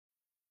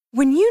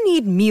When you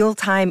need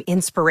mealtime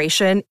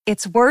inspiration,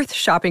 it's worth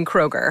shopping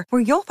Kroger,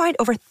 where you'll find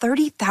over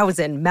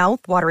 30,000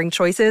 mouth-watering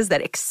choices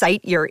that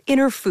excite your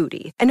inner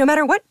foodie. And no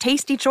matter what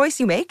tasty choice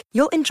you make,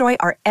 you'll enjoy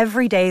our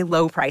everyday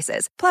low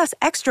prices, plus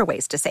extra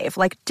ways to save,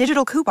 like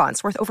digital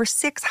coupons worth over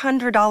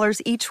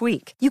 $600 each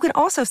week. You can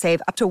also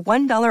save up to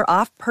 $1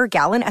 off per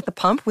gallon at the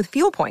pump with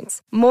fuel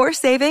points. More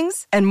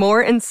savings and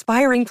more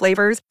inspiring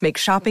flavors make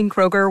shopping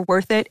Kroger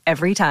worth it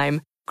every time.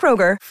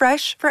 Kroger,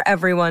 fresh for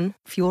everyone.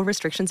 Fuel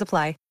restrictions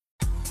apply.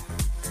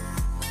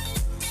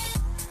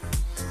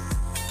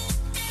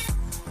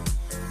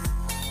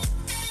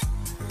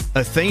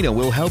 Athena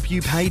will help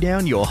you pay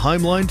down your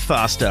home loan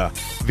faster.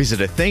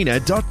 Visit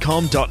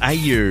athena.com.au.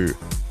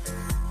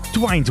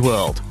 Dwayne's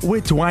World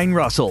with Dwayne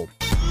Russell.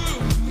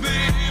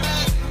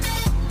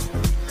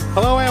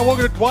 Hello and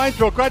welcome to Dwayne's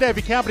World. Great to have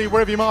your company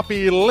wherever you might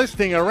be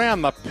listening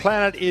around the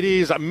planet. It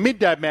is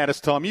Midday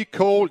Madness time. You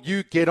call,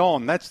 you get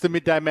on. That's the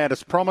Midday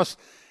Madness promise.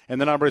 And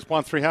the number is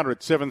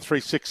 1300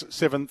 736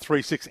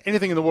 736.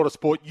 Anything in the water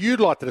sport you'd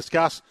like to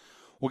discuss,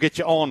 we'll get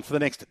you on for the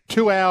next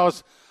 2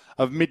 hours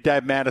of Midday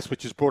Madness,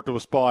 which is brought to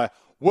us by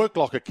Work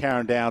Locker,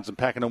 Karen Downs and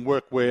Pakenham.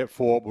 Workwear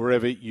for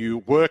wherever you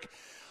work.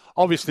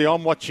 Obviously,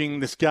 I'm watching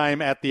this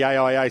game at the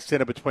AIA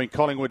Centre between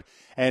Collingwood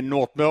and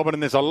North Melbourne,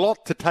 and there's a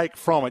lot to take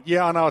from it.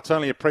 Yeah, I know it's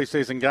only a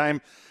pre-season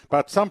game,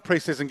 but some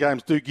pre-season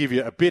games do give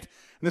you a bit,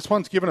 and this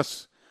one's given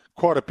us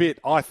quite a bit,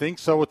 I think.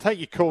 So we'll take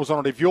your calls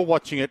on it. If you're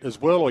watching it as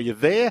well or you're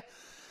there,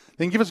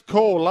 then give us a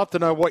call. We'd love to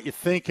know what you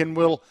think, and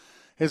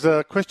there's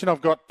a question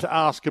I've got to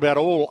ask about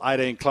all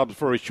 18 clubs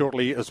very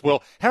shortly as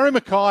well. Harry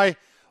Mackay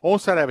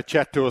also to have a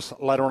chat to us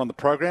later on in the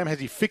program. Has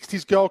he fixed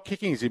his goal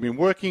kicking? Has he been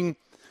working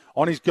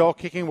on his goal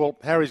kicking? Well,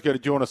 Harry's going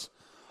to join us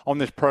on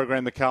this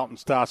program, the Carlton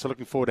Star. So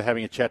looking forward to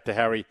having a chat to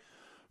Harry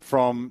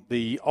from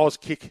the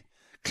Auskick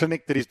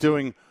clinic that he's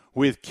doing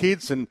with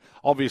kids. And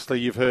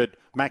obviously you've heard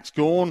Max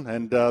Gawn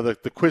and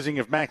the quizzing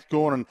of Max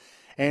Gawn and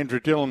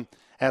Andrew Dillon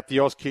at the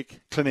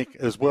Auskick clinic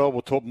as well.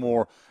 We'll talk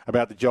more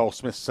about the Joel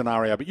Smith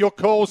scenario. But your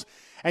calls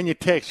and your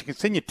texts, you can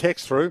send your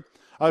text through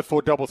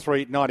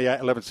 0433 98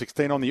 11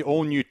 16 on the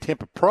all-new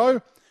Tempur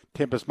Pro.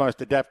 Tempur's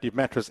most adaptive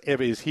mattress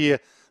ever is here,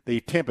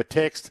 the Tempur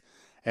text,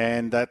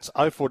 and that's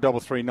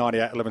 0433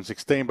 98 11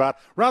 16. But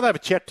rather have a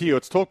chat to you.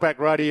 It's Talkback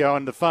Radio,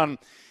 and the fun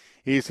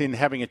is in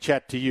having a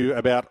chat to you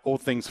about all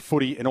things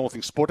footy and all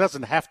things sport. It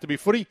doesn't have to be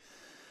footy,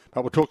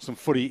 but we'll talk some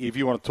footy if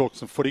you want to talk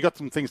some footy. Got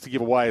some things to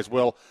give away as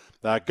well.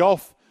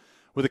 Golf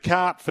with a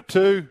cart for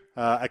two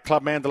at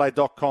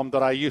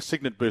clubmandalay.com.au.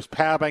 Signet Boost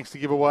power banks to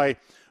give away.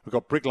 We've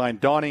got Brick Lane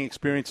dining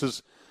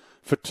experiences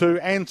for two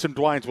and some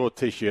Dwayne's World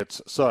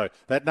T-shirts. So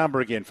that number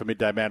again for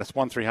Midday Madness,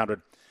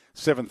 1300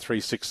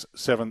 736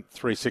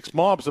 736.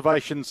 My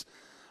observations,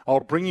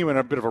 I'll bring you in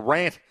a bit of a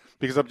rant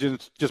because I've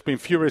just been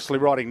furiously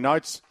writing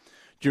notes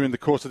during the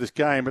course of this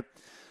game. But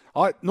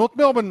North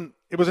Melbourne,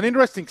 it was an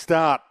interesting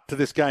start to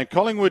this game.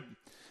 Collingwood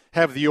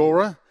have the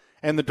aura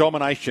and the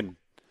domination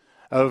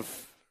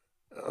of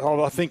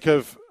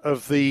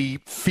the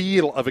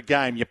feel of a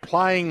game. You're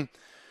playing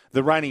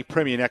the reigning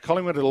premier. Now,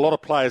 Collingwood had a lot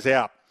of players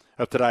out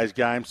of today's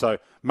game. So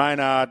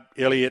Maynard,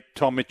 Elliott,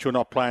 Tom Mitchell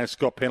not playing,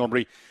 Scott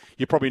Pendlebury.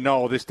 You probably know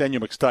all this.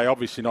 Daniel McStay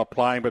obviously not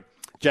playing, but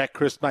Jack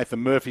Crisp, Nathan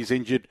Murphy's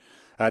injured.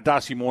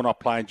 Darcy Moore not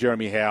playing,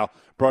 Jeremy Howe,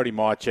 Brodie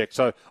Mychek.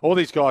 So all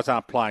these guys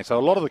aren't playing. So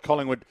a lot of the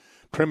Collingwood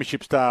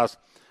premiership stars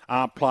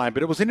aren't playing.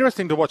 But it was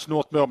interesting to watch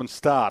North Melbourne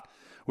start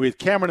with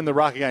Cameron in the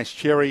ruck against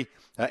Cherry.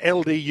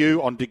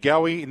 LDU on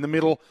DeGoey in the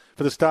middle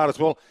for the start as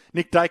well.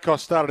 Nick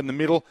Dacos started in the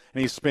middle,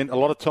 and he's spent a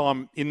lot of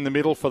time in the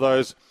middle for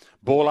those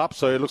ball ups,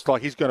 so it looks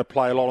like he's going to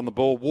play a lot on the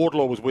ball.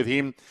 Wardlaw was with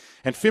him,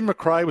 and Finn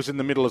McRae was in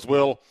the middle as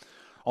well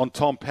on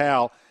Tom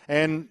Powell.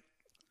 And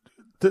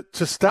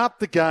to start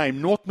the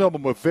game, North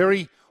Melbourne were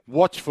very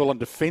watchful and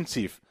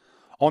defensive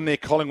on their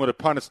Collingwood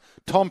opponents.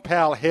 Tom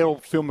Powell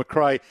held Phil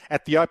McRae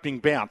at the opening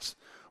bounce,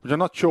 which I'm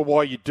not sure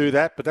why you do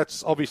that, but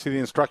that's obviously the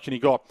instruction he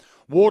got.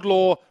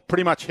 Wardlaw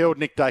pretty much held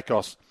Nick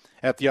Dacos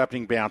at the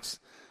opening bounce.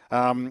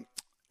 And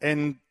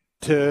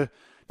to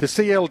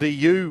see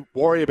LDU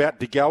worry about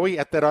DeGoey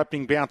at that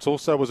opening bounce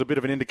also was a bit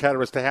of an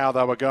indicator as to how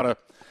they were going to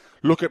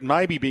look at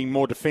maybe being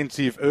more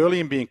defensive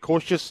early and being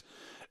cautious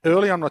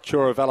early. I'm not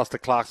sure if Alistair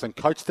Clarkson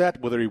coached that,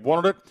 whether he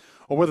wanted it,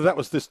 or whether that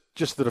was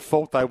just the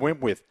default they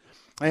went with.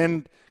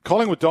 And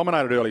Collingwood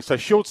dominated early. So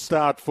Schultz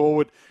started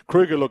forward.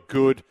 Kruger looked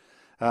good.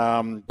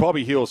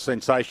 Bobby Hill's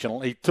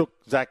sensational. He took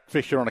Zach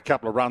Fisher on a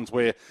couple of runs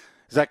where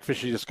Zach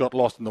Fisher just got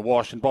lost in the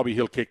wash, and Bobby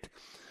Hill kicked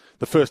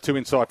the first two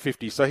inside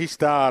 50. So he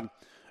started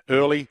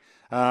early.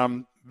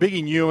 Biggie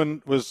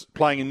Newen was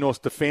playing in North's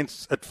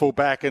defence at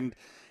full-back, and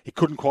he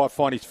couldn't quite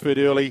find his foot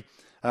early.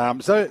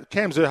 So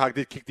Cam Zerhag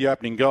did kick the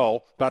opening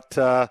goal, but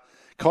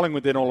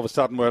Collingwood then all of a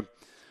sudden were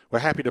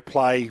happy to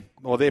play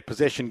their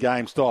possession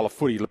game style of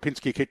footy.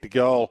 Lipinski kicked a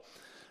goal.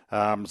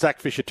 Zach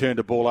Fisher turned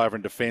the ball over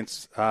in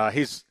defence.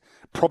 He's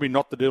probably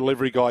not the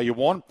delivery guy you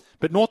want,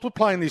 but North were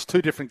playing these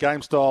two different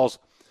game styles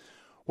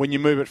when you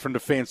move it from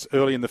defence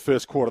early in the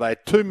first quarter. They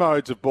had two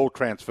modes of ball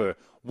transfer.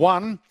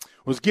 One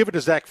was give it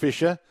to Zach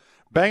Fisher,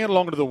 bang it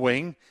along to the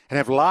wing, and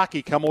have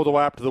Larkey come all the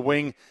way up to the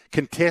wing,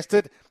 contest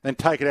it, and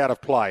take it out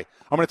of play.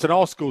 I mean, it's an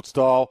old-school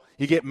style.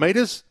 You get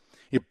metres,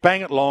 you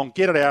bang it long,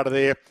 get it out of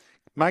there,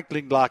 make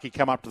Larkey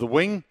come up to the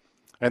wing,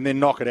 and then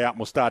knock it out, and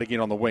we'll start again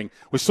on the wing.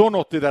 We saw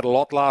North do that a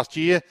lot last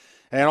year,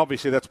 and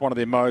obviously that's one of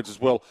their modes as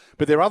well.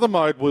 But their other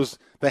mode was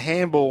the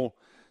handball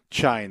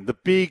chain, the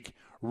big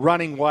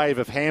running wave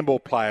of handball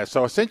players.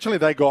 So essentially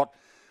they got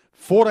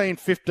 14,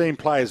 15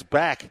 players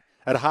back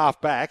at half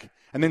back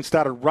and then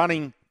started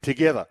running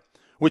together,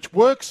 which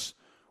works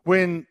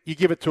when you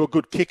give it to a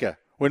good kicker,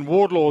 when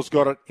Wardlaw's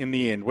got it in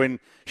the end, when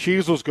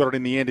Sheasel's got it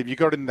in the end, if you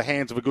got it in the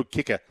hands of a good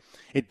kicker.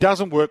 It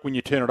doesn't work when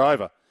you turn it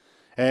over.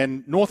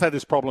 And North had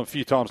this problem a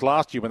few times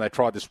last year when they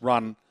tried this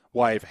run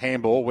wave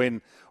handball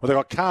when they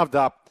got carved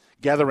up,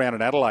 gather round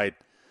in Adelaide,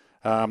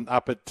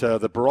 up at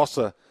the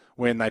Barossa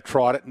when they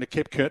tried it, and it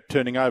kept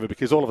turning over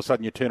because all of a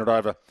sudden you turn it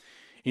over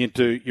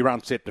into your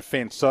unset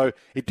defence. So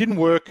it didn't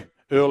work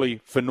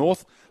early for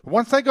North. But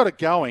once they got it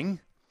going,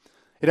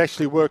 it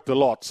actually worked a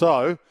lot.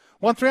 So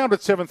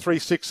 1300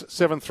 736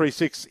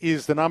 736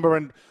 is the number,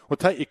 and we'll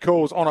take your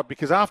calls on it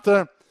because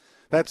after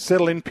that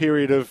settle-in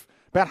period of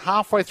about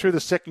halfway through the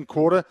second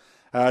quarter,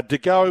 De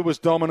Goey was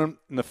dominant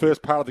in the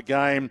first part of the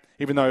game,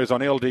 even though he was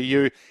on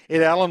LDU.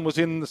 Ed Allen was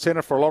in the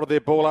centre for a lot of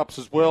their ball-ups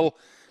as well.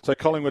 So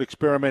Collingwood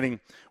experimenting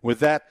with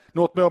that.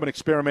 North Melbourne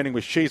experimenting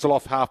with Sheasel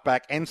off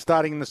half-back and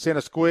starting in the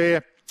centre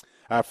square.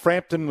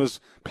 Frampton was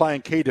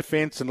playing key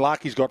defence, and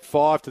Larkey's got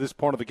 5 to this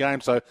point of the game,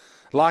 so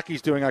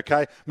Larkey's doing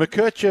okay.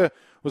 McKercher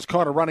was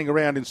kind of running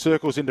around in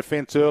circles in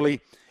defence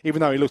early, even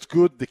though he looks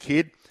good, the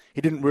kid.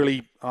 He didn't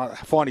really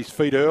find his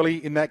feet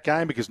early in that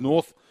game because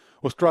North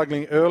was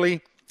struggling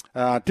early.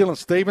 Dylan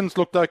Stevens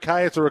looked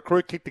okay as a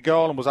recruit, kicked a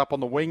goal and was up on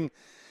the wing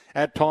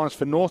at times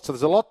for North. So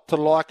there's a lot to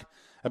like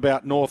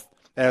about North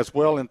as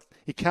well, and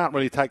you can't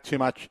really take too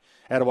much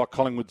out of what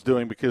Collingwood's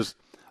doing because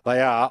they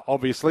are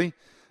obviously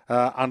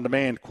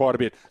undermanned quite a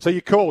bit. So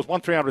your calls,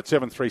 1300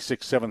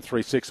 736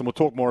 736, and we'll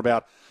talk more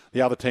about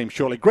the other team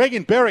shortly. Greg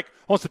in Berwick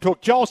wants to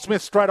talk Joel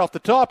Smith straight off the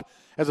top,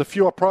 as a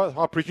few,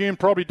 I presume,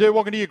 probably do.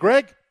 Welcome to you,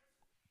 Greg.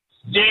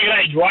 Yeah,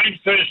 hey, Dwayne.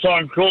 First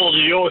time caller to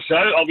your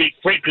show. I'll be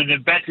quick because the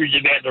battery's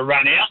about to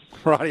run out.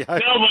 Right.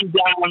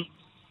 Melbourne,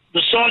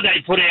 the side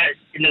they put out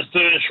in the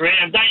first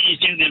round, don't you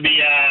think there'd be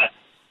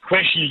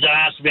questions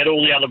asked about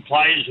all the other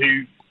players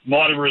who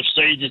might have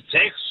received the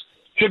text?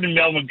 Shouldn't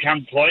Melbourne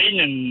come clean?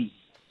 And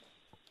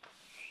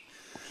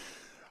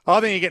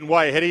I think you're getting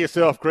way ahead of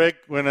yourself, Greg,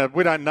 when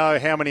we don't know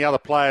how many other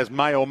players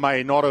may or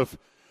may not have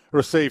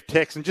received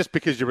text. And just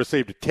because you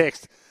received a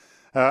text,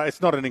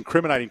 it's not an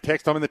incriminating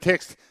text. I mean, the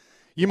text,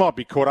 you might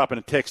be caught up in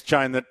a text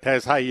chain that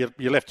has, hey,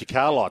 you left your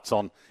car lights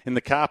on in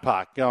the car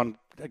park. Go and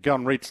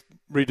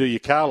redo your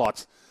car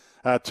lights.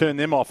 Turn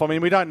them off. I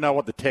mean, we don't know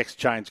what the text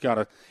chain's going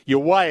to... You're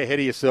way ahead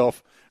of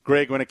yourself,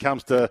 Greg, when it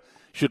comes to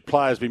should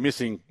players be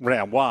missing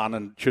round one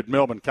and should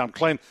Melbourne come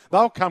clean.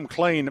 They'll come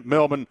clean,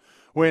 Melbourne,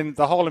 when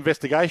the whole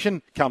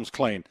investigation comes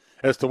clean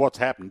as to what's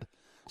happened.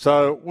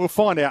 So we'll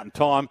find out in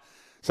time.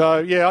 So,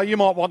 yeah, you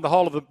might want the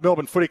whole of the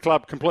Melbourne Footy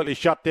Club completely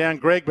shut down,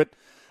 Greg, but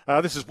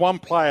this is one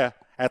player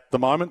at the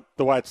moment,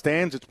 the way it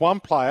stands. It's one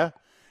player.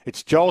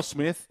 It's Joel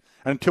Smith.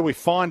 And until we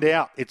find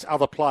out it's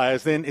other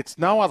players, then it's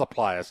no other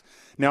players.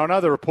 Now, I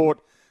know the report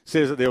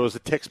says that there was a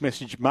text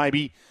message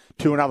maybe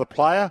to another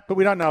player, but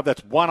we don't know if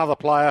that's one other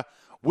player,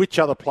 which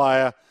other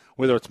player,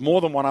 whether it's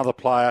more than one other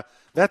player.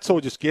 That's all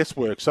just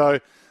guesswork. So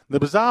the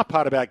bizarre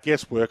part about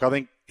guesswork, I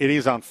think it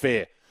is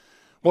unfair.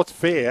 What's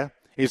fair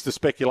is the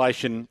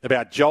speculation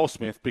about Joel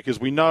Smith because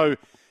we know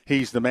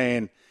he's the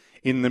man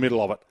in the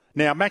middle of it.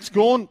 Now, Max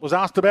Gawn was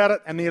asked about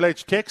it and the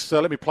alleged text, so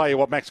let me play you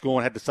what Max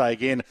Gawn had to say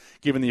again,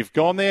 given that you've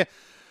gone there.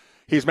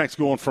 Here's Max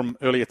Gawn from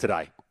earlier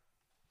today.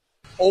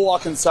 All I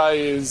can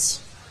say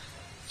is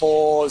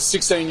for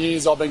 16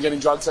 years I've been getting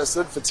drug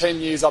tested. For 10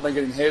 years I've been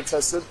getting hair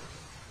tested.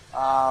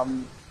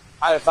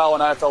 AFL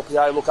and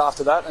AFLPA look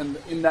after that, and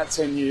in that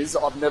 10 years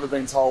I've never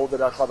been told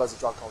that our club has a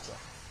drug culture.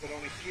 But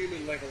on a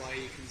human level, are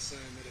you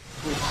concerned that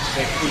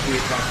there could be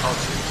a drug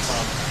culture at the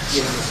club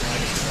given this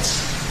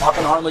latest? I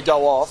can only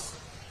go off.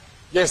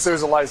 Yes, there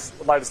is a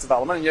latest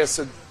development, and yes,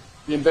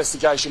 the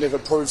investigation, if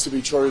it proves to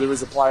be true, there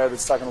is a player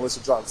that's taken a list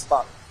of drugs.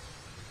 But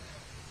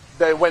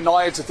we're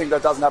naive to think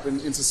that doesn't happen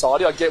in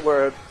society. I get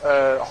we're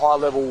a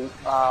high-level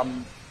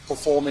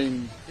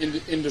performing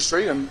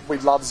industry, and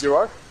we'd love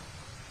zero.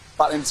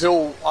 But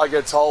until I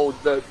get told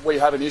that we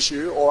have an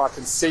issue, or I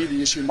can see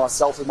the issue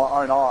myself with my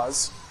own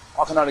eyes,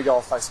 I can only go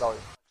off face value.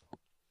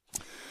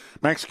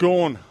 Max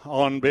Gawn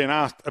on being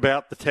asked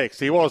about the text.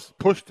 He was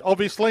pushed,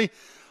 obviously,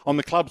 on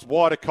the club's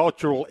wider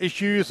cultural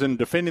issues and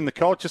defending the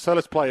culture. So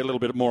let's play a little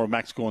bit more of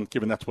Max Gawn,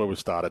 given that's where we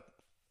started.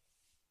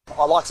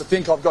 I like to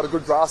think I've got a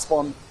good grasp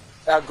on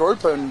our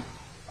group, and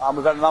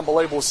we've had an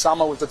unbelievable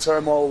summer with the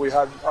turmoil we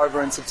had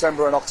over in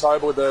September and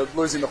October with the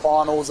losing the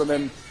finals, and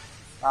then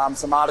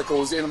some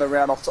articles in and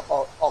around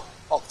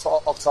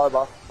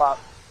October. But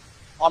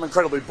I'm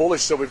incredibly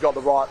bullish that we've got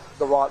the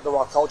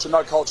right culture.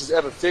 No culture's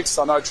ever fixed.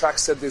 I know Track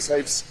said this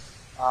heaps.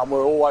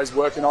 We're always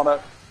working on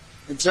it.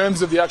 In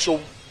terms of the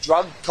actual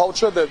drug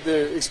culture that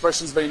the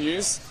expression's been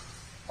used,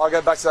 I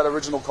go back to that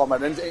original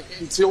comment. And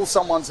until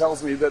someone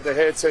tells me that the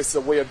hair tests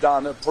that we have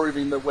done are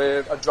proving that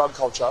we're a drug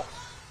culture,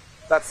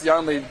 that's the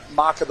only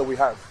marker that we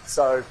have.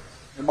 So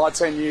in my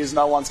 10 years,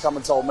 no one's come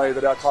and told me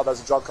that our club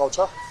has a drug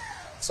culture.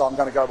 So I'm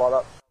going to go by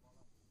that.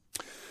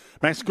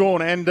 Max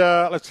Gawn, and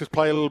let's just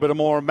play a little bit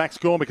more of Max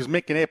Gawn because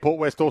Mick in Airport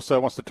West also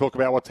wants to talk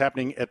about what's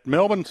happening at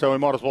Melbourne, so we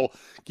might as well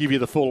give you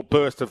the full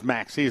burst of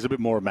Max. Here's a bit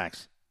more of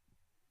Max.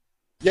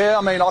 Yeah,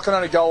 I mean, I can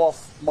only go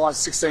off my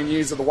 16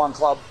 years of the one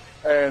club,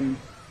 and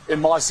in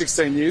my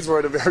 16 years, we're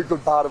at a very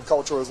good part of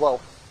culture as well.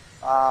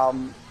 I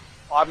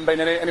haven't been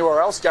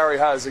anywhere else. Gary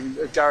has, and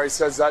if Gary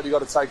says that, you've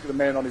got to take the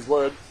man on his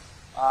word.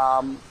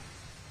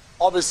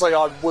 Obviously,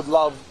 I would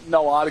love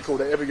no article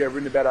to ever get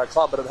written about our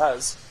club, but it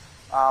has.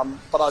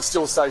 But I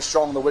still stay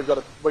strong that we've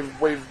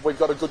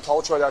got a good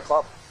culture at our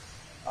club.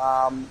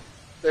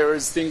 There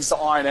is things to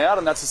iron out,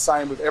 and that's the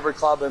same with every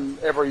club and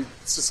every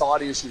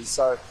society issues.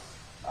 So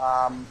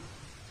I'm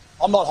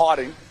not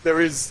hiding. There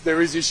is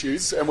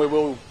issues, and we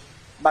will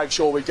make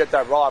sure we get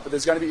that right. But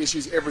there's going to be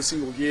issues every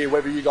single year,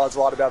 whether you guys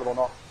write about it or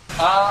not.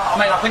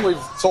 I think we've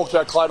talked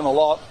about Clayton a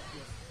lot.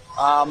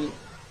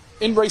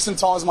 In recent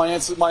times, my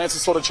answer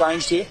sort of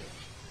changed here.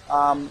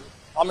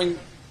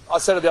 I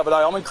said it the other day,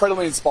 I'm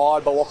incredibly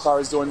inspired by what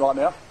Clary's doing right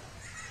now.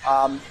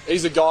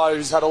 He's a guy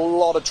who's had a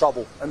lot of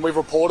trouble, and we've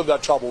reported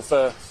that trouble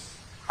for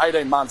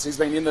 18 months. He's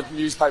been in the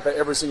newspaper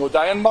every single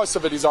day, and most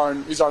of it his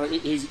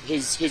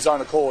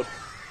own accord.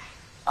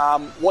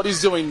 What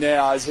he's doing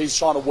now is he's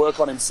trying to work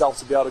on himself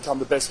to be able to become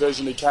the best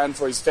version he can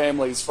for his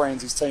family, his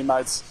friends, his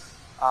teammates,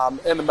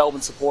 and the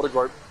Melbourne supporter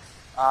group.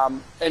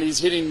 And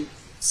he's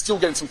still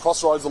getting some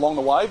crossroads along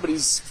the way, but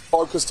he's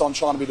focused on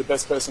trying to be the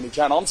best person he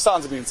can. I'm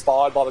starting to be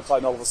inspired by the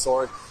Clayton Oliver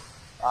story.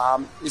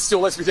 He still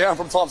lets me down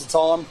from time to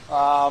time.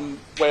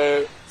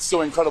 We're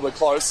still incredibly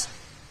close.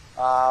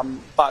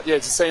 But yeah,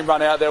 to see him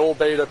run out there,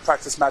 albeit a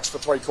practice match for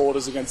 3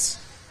 quarters against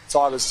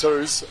Tigers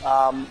 2s,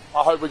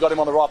 I hope we got him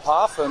on the right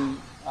path, and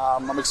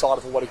I'm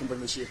excited for what he can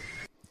bring this year.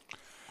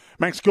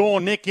 Max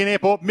Gawn, Mick in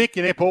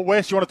Airport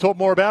West. You want to talk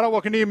more about it?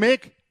 What can you,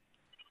 Mick?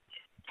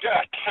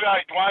 Yeah,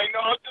 g'day, Dwayne.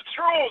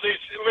 Through all this,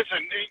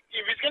 listen,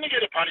 if he's going to get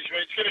a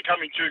punishment, it's going to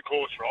come in due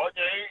course, right?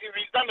 If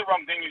he's done the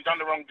wrong thing, he's done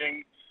the wrong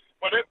thing.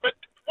 But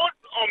what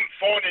I'm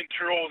finding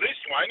through all this,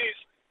 Dwayne, is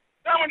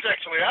no one's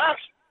actually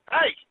asked,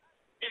 hey,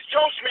 is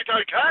Joel Smith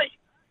okay?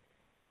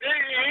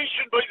 He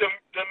should be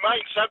the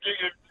main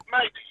subject of,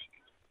 mate,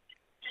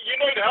 you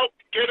need help,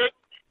 get it.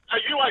 Are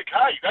you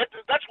okay?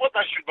 That's what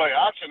they should be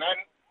asking. And,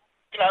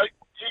 you know, if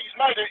he's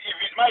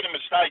made a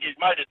mistake,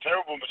 he's made a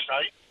terrible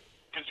mistake.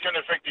 It's going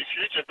to affect his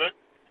future, but,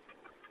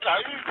 you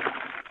know,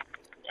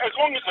 as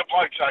long as the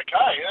bloke's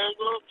okay,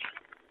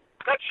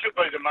 that should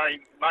be the main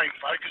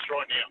focus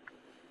right now.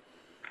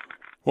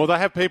 Well, they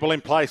have people in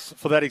place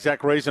for that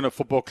exact reason at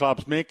football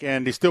clubs, Mick,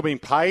 and he's still being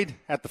paid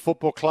at the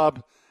football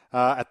club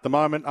at the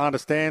moment, I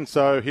understand,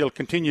 so he'll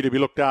continue to be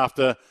looked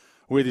after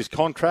with his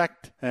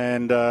contract,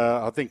 and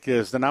I think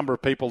there's the number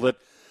of people that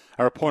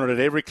are appointed at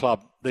every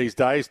club these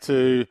days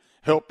to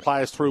help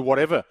players through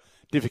whatever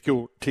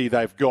difficulty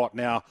they've got.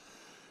 Now,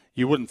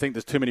 you wouldn't think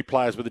there's too many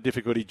players with the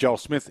difficulty Joel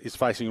Smith is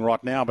facing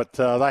right now, but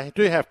they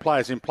do have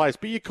players in place.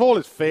 But your call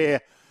is fair,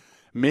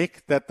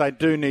 Mick, that they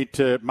do need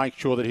to make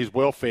sure that his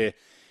welfare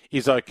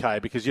is okay,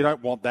 because you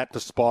don't want that to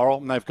spiral,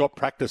 and they've got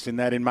practice in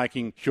that, in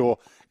making sure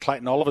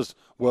Clayton Oliver's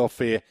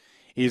welfare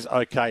is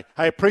okay.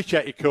 Hey,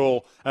 appreciate your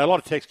call. A lot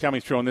of text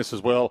coming through on this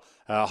as well.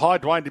 Hi,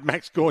 Dwayne, did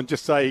Max Gawn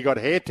just say he got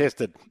hair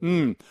tested?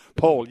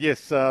 Paul,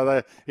 yes,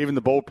 even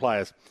the ball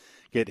players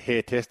get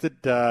hair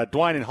tested.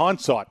 Dwayne, in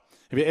hindsight,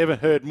 have you ever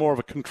heard more of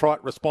a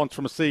contrite response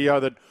from a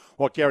CEO than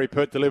what Gary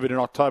Pert delivered in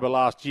October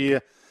last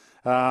year?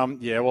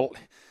 Well,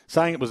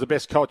 saying it was the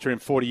best culture in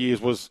 40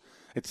 years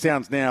it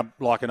sounds now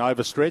like an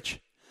overstretch.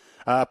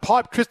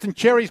 Pipe, Tristan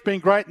Cherry's been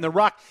great in the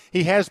ruck.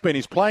 He has been.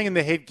 He's playing in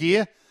the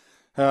headgear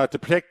to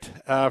protect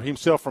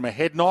himself from a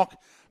head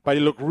knock, but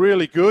he looked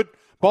really good.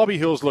 Bobby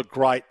Hill's looked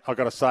great, I've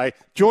got to say.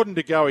 Jordan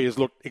De Goey has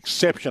looked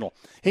exceptional.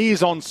 He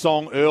is on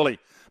song early.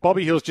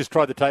 Bobby Hill's just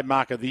tried to take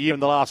mark of the year in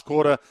the last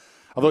quarter.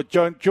 I thought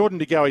Jordan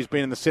De Goey's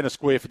been in the centre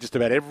square for just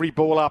about every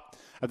ball up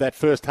of that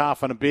first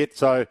half and a bit,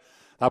 so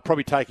they'll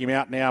probably take him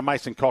out now.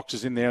 Mason Cox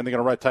is in there, and they're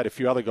going to rotate a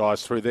few other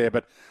guys through there.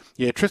 But,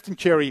 yeah, Tristan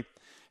Cherry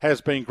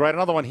has been great.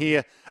 Another one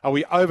here, are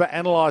we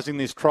over-analysing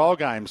these trial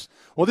games?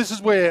 Well, this is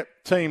where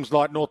teams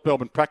like North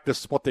Melbourne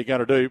practice what they're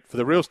going to do for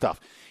the real stuff.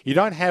 You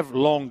don't have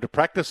long to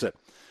practice it.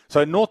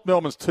 So North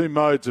Melbourne's 2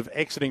 modes of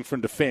exiting from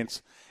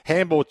defence,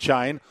 handball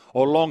chain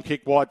or long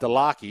kick wide to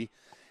Larkey,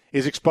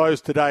 is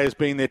exposed today as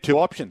being their 2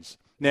 options.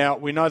 Now,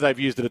 we know they've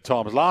used it at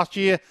times last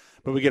year,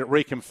 but we get it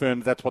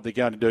reconfirmed that's what they're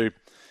going to do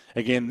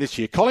again this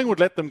year. Collingwood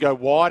let them go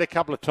wide a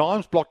couple of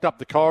times, blocked up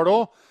the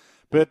corridor,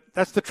 but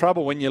that's the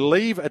trouble. When you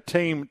leave a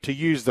team to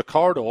use the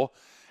corridor,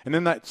 and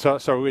then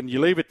when you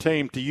leave a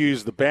team to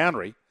use the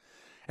boundary,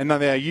 and then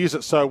they use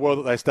it so well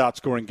that they start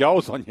scoring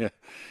goals on you,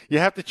 you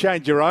have to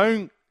change your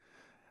own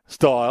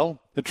style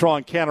to try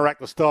and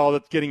counteract the style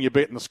that's getting you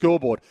beat in the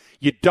scoreboard.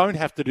 You don't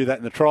have to do that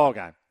in the trial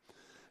game.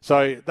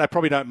 So they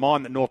probably don't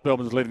mind that North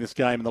Melbourne's leading this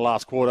game in the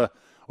last quarter.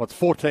 Well, it's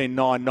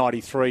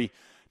 14-9-93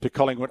 to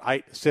Collingwood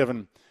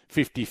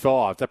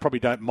 8-7-55. They probably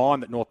don't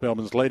mind that North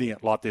Melbourne's leading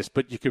it like this,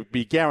 but you could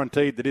be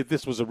guaranteed that if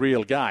this was a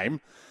real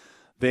game,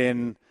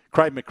 then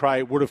Craig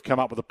McRae would have come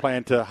up with a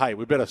plan to, hey,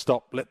 we better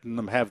stop letting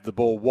them have the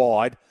ball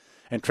wide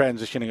and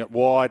transitioning it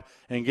wide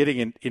and getting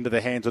it into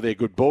the hands of their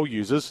good ball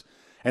users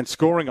and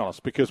scoring on us,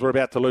 because we're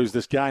about to lose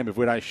this game if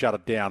we don't shut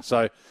it down.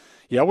 So,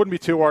 yeah, I wouldn't be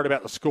too worried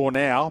about the score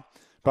now,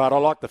 but I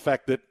like the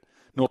fact that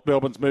North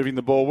Melbourne's moving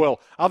the ball well.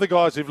 Other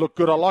guys who've looked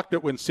good, I liked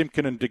it when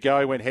Simpkin and De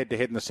Goey went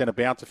head-to-head in the centre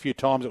bounce a few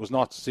times. It was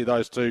nice to see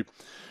those two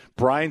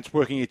brains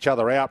working each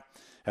other out.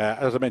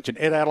 As I mentioned,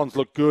 Ed Allen's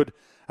looked good.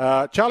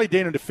 Charlie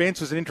Dean in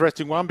defence is an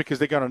interesting one because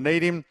they're going to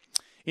need him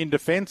in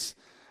defence.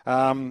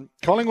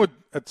 Collingwood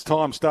at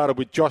times started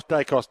with Josh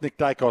Dacos, Nick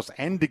Dacos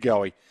and De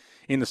Goey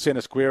in the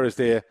centre square as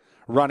their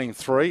running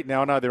three.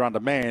 Now, I know they're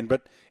undermanned,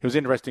 but it was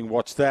interesting to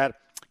watch that.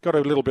 Got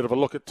a little bit of a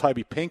look at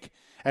Toby Pink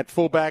at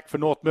fullback for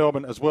North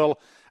Melbourne as well.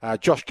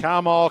 Josh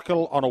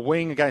Carmichael on a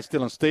wing against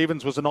Dylan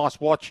Stevens was a nice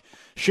watch.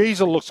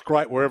 Sheasel looks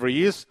great wherever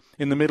he is,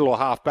 in the middle or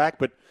half back,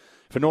 but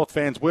for North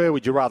fans, where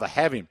would you rather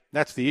have him?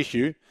 That's the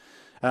issue.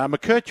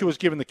 McKerchew was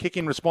given the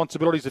kick-in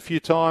responsibilities a few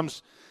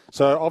times,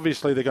 so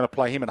obviously they're going to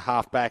play him at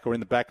half back or in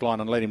the back line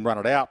and let him run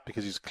it out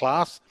because he's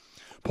class.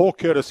 Paul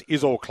Curtis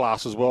is all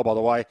class as well, by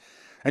the way.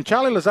 And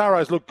Charlie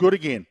Lazzaro's looked good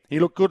again. He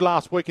looked good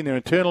last week in their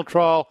internal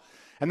trial,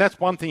 and that's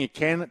one thing you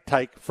can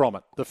take from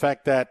it, the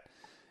fact that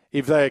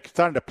if they're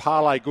starting to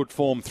parlay good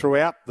form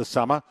throughout the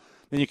summer,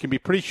 then you can be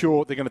pretty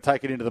sure they're going to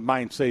take it into the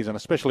main season,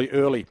 especially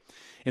early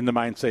in the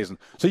main season.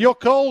 So your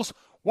calls,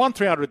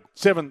 1300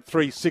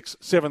 736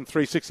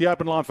 736, the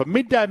open line for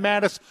Midday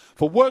Madness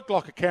for work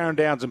like a Carrum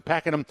Downs and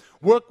Pakenham,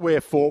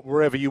 workwear for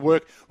wherever you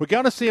work. We're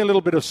going to see a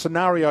little bit of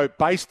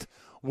scenario-based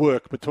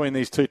work between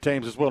these two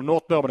teams as well,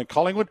 North Melbourne and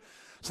Collingwood.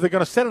 So they're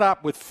going to set it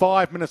up with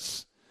 5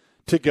 minutes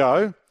to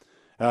go.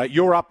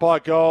 You're up by a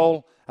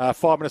goal,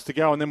 5 minutes to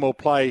go, and then we'll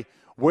play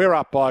we're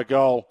up by a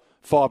goal,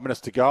 5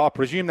 minutes to go. I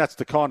presume that's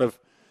the kind of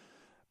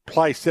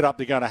play setup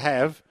they're going to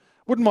have.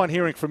 Wouldn't mind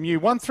hearing from you.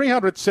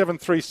 1300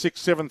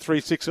 736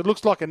 736. It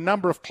looks like a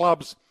number of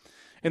clubs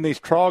in these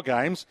trial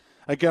games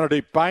are going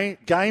to do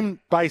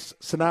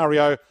game-based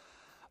scenario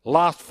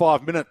last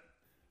 5 minute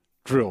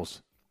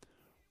drills.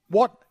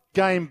 What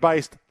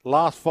game-based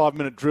last 5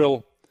 minute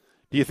drill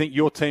do you think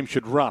your team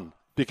should run?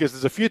 Because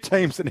there's a few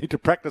teams that need to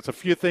practice a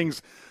few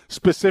things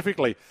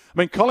specifically. I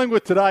mean,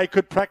 Collingwood today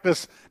could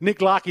practice Nick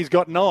Larkey's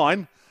got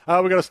 9.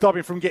 We've got to stop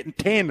him from getting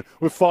 10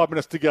 with 5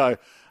 minutes to go.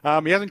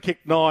 He hasn't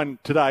kicked 9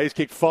 today. He's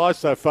kicked 5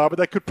 so far, but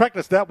they could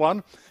practice that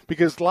one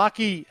because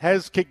Larkey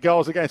has kicked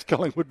goals against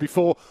Collingwood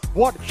before.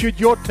 What should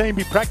your team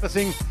be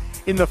practicing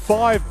in the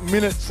 5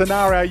 minute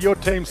scenario your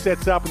team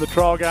sets up in the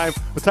trial game?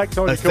 We'll take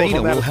some of your calls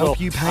on that will as well.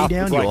 help you pay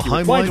down your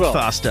home loan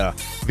faster.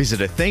 Visit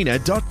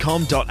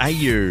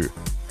athena.com.au.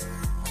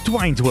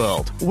 Dwayne's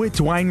World with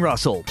Dwayne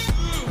Russell.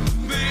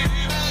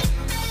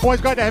 Always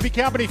great to have your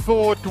company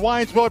for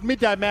Dwayne's World.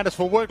 Midday Madness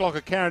for work like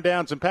a Carrum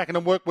Downs and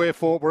Pakenham, workwear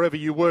for wherever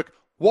you work.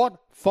 What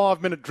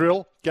 5 minute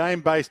drill,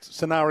 game-based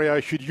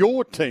scenario should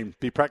your team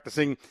be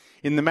practicing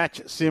in the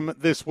match sim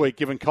this week,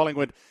 given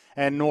Collingwood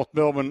and North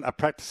Melbourne are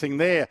practicing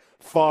their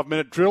 5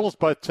 minute drills?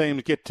 Both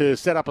teams get to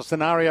set up a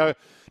scenario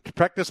to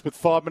practice with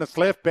 5 minutes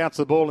left, bounce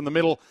the ball in the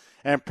middle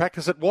and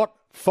practice it. What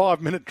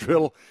 5 minute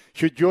drill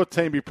should your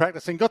team be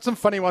practicing? Got some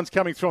funny ones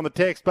coming through on the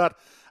text, but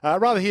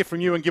I'd rather hear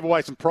from you and give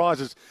away some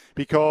prizes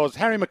because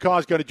Harry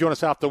Mackay's going to join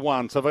us after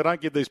 1. So if I don't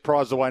give these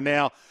prizes away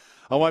now,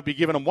 I won't be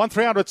giving them.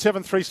 1300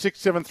 736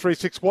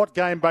 736. What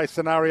game-based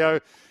scenario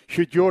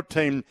should your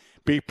team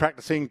be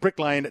practicing? Brick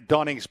Lane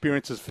dining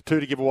experiences for 2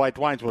 to give away.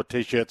 Dwayne's World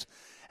t-shirts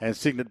and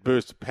Signet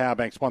Boost power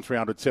banks.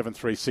 1300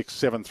 736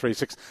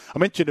 736. I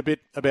mentioned a bit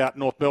about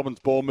North Melbourne's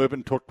ball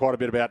movement, talked quite a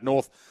bit about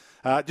North.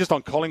 Just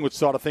on Collingwood's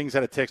side of things,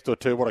 had a text or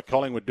two. What are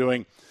Collingwood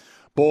doing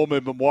ball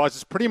movement-wise?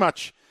 It's pretty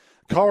much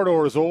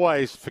corridor as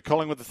always for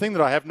Collingwood. The thing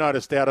that I have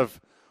noticed out of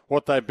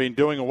what they've been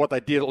doing or what they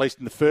did at least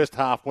in the first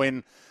half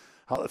when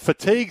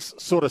fatigue's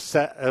sort of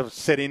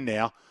set in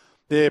now,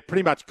 they're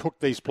pretty much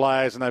cooked these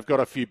players and they've got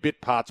a few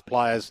bit parts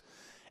players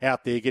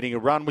out there getting a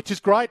run, which is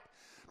great,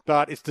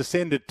 but it's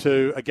descended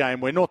to a game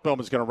where North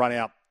Melbourne's going to run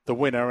out the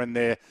winner and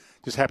they're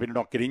just happy to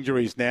not get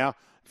injuries now.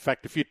 In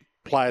fact, a few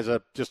players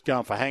are just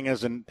going for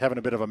hangers and having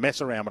a bit of a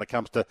mess around when it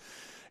comes to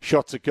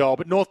shots at goal.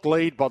 But North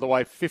lead, by the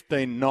way,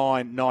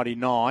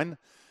 15-9-99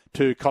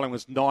 to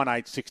Collingwood's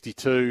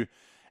 9-8-62,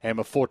 and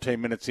we're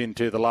 14 minutes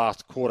into the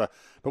last quarter.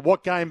 But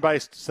what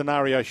game-based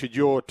scenario should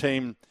your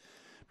team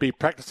be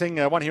practicing?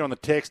 One here on the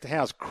text,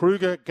 how's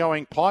Kruger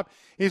going pipe?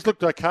 He's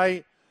looked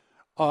okay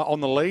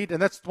on the lead,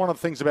 and that's one of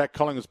the things about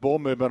Collingwood's ball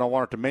movement I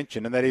wanted to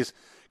mention, and that is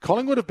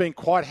Collingwood have been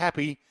quite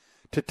happy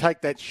to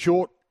take that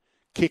short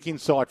kick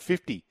inside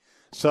 50.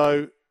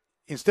 So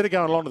instead of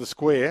going along to the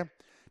square,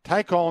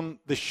 take on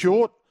the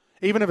short,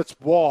 even if it's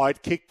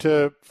wide, kick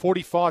to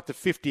 45 to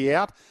 50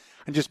 out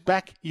and just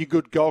back your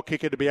good goal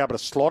kicker to be able to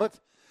slot it.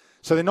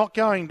 So they're not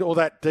going all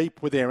that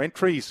deep with their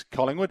entries,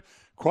 Collingwood.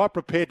 Quite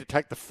prepared to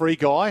take the free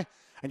guy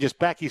and just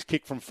back his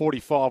kick from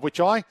 45, which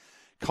I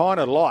kind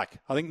of like.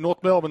 I think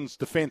North Melbourne's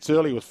defence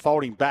early was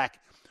folding back,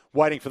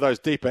 waiting for those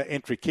deeper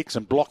entry kicks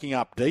and blocking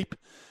up deep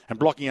and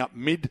blocking up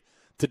mid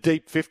to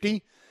deep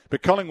 50.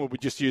 But Collingwood were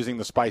just using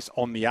the space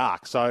on the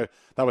arc. So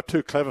they were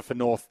too clever for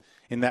North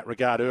in that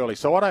regard early.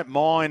 So I don't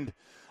mind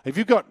if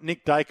you've got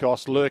Nick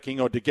Dacos lurking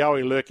or De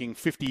Goey lurking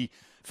 50,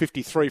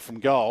 53 from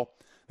goal,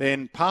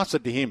 then pass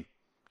it to him.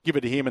 Give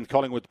it to him, and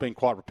Collingwood's been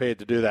quite prepared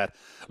to do that.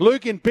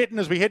 Luke in Bitten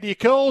as we head to your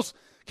calls.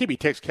 Keep your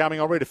texts coming.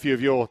 I'll read a few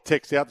of your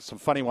texts out. There's some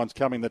funny ones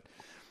coming that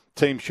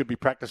teams should be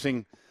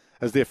practicing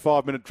as their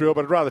 5-minute drill,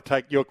 but I'd rather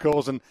take your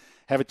calls and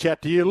have a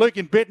chat to you. Luke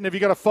in Bitten, have you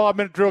got a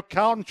 5-minute drill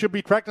Carlton should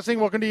be practicing?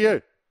 Welcome to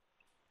you.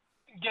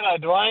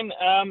 G'day,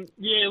 Dwayne.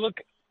 Yeah,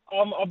 look,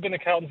 I've been a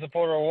Carlton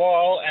supporter a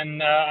while,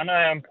 and I know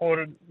how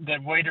important that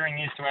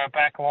Wiedering is to our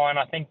back line.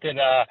 I think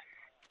that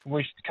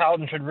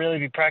Carlton should really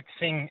be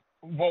practicing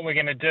what we're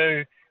going to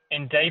do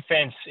in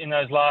defence in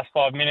those last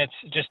 5 minutes,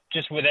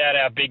 just without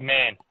our big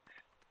man.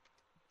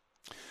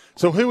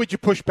 So who would you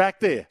push back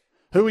there?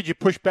 Who would you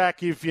push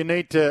back if you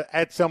need to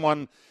add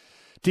someone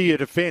to your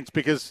defence?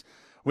 Because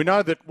we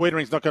know that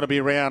Wiedering's not going to be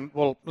around.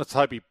 Well, let's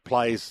hope he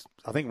plays,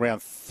 I think,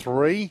 round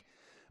 3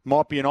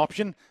 might be an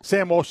option.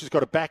 Sam Walsh has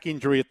got a back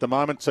injury at the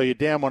moment, so you're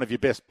down one of your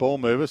best ball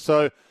movers.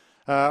 So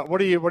what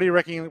do you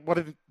reckon? What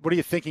are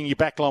you thinking your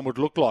back line would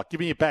look like? Give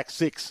me your back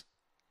 6.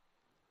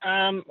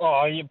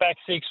 Your back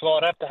 6, well,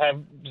 I'd have to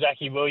have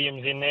Zachy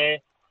Williams in there.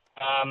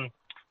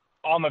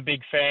 I'm a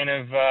big fan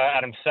of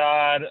Adam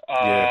Sard.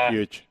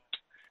 Huge.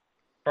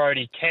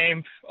 Brody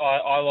Kemp,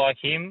 I like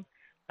him.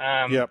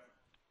 Yep.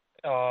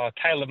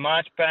 Caleb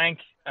Marchbank.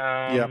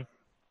 Yep.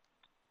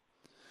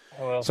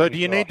 So do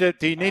you need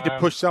to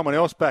push someone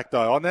else back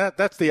though? On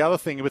that's the other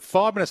thing. With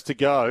 5 minutes to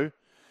go,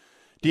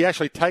 do you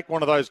actually take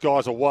one of those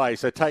guys away?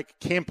 So take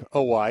Kemp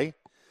away.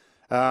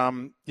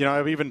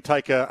 Even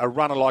take a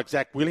runner like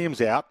Zach Williams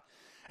out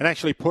and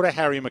actually put a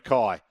Harry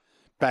Mackay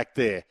back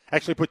there.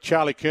 Actually put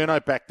Charlie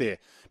Curnow back there.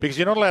 Because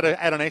you're not allowed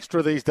to add an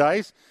extra these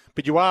days,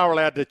 but you are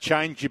allowed to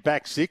change your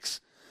back 6.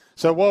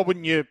 So why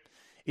wouldn't you,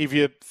 if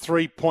you're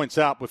 3 points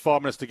up with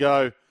 5 minutes to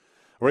go,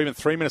 or even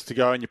 3 minutes to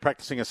go, and you're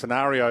practicing a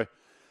scenario,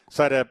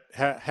 say to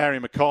Harry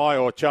Mackay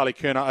or Charlie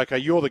Curnow, okay,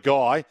 you're the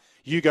guy,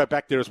 you go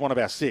back there as one of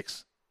our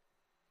 6.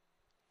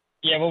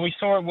 Yeah, well, we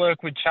saw it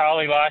work with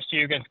Charlie last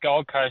year against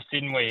Gold Coast,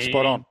 didn't we?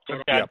 Spot on. He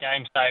took that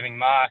game-saving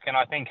mark, and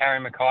I think Harry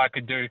Mackay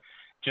could do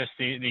just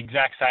the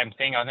exact same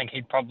thing. I think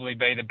he'd probably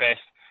be the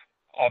best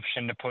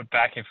option to put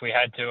back if we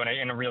had to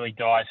in a really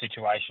dire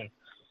situation.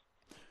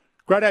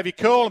 Great to have you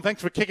call, and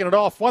thanks for kicking it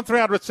off.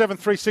 1300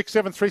 736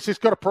 736.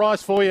 Got a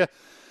prize for you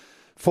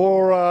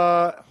for,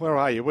 where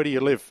are you? Where do you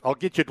live? I'll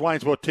get you a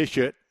Dwayne's World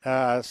T-shirt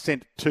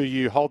sent to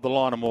you. Hold the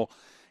line and we'll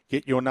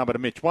get your number to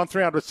Mitch.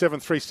 1300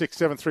 736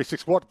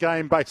 736. What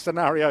game-based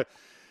scenario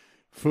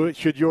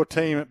should your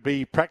team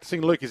be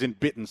practicing? Luke is in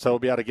Bitten, so we'll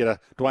be able to get a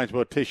Dwayne's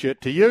World T-shirt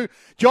to you.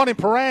 John in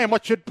Param,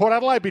 what should Port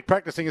Adelaide be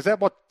practicing? Is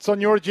that what's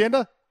on your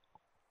agenda?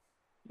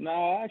 No,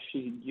 I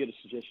actually get a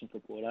suggestion for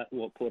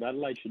what Port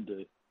Adelaide should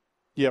do.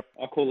 Yep.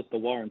 I call it the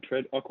Warren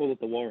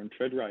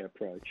Treadray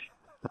approach.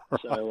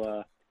 Right.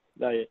 So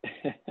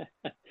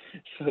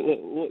so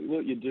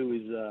what you do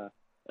is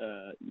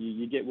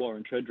you get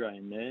Warren Treadray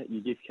in there,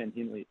 you give Ken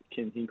Hinkley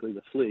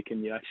the flick,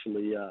 and you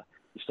actually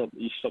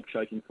you stop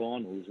choking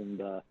finals, and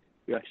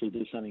you actually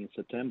do something in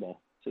September.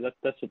 So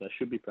that's what they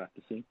should be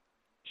practicing.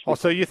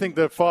 So you think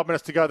the 5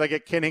 minutes to go, they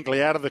get Ken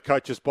Hinkley out of the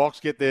coach's box,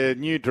 get their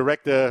new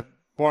director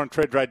Warren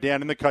Treadray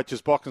down in the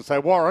coach's box and say,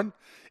 Warren,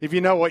 if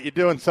you know what you're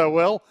doing so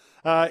well,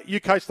 you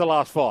coach the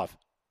last 5.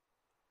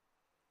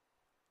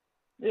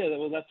 Yeah,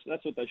 well,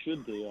 that's what they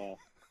should do.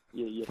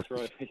 You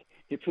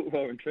put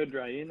Warren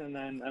Treadray in, and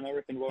I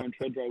reckon Warren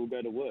Treadray will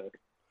go to work.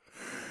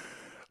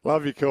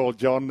 Love your call,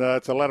 John.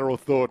 It's a lateral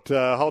thought.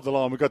 Hold the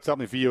line. We've got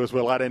something for you as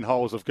well. 18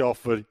 holes of golf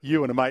for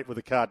you and a mate with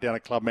a cart down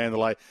at Club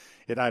Mandalay.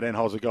 Get 18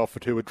 holes of golf for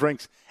 2 with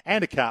drinks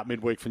and a cart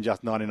midweek from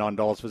just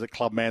 $99. Visit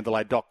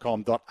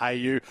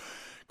clubmandalay.com.au.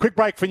 Quick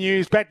break for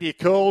news. Back to your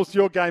calls.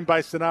 Your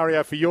game-based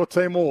scenario for your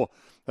team or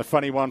a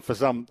funny one for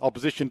some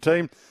opposition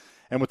team.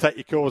 And we'll take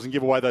your calls and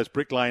give away those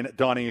Brick Lane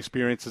dining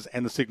experiences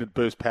and the Signet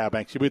Boost power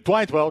banks. You're with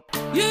Dwayne's World.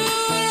 You're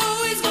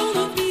always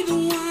gonna be the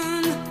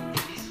one.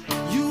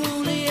 You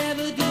only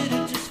ever did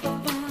it just for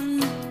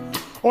fun.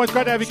 Always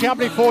great to have your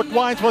company for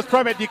Dwayne's World.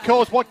 Throw back your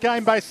calls. What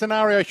game-based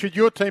scenario should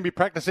your team be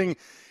practicing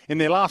in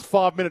their last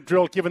 5-minute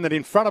drill, given that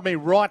in front of me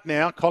right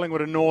now,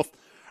 Collingwood and North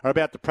are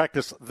about to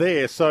practice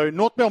there. So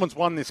North Melbourne's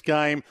won this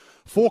game.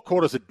 4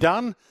 quarters are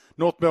done.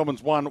 North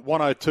Melbourne's won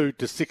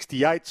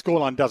 102-68.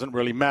 Scoreline doesn't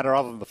really matter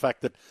other than the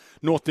fact that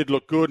North did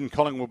look good and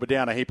Collingwood were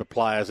down a heap of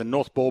players. And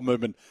North's ball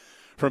movement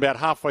from about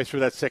halfway through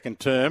that second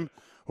term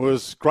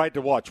was great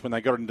to watch when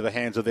they got into the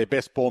hands of their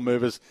best ball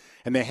movers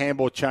and their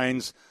handball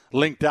chains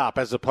linked up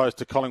as opposed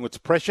to Collingwood's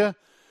pressure,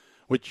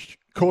 which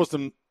caused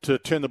them to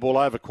turn the ball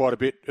over quite a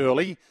bit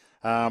early,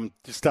 to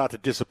start to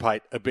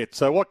dissipate a bit.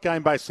 So what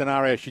game-based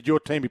scenario should your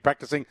team be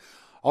practicing?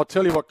 I'll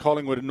tell you what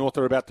Collingwood and North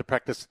are about to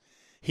practice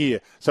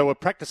here. So we're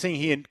practicing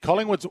here.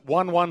 Collingwood's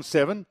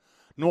 117.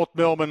 North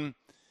Melbourne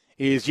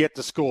is yet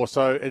to score.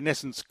 So, in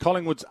essence,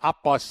 Collingwood's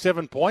up by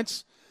 7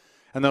 points,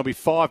 and there'll be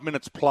 5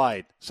 minutes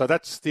played. So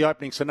that's the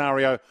opening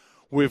scenario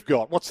we've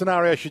got. What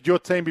scenario should your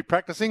team be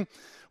practicing?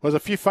 Well, there's a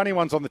few funny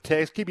ones on the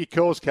text. Keep your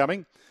calls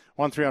coming.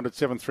 1300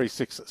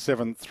 736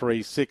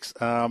 736.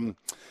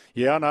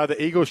 Yeah, I know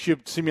the Eagles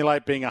should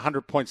simulate being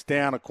 100 points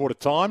down a quarter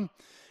time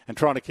and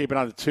trying to keep it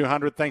under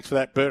 200. Thanks for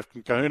that, Bert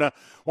from Kahuna.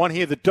 One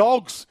here, the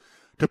Dogs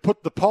to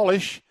put the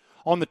polish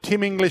on the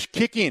Tim English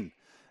kick-in.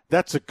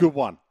 That's a good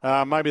one.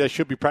 Maybe they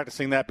should be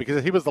practicing that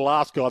because he was the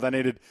last guy they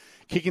needed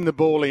kicking the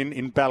ball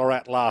in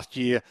Ballarat last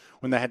year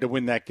when they had to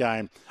win that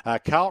game.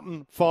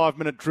 Carlton,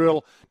 5-minute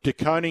drill. De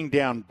Koning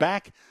down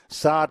back.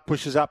 Sard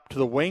pushes up to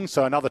the wing,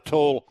 so another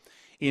tall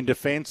in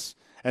defence.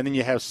 And then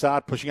you have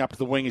Sard pushing up to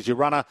the wing as your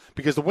runner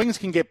because the wings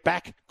can get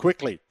back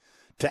quickly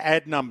to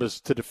add numbers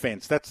to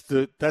defence. That's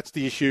the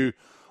issue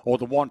or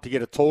the want to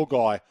get a tall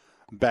guy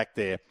back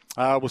there.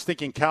 I was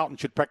thinking Carlton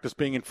should practice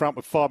being in front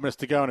with 5 minutes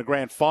to go in a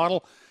grand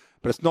final,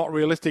 but it's not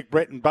realistic.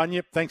 Brett and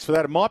Bunyip, thanks for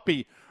that. It might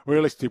be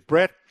realistic,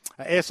 Brett.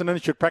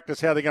 Essendon should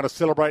practice how they're going to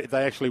celebrate if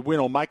they actually win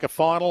or make a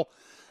final.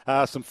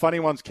 Some funny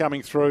ones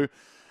coming through.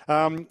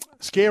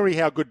 Scary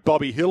how good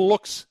Bobby Hill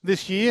looks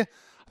this year.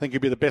 I think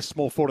he'll be the best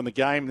small forward in the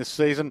game this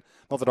season.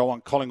 Not that I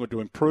want Collingwood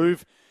to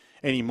improve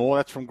anymore.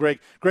 That's from Greg.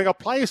 Greg, I'll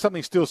play you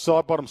something Still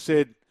Sidebottom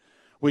said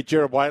with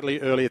Gerard Whateley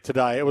earlier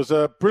today. It was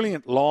a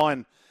brilliant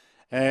line,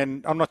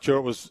 and I'm not sure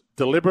it was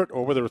deliberate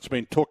or whether it's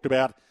been talked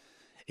about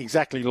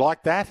exactly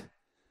like that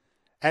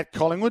at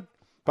Collingwood,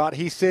 but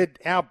he said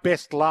our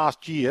best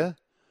last year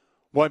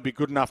won't be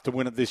good enough to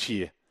win it this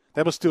year.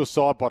 That was Still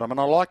Sidebottom, and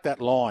I like that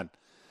line.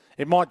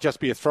 It might just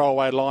be a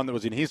throwaway line that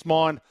was in his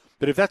mind,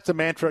 but if that's the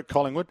mantra at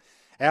Collingwood,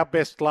 our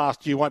best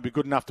last year won't be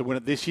good enough to win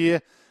it this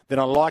year, then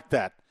I like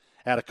that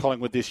out of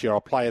Collingwood this year.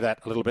 I'll play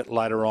that a little bit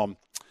later on.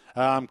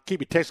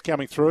 Keep your texts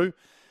coming through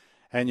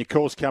and your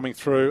calls coming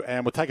through,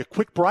 and we'll take a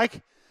quick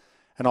break,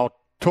 and I'll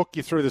talk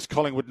you through this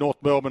Collingwood North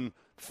Melbourne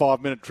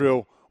 5-minute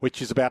drill,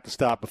 which is about to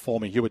start before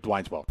me. You're with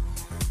Dwayne's World.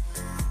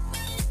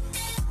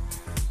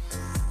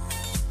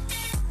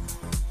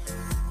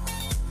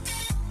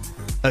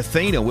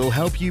 Athena will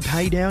help you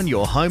pay down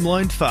your home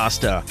loan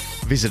faster.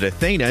 Visit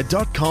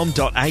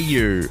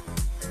athena.com.au.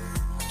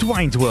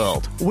 Dwayne's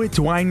World with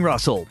Dwayne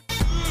Russell.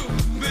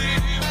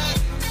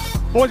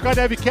 Always great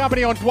to have your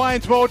company on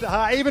Dwayne's World.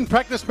 Even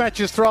practice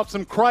matches throw up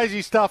some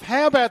crazy stuff.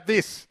 How about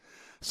this?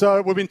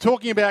 So we've been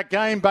talking about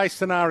game-based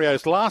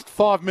scenarios. Last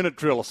 5-minute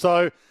drill.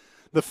 So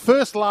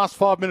the last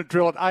 5-minute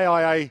drill at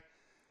AIA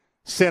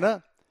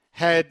Centre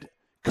had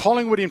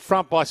Collingwood in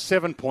front by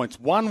 7 points.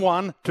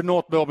 1-1 to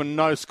North Melbourne,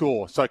 no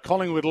score. So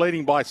Collingwood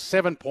leading by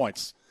 7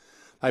 points.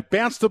 They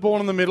bounced the ball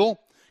in the middle.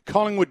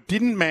 Collingwood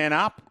didn't man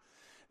up.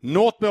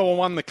 North Melbourne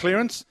won the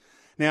clearance.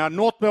 Now,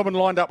 North Melbourne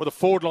lined up with a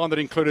forward line that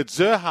included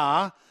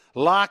Zerha,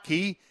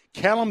 Larkey,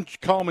 Callum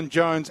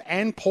Coleman-Jones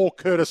and Paul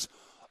Curtis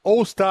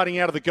all starting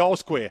out of the goal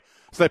square.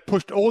 So they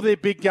pushed all their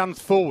big guns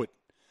forward.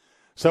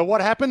 So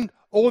what happened?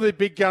 All their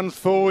big guns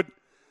forward.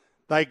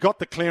 They got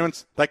the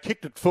clearance. They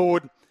kicked it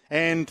forward.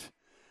 And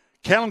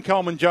Callum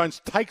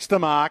Coleman-Jones takes the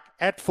mark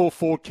at full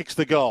forward, kicks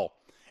the goal.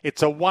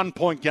 It's a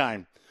 1-point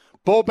game.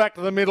 Ball back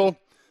to the middle.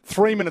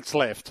 3 minutes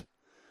left.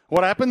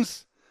 What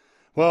happens?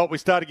 Well, we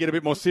start to get a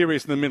bit more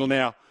serious in the middle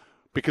now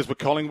because we're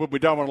Collingwood. We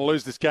don't want to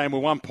lose this game. We're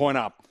 1 point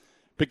up.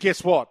 But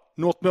guess what?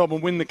 North Melbourne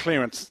win the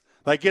clearance.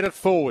 They get it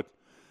forward.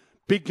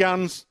 Big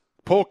guns,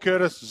 Paul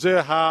Curtis,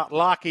 Zerha,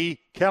 Larkey,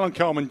 Callum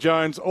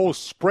Coleman-Jones, all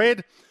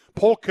spread.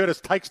 Paul Curtis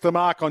takes the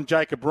mark on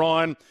Jacob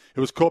Ryan,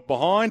 who was caught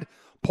behind.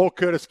 Paul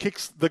Curtis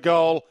kicks the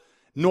goal.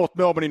 North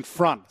Melbourne in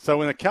front.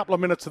 So in a couple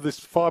of minutes of this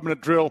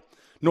 5-minute drill,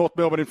 North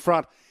Melbourne in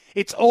front.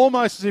 It's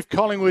almost as if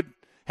Collingwood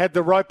had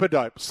the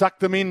rope-a-dope, sucked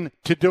them in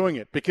to doing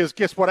it. Because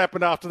guess what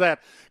happened after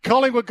that?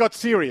 Collingwood got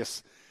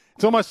serious.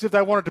 It's almost as if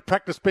they wanted to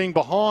practice being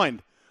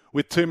behind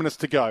with 2 minutes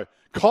to go.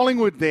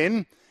 Collingwood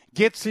then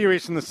get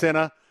serious in the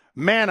centre,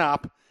 man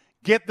up,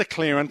 get the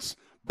clearance,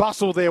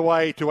 bustle their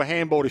way to a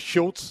handball to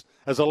Schultz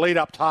as a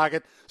lead-up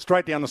target,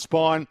 straight down the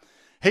spine.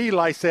 He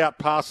lace out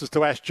passes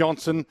to Ash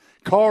Johnson.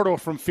 Corridor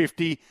from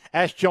 50.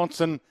 Ash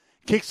Johnson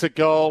kicks a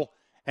goal,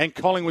 and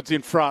Collingwood's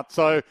in front.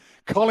 So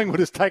Collingwood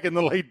has taken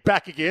the lead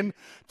back again,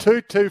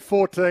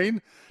 2-2-14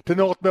 to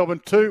North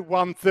Melbourne,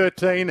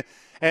 2-1-13.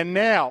 And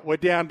now we're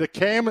down to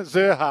Cam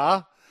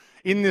Zerha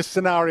in this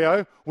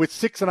scenario with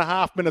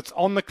 6.5 minutes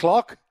on the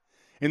clock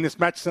in this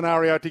match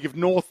scenario to give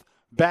North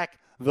back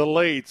the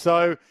lead.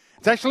 So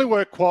it's actually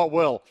worked quite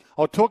well.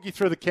 I'll talk you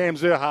through the Cam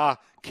Zerha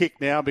kick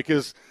now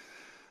because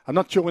I'm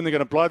not sure when they're going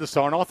to blow the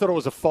siren. I thought it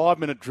was a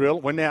 5-minute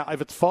drill. When now,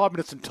 if it's 5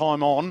 minutes and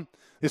time on,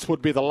 this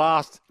would be the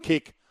last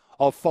kick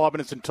of 5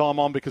 minutes and time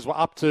on because we're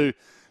up to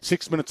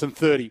 6 minutes and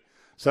 30.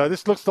 So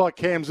this looks like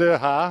Cam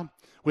Zerha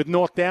with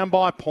North down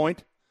by a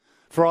point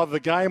for either the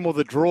game or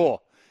the draw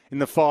in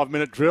the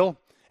 5-minute drill.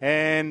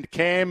 And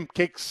Cam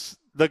kicks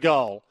the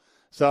goal.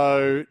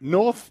 So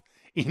North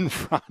in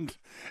front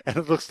and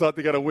it looks like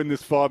they're going to win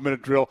this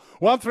 5-minute drill.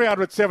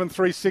 1300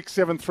 736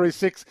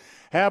 736.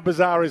 How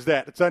bizarre is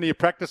that? It's only a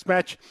practice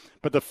match,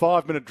 but the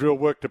 5-minute drill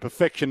worked to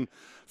perfection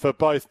for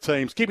both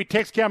teams. Keep your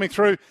texts coming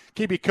through.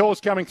 Keep your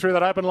calls coming through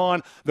that open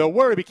line. The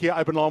Werribee Kia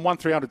open line,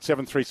 1300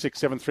 736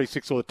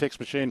 736, or the text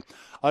machine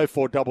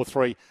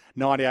 0433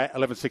 98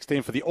 11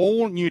 16 for the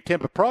all-new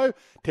Tempur Pro.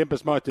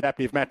 Tempur's most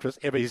adaptive mattress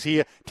ever is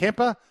here.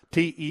 Tempur,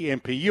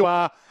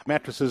 Tempur,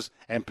 mattresses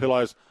and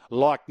pillows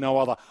like no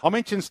other. I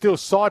mentioned Steele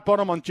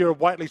Sidebottom on Gerard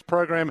Waitley's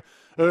program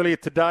earlier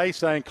today,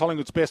 saying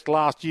Collingwood's best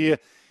last year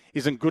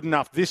isn't good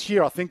enough this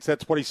year. I think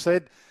that's what he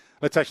said.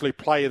 Let's actually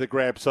play the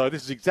grab. So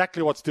this is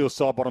exactly what Steele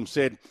Sidebottom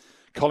said,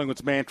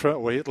 Collingwood's mantra,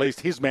 or at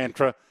least his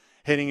mantra,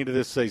 heading into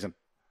this season.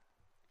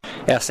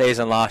 Our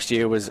season last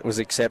year was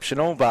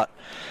exceptional, but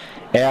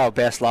our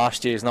best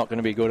last year is not going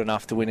to be good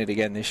enough to win it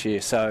again this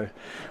year. So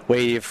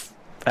we've,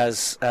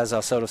 as I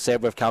sort of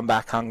said, we've come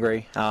back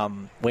hungry.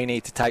 We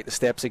need to take the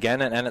steps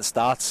again, and it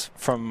starts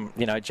from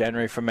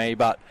January for me,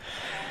 but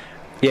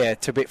yeah,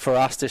 for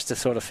us just to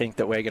sort of think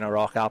that we're going to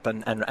rock up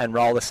and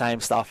roll the same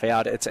stuff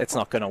out, it's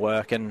not going to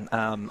work. And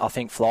I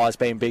think Fly's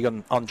been big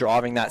on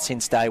driving that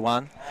since day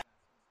one.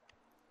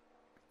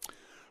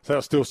 So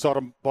I'll still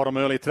bottom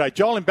earlier today.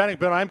 Joel in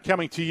Bannockburn, I'm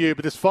coming to you,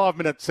 but this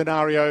 5-minute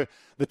scenario,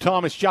 the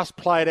time has just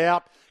played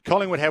out.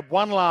 Collingwood had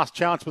one last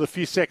chance with a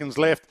few seconds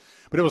left,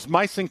 but it was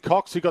Mason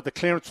Cox who got the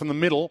clearance from the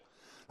middle.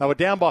 They were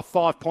down by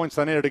 5 points.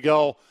 They needed a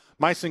goal.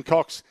 Mason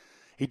Cox,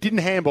 he didn't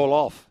handball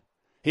off.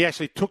 He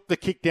actually took the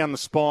kick down the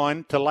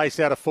spine to lace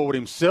out a forward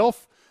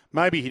himself.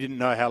 Maybe he didn't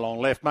know how long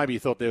left. Maybe he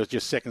thought there was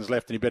just seconds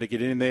left and he better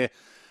get in there.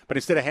 But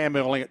instead of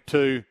handballing it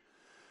to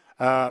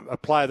a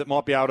player that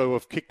might be able to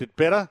have kicked it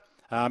better,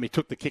 he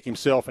took the kick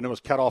himself and it was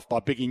cut off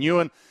by Biggie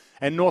Newen.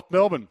 And North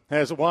Melbourne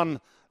has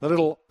won the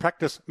little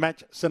practice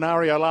match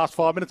scenario last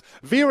 5 minutes.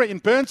 Vera in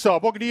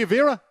Burnside. Welcome to you,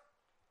 Vera.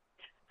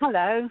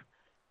 Hello.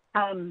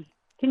 Can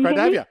you Great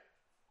to have you.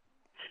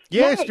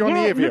 Yes, you're on the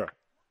air, Vera.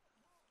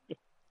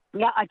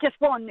 Yeah, I just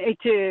wanted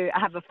to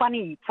have a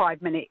funny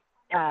 5 minute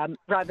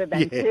rather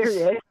than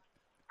serious.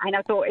 And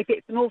I thought if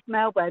it's North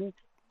Melbourne,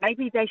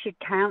 maybe they should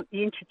count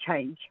the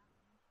interchange.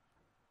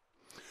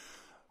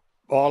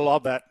 Oh, I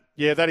love that.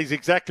 Yeah, that is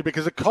exactly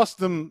because it cost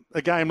them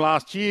a game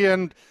last year,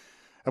 and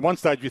at one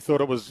stage we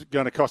thought it was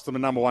going to cost them a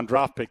number 1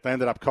 draft pick. They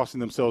ended up costing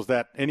themselves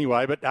that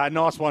anyway. But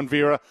nice one,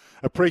 Vera.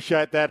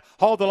 Appreciate that.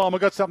 Hold the line.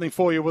 We've got something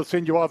for you. We'll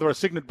send you either a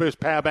Signet Boost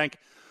power bank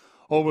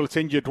or we'll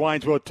send you a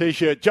Dwayne's World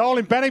T-shirt. Joel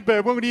in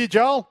Bannockburn. Welcome to you,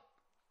 Joel.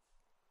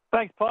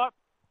 Thanks, Pipe.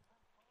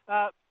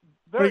 What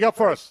do you got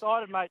for us?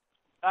 Excited, mate.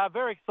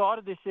 Very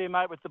excited this year,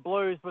 mate, with the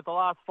Blues with the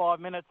last 5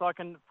 minutes. I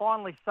can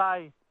finally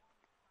say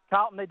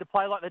Carlton need to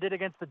play like they did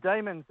against the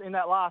Demons in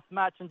that last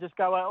match and just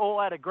go all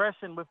out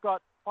aggression. We've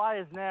got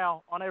players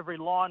now on every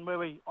line where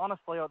we,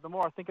 honestly, the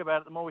more I think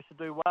about it, the more we should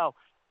do well.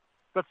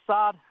 We've got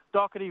Sard,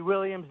 Doherty,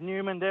 Williams,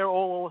 Newman. They're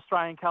all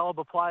Australian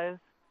calibre players.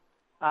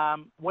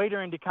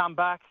 Wiedering to come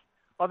back.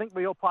 I think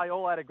we all play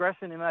all out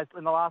aggression in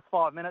the last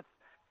 5 minutes.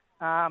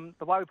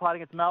 The way we played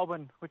against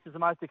Melbourne, which is the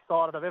most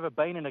excited I've ever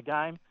been in a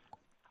game,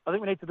 I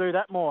think we need to do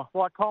that more,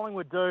 like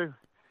Collingwood do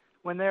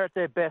when they're at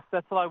their best.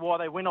 That's why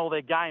they win all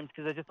their games,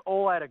 because they're just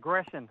all out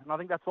aggression. And I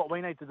think that's what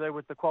we need to do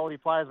with the quality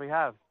players we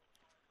have.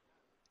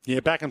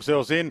 Yeah, back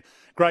themselves in.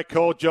 Great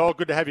call, Joel.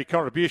 Good to have your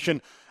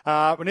contribution.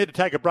 We need to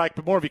take a break,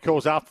 but more of your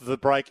calls after the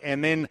break.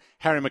 And then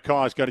Harry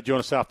Mackay is going to join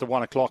us after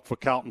 1 o'clock for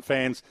Carlton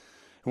fans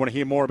who want to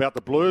hear more about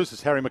the Blues.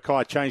 Has Harry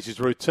Mackay changed his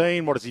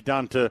routine? What has he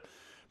done to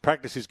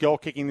practice his goal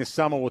kicking this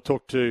summer? We'll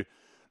talk to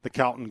the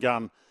Carlton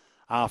gun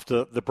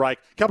after the break.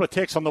 A couple of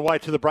texts on the way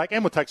to the break,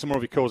 and we'll take some more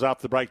of your calls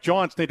after the break.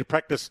 Giants need to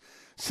practice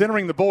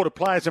centering the ball to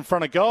players in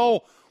front of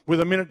goal with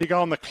a minute to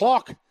go on the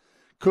clock.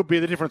 Could be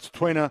the difference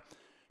between a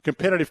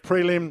competitive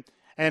prelim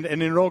and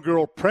an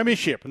inaugural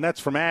premiership, and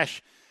that's from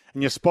Ash,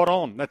 and you're spot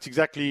on. That's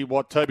exactly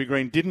what Toby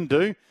Green didn't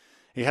do.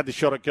 He had the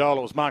shot at goal.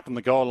 It was marked on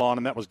the goal line,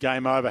 and that was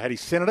game over. Had he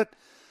centred it,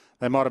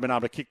 they might have been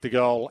able to kick the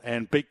goal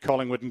and beat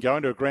Collingwood and go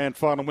into a grand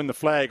final and win the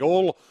flag.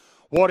 All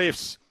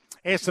what-ifs.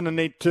 Essendon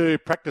need to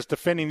practice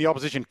defending the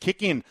opposition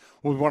kick-in.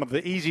 We're one of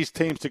the easiest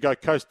teams to go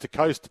coast to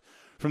coast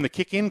from the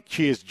kick-in.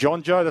 Cheers,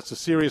 John Joe. That's a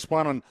serious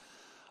one, and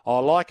I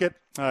like it.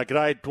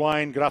 G'day,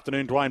 Dwayne. Good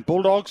afternoon, Dwayne.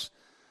 Bulldogs.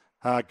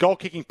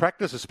 Goal-kicking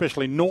practice,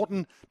 especially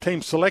Norton.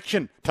 Team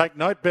selection. Take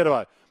note,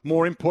 Beto.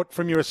 More input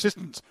from your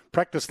assistants.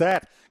 Practice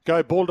that.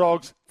 Go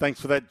Bulldogs. Thanks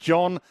for that,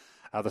 John.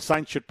 The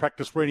Saints should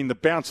practice reading the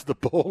bounce of the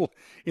ball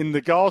in the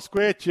goal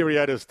square.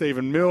 Cheerio to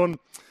Stephen Milne.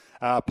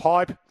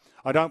 Pipe.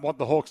 I don't want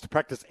the Hawks to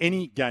practice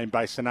any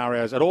game-based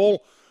scenarios at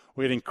all.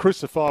 We're getting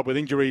crucified with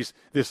injuries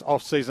this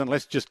off-season.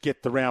 Let's just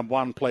get to round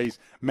 1, please.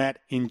 Matt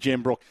in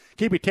Gembrook.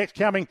 Keep your text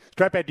coming.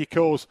 Strap out your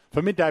calls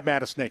for Midday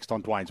Madness next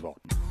on Dwayne's World.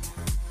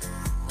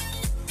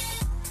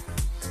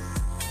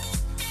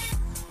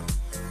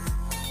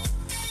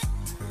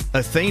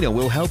 Athena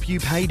will help you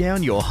pay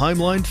down your home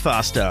loan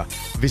faster.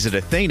 Visit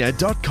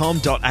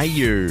athena.com.au.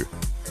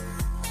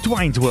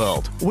 Dwayne's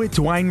World with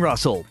Dwayne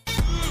Russell.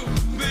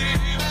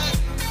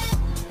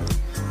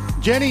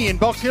 Jenny in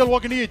Box Hill,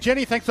 welcome to you.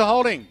 Jenny, thanks for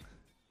holding.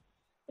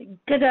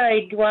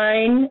 G'day,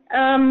 Dwayne.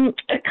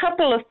 A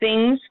couple of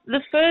things.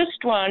 The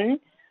first one,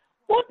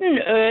 what on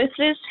earth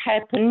has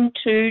happened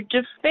to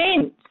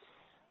defence?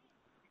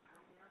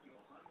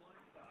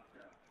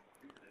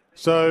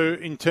 So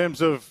in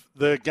terms of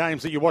the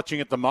games that you're watching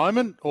at the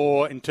moment,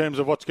 or in terms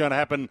of what's going to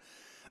happen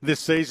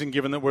this season,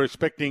 given that we're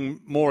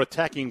expecting more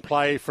attacking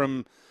play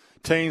from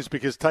teams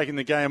because taking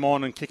the game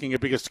on and kicking a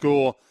bigger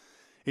score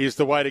is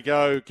the way to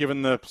go,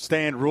 given the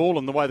stand rule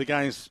and the way the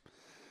game's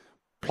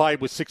played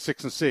with 6,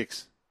 6 and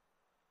 6?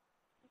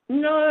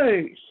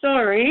 No,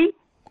 sorry.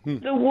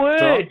 The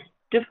word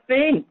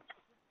defence.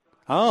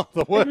 Oh,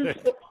 the word.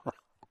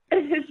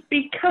 It has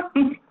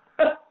become...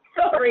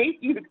 Sorry,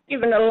 you've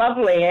given a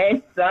lovely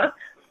answer.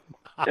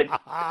 But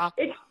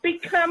it's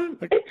become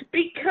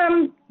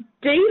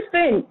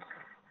defence.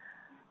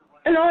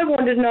 And I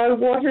want to know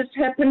what has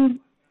happened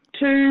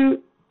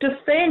to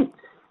defence.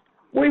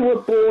 We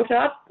were brought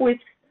up with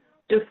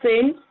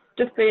defence,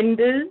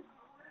 defenders.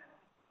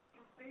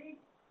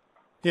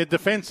 Yeah,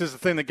 defence is the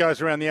thing that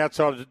goes around the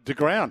outside of the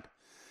ground.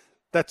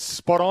 That's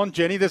spot on,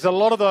 Jenny. There's a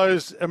lot of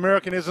those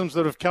Americanisms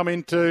that have come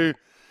into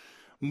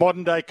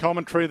modern-day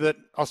commentary that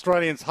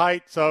Australians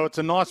hate, so it's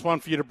a nice one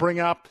for you to bring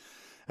up.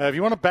 If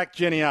you want to back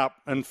Jenny up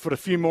and put a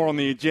few more on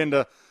the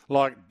agenda,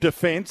 like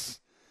defence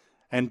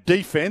and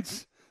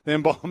defence,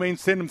 then by all means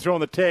send them through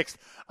on the text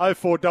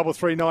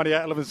 0433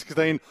 98 11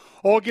 16,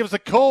 or give us a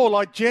call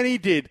like Jenny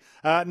did.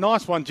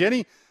 Nice one,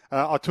 Jenny.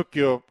 I took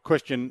your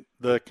question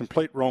the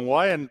complete wrong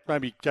way and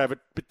maybe gave it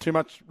a bit too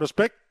much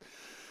respect.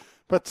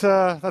 But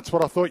that's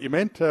what I thought you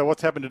meant,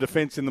 what's happened to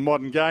defence in the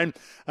modern game.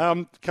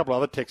 A couple of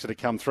other texts that have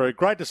come through.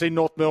 Great to see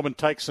North Melbourne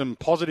take some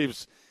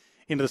positives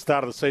into the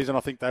start of the season. I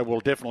think they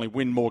will definitely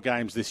win more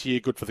games this year.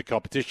 Good for the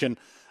competition.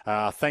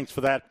 Thanks for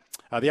that.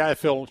 The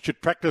AFL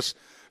should practice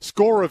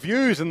score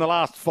reviews in the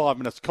last 5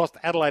 minutes. Cost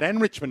Adelaide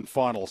and Richmond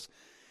finals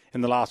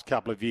in the last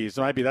couple of years.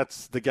 Maybe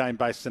that's the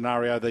game-based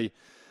scenario. The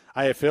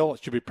AFL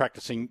should be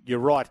practicing. You're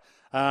right.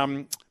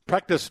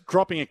 Practice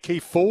dropping a key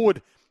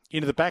forward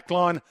into the back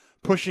line,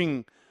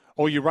 pushing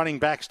all your running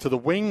backs to the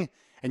wing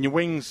and your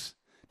wings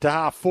to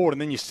half forward,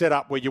 and then you set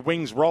up where your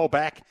wings roll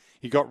back,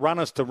 you got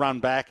runners to run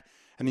back,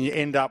 and then you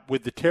end up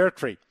with the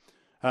territory.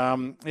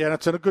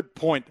 That's a good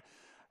point.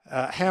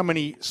 How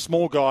many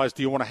small guys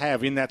do you want to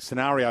have in that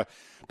scenario?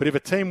 But if a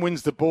team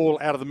wins the ball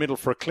out of the middle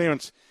for a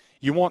clearance,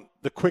 you want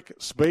the quick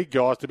speed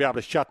guys to be able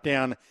to shut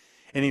down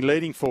any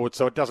leading forward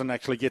so it doesn't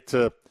actually get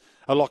to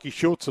a Lockie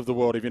Schultz of the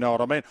world, if you know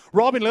what I mean.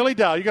 Rob in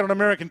Lilydale, you got an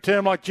American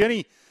term like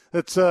Jenny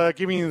that's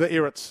giving you the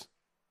irrits.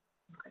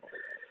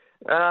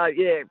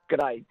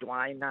 G'day,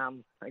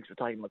 Dwayne. Thanks for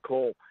taking my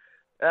call.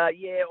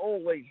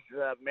 All these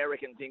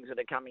American things that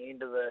are coming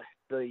into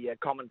the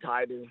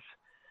commentators.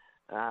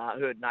 I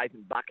heard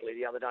Nathan Buckley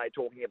the other day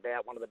talking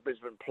about one of the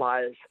Brisbane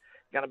players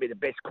going to be the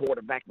best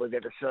quarterback we've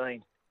ever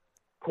seen.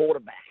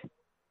 Quarterback.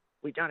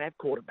 We don't have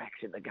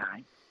quarterbacks in the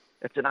game.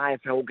 It's an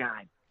AFL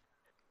game.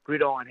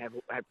 Gridiron have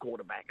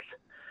quarterbacks.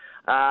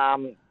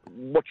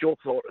 What's your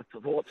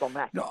thoughts on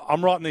that? No,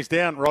 I'm writing these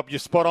down, Rob. You're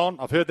spot on.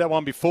 I've heard that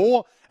one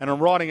before, and I'm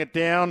writing it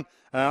down.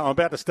 I'm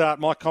about to start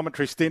my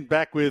commentary stint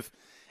back with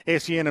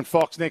SEN and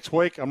Fox next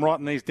week. I'm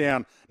writing these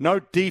down. No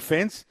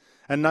defence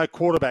and no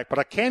quarterback. But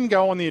I can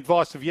go on the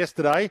advice of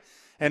yesterday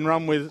and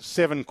run with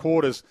 7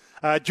 quarters.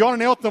 John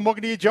and Eltham,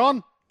 welcome to you,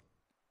 John.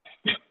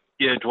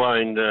 Yeah,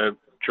 Dwayne,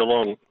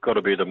 Geelong got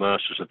to be the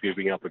masters of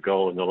giving up a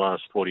goal in the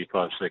last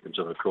 45 seconds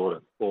of a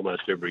quarter,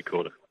 almost every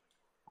quarter.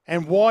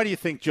 And why do you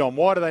think, John?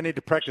 Why do they need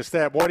to practice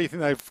that? Why do you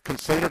think they've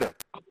conceded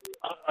it?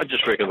 I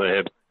just reckon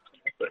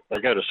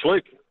they go to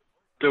sleep.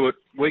 Do it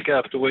week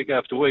after week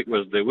after week.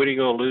 Whether they're winning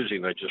or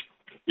losing, they just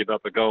give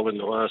up a goal in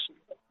the last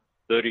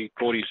 30,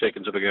 40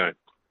 seconds of a game,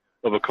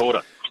 of a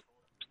quarter.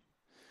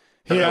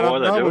 Don't know why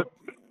they do it.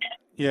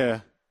 Yeah.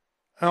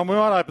 We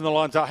might open the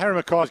lines up. Harry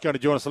Mackay's going to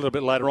join us a little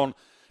bit later on,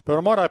 but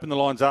I might open the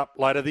lines up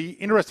later. The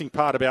interesting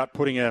part about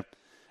putting a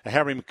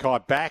Harry Mackay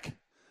back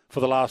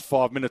for the last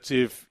 5 minutes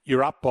if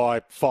you're up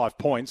by 5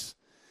 points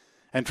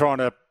and trying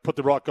to put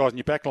the right guys in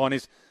your back line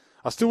is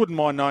I still wouldn't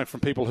mind knowing from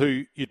people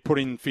who you'd put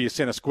in for your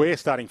centre square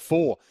starting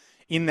 4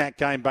 in that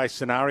game-based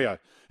scenario.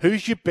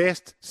 Who's your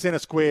best centre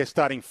square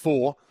starting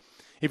 4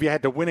 if you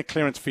had to win a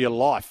clearance for your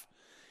life?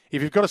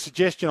 If you've got a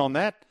suggestion on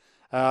that,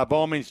 by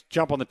all means,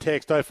 jump on the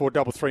text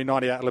 0433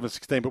 98 11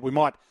 16, but we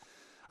might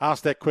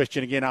ask that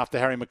question again after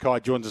Harry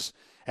Mackay joins us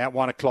at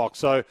 1 o'clock.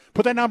 So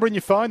put that number in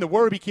your phone, the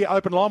Werribee Kia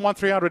open line,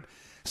 1300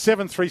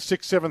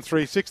 736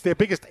 736. Their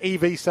biggest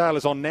EV sale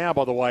is on now,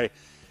 by the way,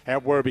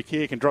 at Werribee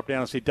Kia. You can drop down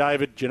and see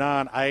David,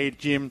 Janan, Aid,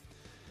 Jim,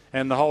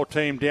 and the whole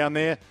team down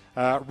there.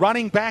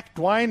 Running back,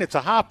 Dwayne, it's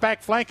a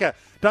half-back flanker.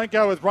 Don't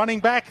go with running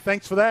back.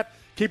 Thanks for that.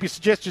 Keep your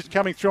suggestions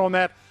coming through on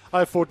that.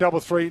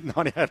 0433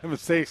 98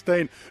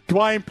 16.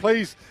 Dwayne,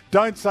 please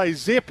don't say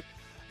zip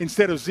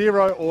instead of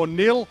 0 or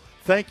nil.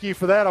 Thank you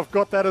for that. I've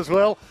got that as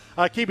well.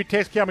 Keep your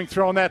text coming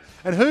through on that.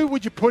 And who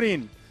would you put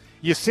in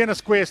your centre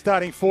square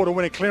starting 4 to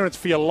win a clearance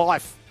for your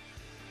life?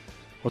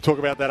 We'll talk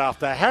about that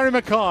after. Harry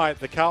Mackay,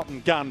 the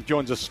Carlton gun,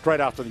 joins us straight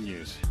after the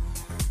news.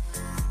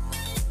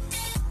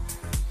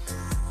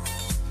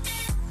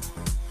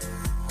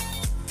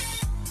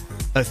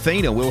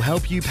 Athena will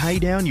help you pay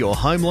down your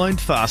home loan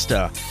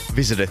faster.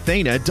 Visit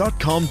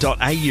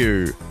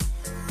athena.com.au.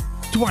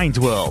 Dwayne's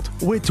World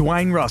with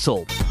Dwayne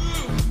Russell.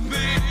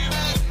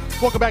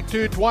 Welcome back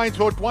to Dwayne's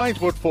World.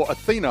 Dwayne's World for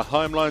Athena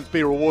Home Loans.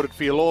 Be rewarded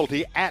for your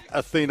loyalty at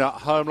Athena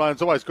Home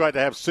Loans. Always great to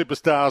have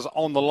superstars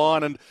on the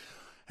line. And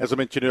as I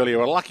mentioned earlier,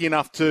 we're lucky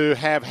enough to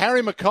have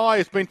Harry Mackay,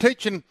 who's been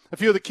teaching a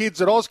few of the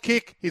kids at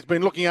Auskick. He's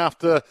been looking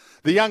after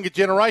the younger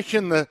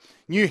generation. The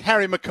new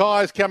Harry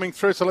Mackay is coming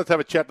through. So let's have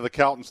a chat to the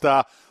Carlton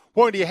star.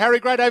 Morning to you, Harry.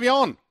 Great to have you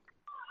on.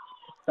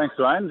 Thanks,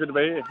 Dwayne. Good to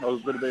be here.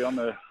 Good to be on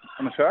the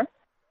show.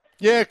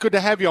 Yeah, good to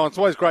have you on. It's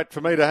always great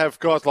for me to have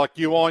guys like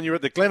you on. You're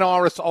at the Glen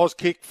Iris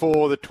Auskick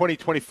for the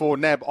 2024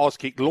 NAB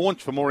Auskick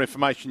launch. For more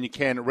information, you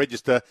can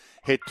register.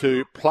 Head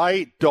to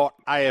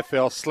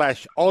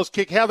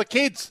play.afl/Auskick. How are the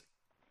kids?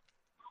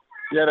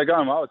 Yeah, they're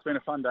going well. It's been a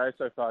fun day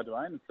so far,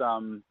 Dwayne.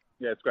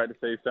 It's great to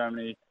see so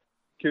many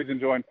kids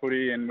enjoying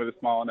footy and with a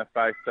smile on their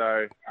face.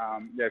 So,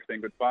 it's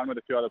been good fun with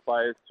a few other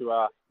players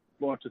to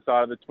launch the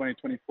start of the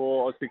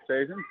 2024 Auskick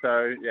season.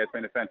 So, it's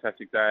been a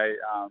fantastic day.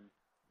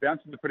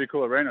 Bounce is a pretty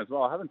cool arena as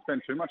well. I haven't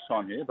spent too much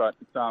time here, but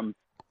it's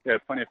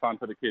plenty of fun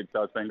for the kids,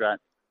 so it's been great.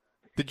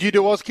 Did you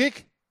do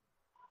Auskick?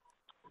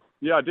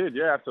 Yeah, I did.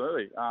 Yeah,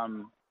 absolutely.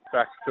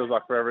 Back feels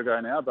like forever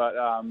ago now, but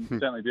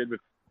certainly did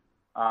with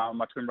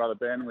my twin brother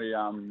Ben. We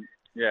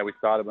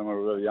started when we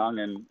were really young,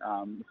 and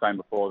same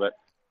before that.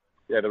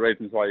 Yeah, the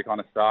reasons why you kind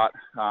of start.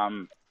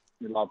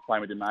 You love playing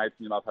with your mates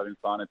and you love having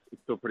fun. It's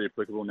still pretty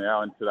applicable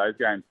now in today's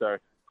game. So it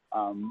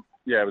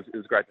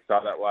was great to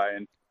start that way,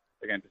 and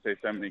again, to see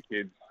so many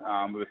kids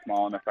with a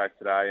smile on their face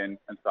today and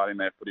starting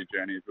their footy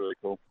journey is really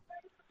cool.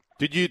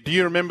 Do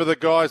you remember the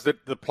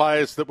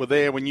players that were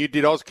there when you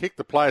did Auskick,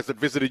 the players that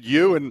visited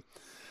you and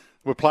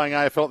were playing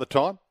AFL at the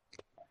time?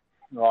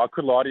 Well, I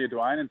could lie to you,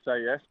 Dwayne, and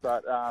say yes,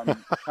 but I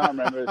can't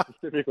remember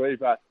specifically.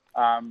 But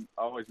I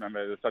always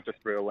remember it was such a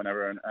thrill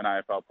whenever an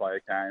AFL player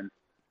came,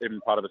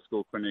 even part of a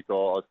school clinic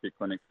or Auskick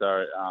clinic.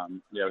 So, it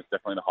was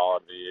definitely the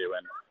highlight of the year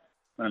when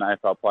an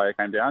AFL player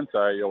came down.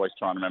 So you always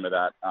try and remember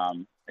that.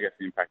 I guess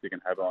the impact you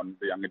can have on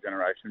the younger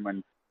generation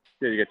when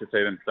you get to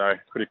see them. So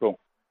it's pretty cool.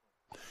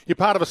 You're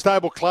part of a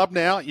stable club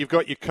now. You've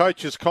got your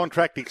coach's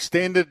contract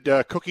extended.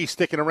 Cookie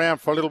sticking around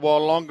for a little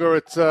while longer.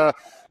 It's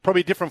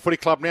probably a different footy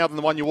club now than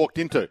the one you walked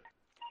into.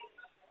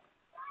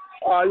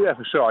 Yeah,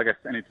 for sure. I guess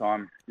any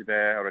time you're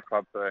there at a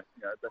club for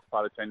the best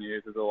part of 10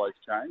 years, there's always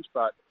change.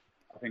 But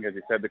I think, as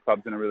you said, the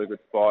club's in a really good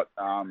spot.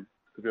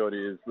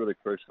 Stability is really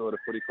crucial at a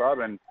footy club,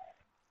 and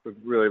we're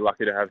really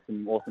lucky to have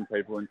some awesome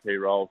people in key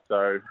roles.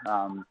 So,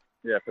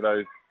 for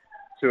those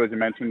two, as you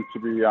mentioned, to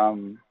be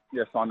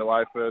signed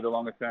away for the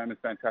longer term is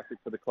fantastic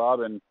for the club.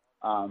 And,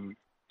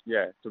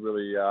 it's a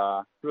really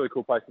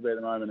cool place to be at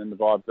the moment, and the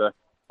vibes are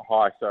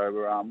high. So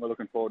we're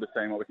looking forward to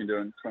seeing what we can do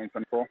in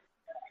 2024.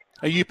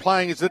 Are you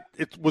playing, it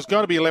was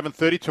going to be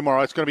 11:30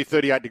 tomorrow, it's going to be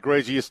 38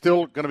 degrees. Are you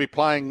still going to be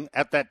playing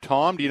at that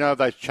time? Do you know if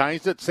they've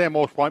changed it? Sam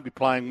Walsh won't be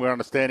playing, we're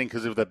understanding,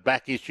 because of the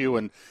back issue,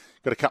 and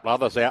got a couple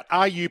others out.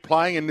 Are you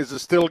playing, and is it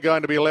still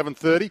going to be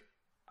 11:30?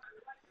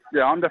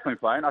 Yeah, I'm definitely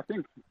playing. I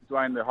think,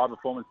 Dwayne, the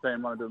high-performance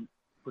team wanted to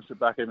push it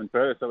back even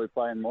further, so we're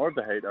playing more of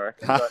the heat, I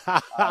reckon.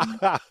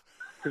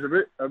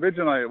 Because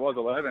originally it was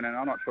 11, and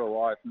I'm not sure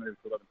why it's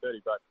moved to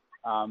 11:30, but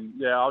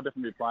I'll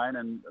definitely be playing,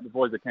 and the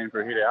boys are keen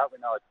for a hit out. We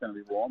know it's going to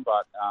be warm,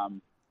 but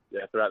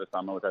throughout the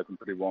summer we've had some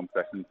pretty warm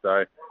sessions, so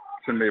it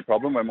shouldn't be a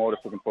problem. We're more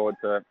just looking forward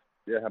to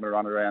having a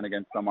run around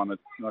against someone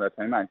that's not our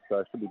teammates, so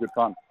it should be good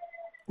fun.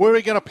 Where are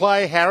you going to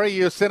play, Harry?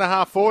 You're a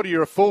centre-half forward,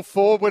 you're a full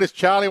forward. Where does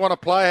Charlie want to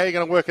play? How are you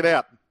going to work it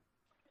out?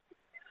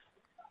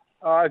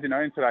 As you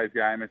know, in today's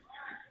game, it's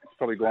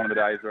probably gone to the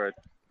days where it's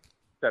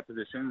set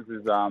positions.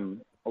 There's a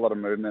lot of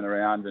movement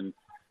around, and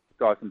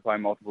guys can play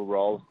multiple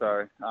roles.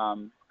 So I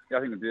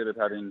think the beauty of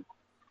having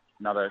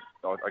another,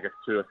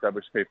 two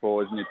established key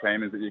forwards in your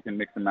team is that you can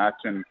mix and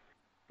match, and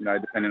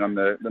depending on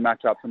the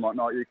matchups and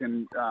whatnot, you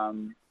can try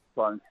and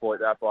exploit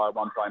that by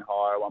one playing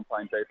higher, one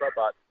playing deeper.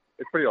 But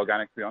it's pretty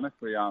organic, to be honest.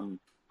 We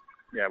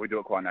do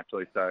it quite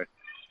naturally. So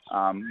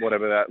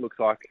whatever that looks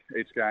like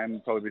each game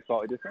will probably be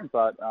slightly different.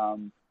 But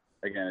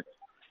again,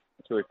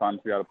 it's really fun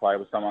to be able to play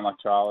with someone like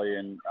Charlie,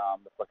 and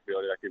the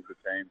flexibility that gives the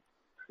team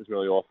is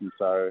really awesome.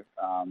 So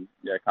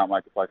can't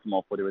wait to play some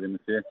more footy with him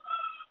this year.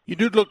 You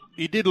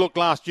did look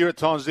last year at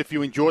times as if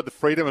you enjoyed the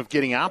freedom of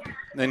getting up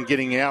and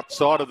getting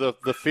outside of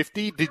the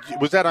 50.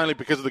 Was that only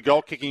because of the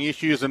goal kicking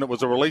issues and it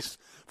was a release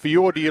for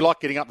you, or do you like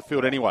getting up the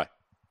field anyway?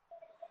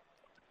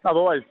 I've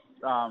always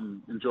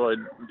enjoyed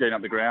getting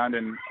up the ground,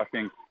 and I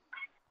think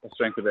the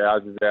strength of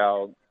ours is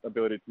our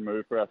ability to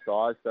move for our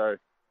size. So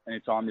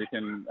anytime you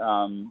can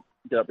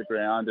get up the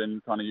ground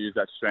and kind of use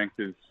that strength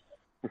is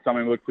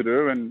something we look to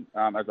do. And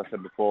as I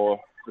said before,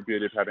 the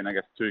beauty of having,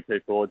 two key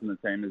forwards in the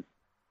team is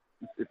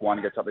if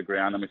one gets up the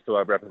ground, and we still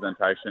have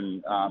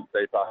representation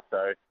deeper.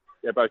 So,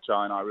 both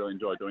Charlie and I really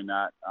enjoy doing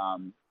that.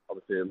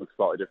 Obviously, it looks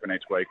slightly different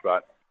each week,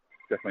 but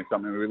definitely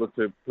something we look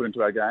to put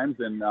into our games,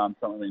 and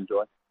something we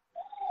enjoy.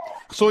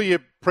 I saw you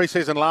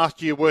pre-season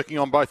last year working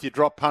on both your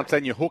drop punts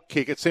and your hook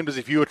kick. It seemed as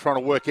if you were trying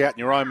to work out in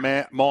your own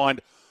mind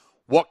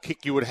what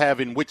kick you would have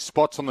in which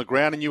spots on the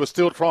ground, and you were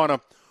still trying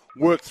to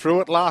work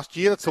through it last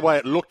year. That's the way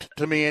it looked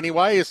to me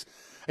anyway.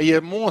 Are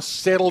you more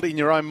settled in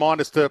your own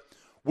mind as to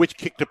which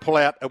kick to pull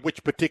out at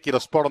which particular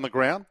spot on the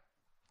ground?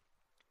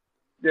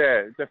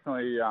 Yeah,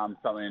 definitely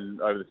something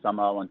over the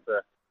summer I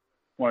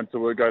wanted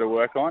to go to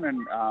work on.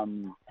 And,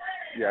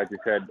 as you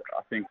said,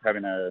 I think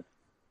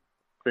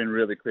being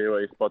really clear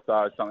where your spots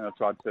are is something I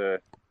tried to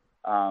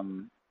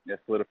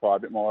solidify a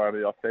bit more over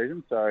the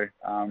off-season. So,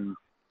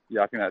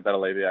 I think that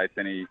alleviates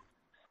any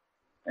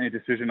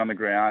decision on the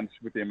ground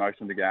with the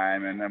emotion of the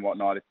game and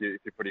whatnot if you're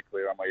pretty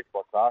clear on where your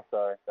spots are.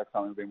 So that's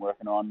something we've been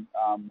working on,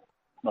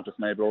 not just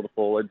me, but all the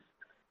forwards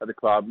at the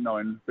club,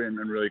 being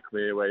really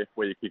clear where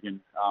you're kicking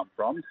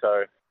from.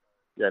 So,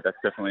 that's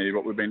definitely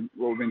what we've been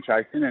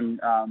chasing, and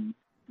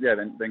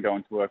then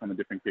going to work on the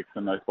different kicks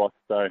on those spots.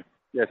 So,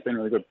 it's been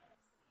really good.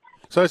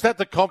 So is that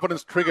the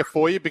confidence trigger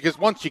for you? Because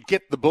once you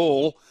get the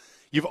ball,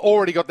 you've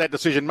already got that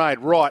decision made.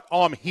 Right,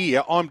 I'm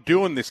here, I'm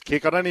doing this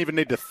kick. I don't even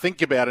need to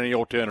think about any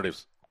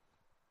alternatives.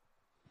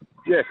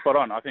 Yeah, spot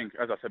on. I think,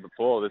 as I said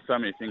before, there's so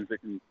many things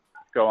that can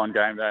go on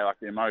game day, like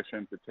the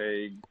emotion,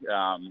 fatigue,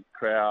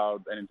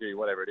 crowd, energy,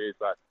 whatever it is.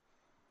 But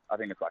I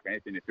think it's like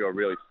anything. If you're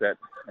really set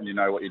and you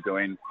know what you're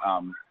doing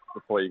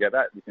before you get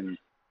that, you can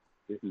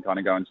kind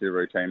of go into your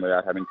routine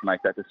without having to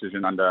make that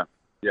decision under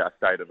a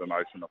state of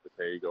emotion or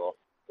fatigue or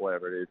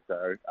whatever it is.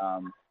 So,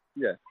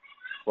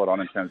 spot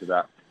on in terms of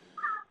that.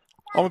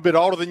 I'm a bit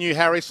older than you,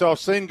 Harry, so I've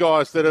seen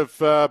guys that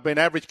have been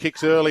average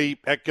kicks early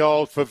at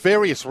goal for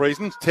various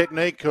reasons,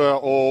 technique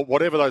or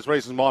whatever those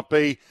reasons might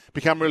be,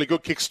 become really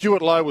good kicks.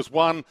 Stuart Lowe was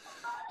one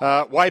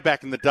way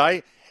back in the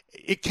day.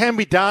 It can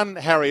be done,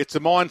 Harry. It's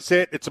a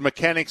mindset, it's a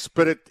mechanics,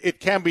 but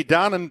it can be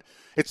done, and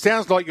it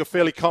sounds like you're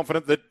fairly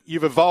confident that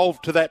you've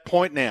evolved to that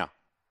point now.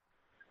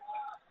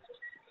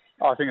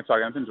 I think it's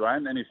like anything,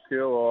 Dwayne. Any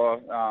skill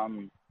or,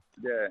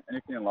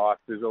 anything in life,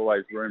 there's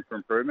always room for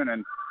improvement,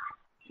 and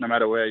no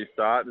matter where you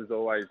start, there's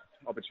always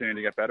opportunity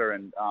to get better,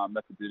 and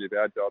that's the beauty of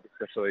our job,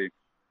 especially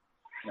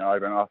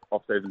over an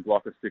off-season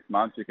block of 6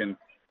 months. You can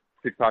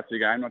pick parts of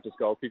your game, not just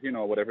goal kicking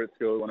or whatever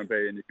skill you want to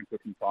be, and you can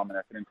put some time and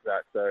effort into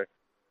that. So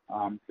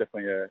it's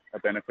definitely a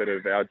benefit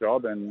of our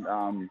job, and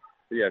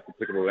it's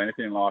applicable to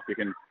anything in life. You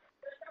can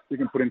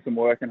put in some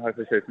work and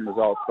hopefully see some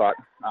results, but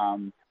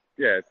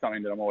it's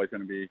something that I'm always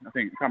going to be. I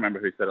can't remember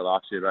who said it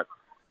last year, but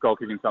goal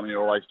kicking is something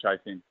you're always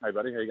chasing. Hey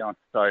buddy, how you going?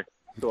 So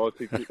I'll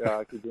keep you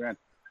around.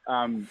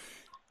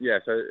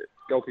 So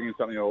goal kicking is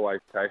something you're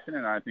always chasing,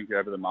 and I think you're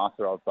ever the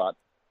master of. But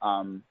as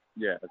I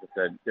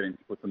said, getting to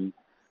put some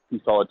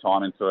solid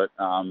time into it,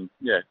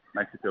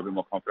 makes you feel a bit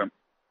more confident.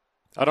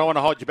 I don't want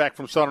to hold you back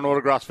from signing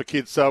autographs for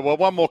kids. So,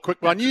 one more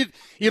quick one. You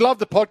love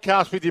the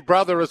podcast with your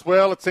brother as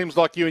well. It seems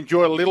like you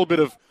enjoy a little bit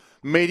of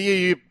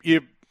media.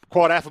 You're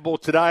quite affable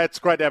today. It's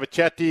great to have a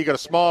chat to you. You've got a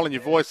smile in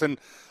your voice, and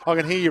I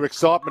can hear your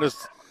excitement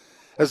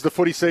as the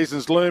footy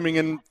season's looming,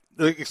 and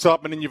the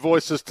excitement in your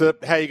voice as to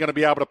how you're going to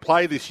be able to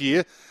play this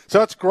year. So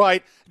that's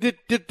great. Did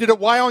it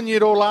weigh on you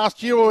at all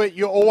last year, or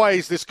you're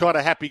always this kind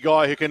of happy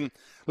guy who can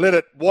let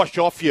it wash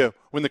off you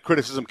when the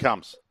criticism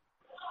comes?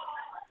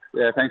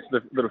 Yeah, thanks for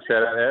the little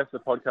shout-out there for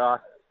the podcast,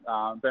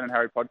 Ben and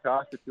Harry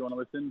podcast, if you want to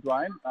listen,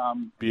 Dwayne.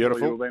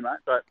 Beautiful. You will be, mate.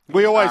 But,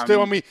 we always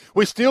do, and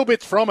we steal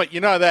bits from it.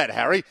 You know that,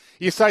 Harry.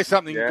 You say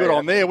something good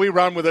on there, we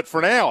run with it for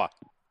an hour.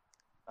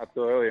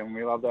 Absolutely, and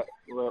we love that.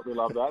 We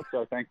love that,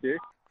 so thank you.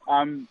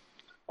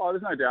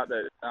 There's no doubt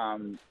that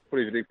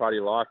footy is a big part of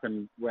your life,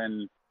 and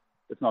when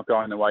it's not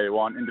going the way you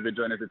want,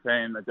 individually and as a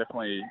team, it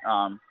definitely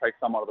takes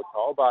somewhat of a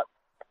toll. But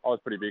I was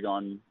pretty big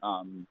on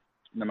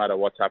no matter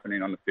what's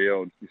happening on the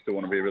field, you still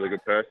want to be a really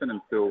good person and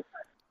still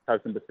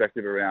have some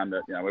perspective around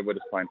it. We're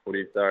just playing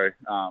footy, so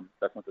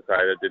that's not to say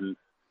that it didn't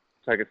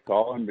take its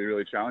toll and be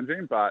really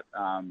challenging. But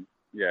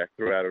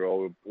throughout it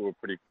all, we were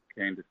pretty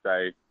keen to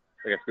stay,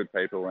 good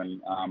people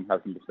and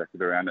have some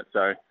perspective around it.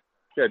 So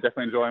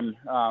definitely enjoying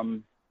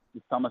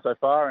this summer so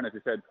far, and as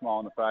you said, smile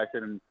on the face,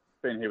 and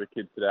being here with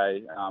kids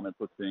today, it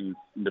puts things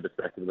into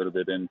perspective a little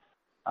bit, and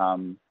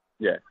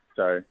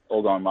so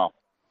all going well.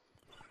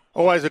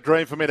 Always a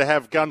dream for me to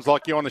have guns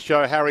like you on the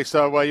show, Harry,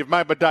 so you've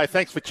made my day.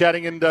 Thanks for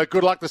chatting, and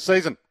good luck this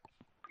season.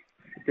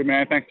 Good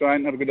man, thanks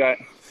Dwayne, have a good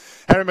day.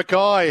 Harry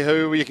Mackay,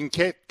 who you can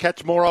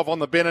catch more of on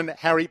the Ben and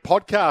Harry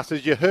podcast.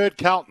 As you heard,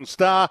 Carlton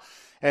Star,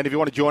 and if you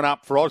want to join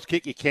up for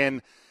Auskick, you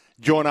can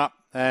join up,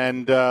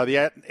 and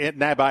the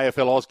NAB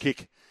AFL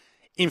Auskick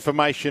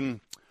information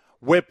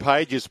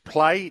webpage is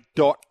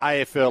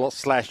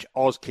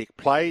play.afl/Auskick.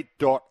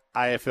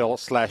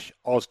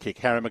 Play.afl/Auskick.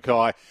 Harry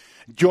Mackay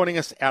joining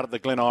us out at the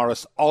Glen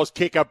Iris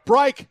Auskick. A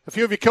break. A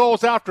few of your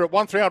calls after it.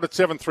 1300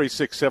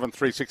 736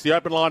 736. The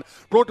open line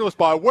brought to us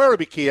by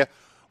Werribee Kia.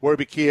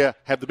 Werribee Kia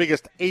have the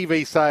biggest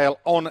EV sale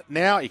on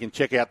now. You can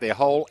check out their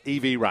whole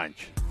EV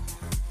range.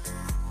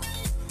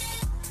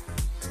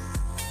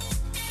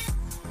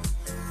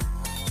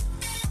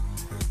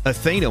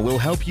 Athena will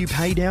help you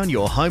pay down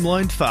your home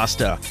loan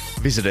faster.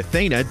 Visit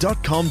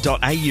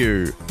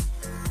athena.com.au.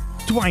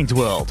 Dwayne's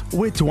World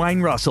with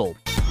Dwayne Russell.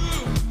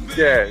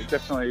 Yeah,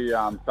 definitely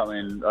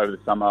something over the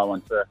summer I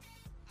want to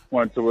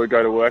wanted to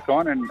go to work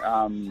on. And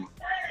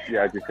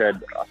as you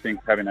said, I think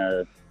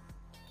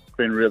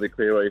being really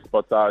clear where your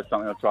spots are is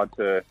something I tried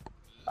to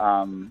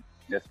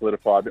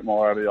solidify a bit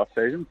more over the off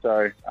season.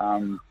 So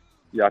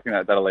I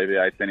think that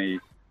alleviates any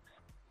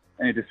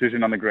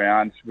decision on the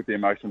ground with the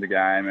emotion of the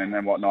game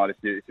and whatnot if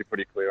you're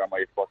pretty clear on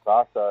where your spots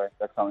are. So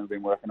that's something we've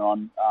been working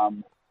on,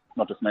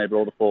 not just me but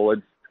all the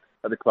forwards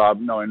at the club,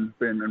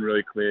 being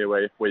really clear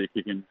where you're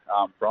kicking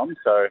from.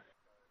 So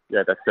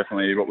that's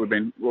definitely what we've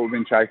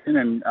been chasing,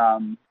 and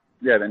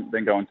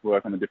then going to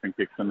work on the different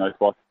kicks on those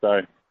spots.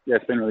 So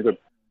it's been really good.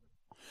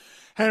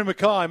 Harry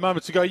Mackay,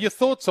 moments ago, your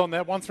thoughts on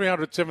that?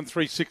 1300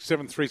 736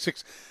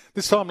 736.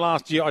 This time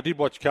last year, I did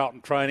watch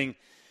Carlton training,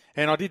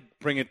 and I did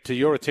bring it to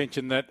your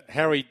attention that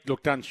Harry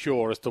looked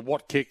unsure as to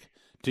what kick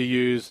to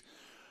use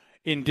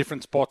in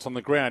different spots on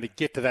the ground. He'd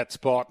get to that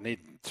spot, and he'd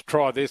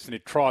try this, and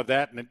he'd try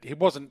that, and it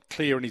wasn't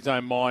clear in his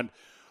own mind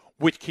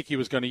which kick he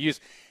was going to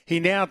use. He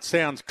now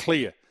sounds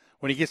clear.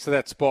 When he gets to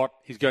that spot,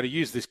 he's going to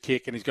use this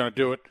kick, and he's going to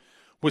do it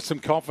with some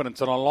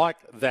confidence, and I like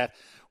that.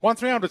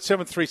 1300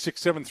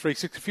 736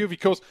 736. A few of you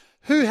calls.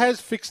 Who has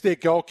fixed their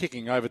goal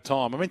kicking over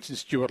time? I mentioned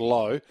Stuart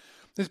Lowe.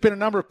 There's been a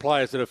number of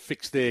players that have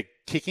fixed their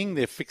kicking,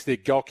 they've fixed their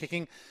goal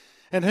kicking.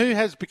 And who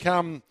has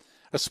become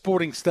a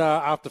sporting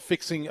star after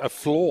fixing a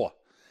flaw?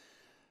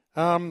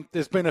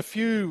 There's been a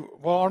few.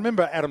 Well, I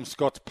remember Adam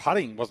Scott's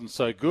putting wasn't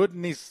so good,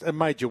 and he's a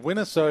major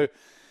winner, so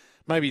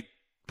maybe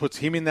puts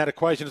him in that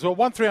equation as well.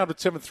 1300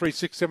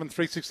 736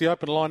 736, the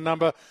open line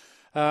number.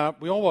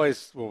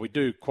 We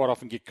do quite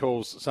often get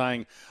calls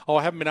saying,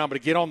 I haven't been able to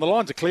get on. The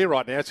lines are clear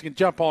right now, so you can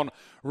jump on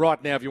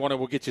right now if you want to.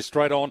 We'll get you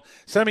straight on.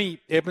 Sammy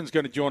Edmonds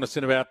going to join us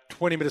in about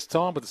 20 minutes'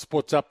 time with the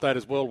sports update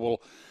as well.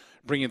 We'll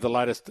bring you the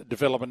latest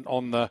development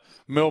on the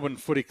Melbourne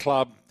Footy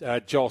Club,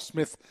 Joel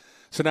Smith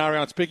scenario.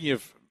 And speaking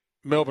of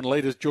Melbourne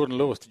leaders, Jordan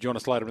Lewis to join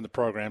us later in the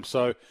program.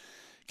 So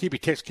keep your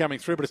text coming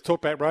through, but it's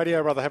Talkback Radio.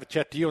 I'd rather have a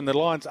chat to you, and the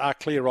lines are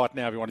clear right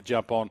now if you want to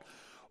jump on.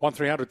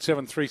 1300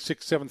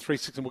 736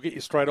 736, and we'll get you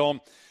straight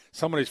on.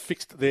 Someone who's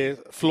fixed their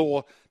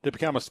flaw to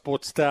become a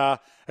sports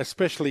star,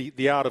 especially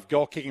the art of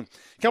goal kicking.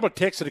 A couple of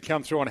texts that have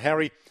come through on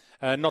Harry.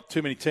 Not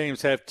too many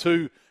teams have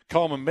two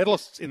Coleman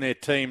medalists in their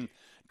team.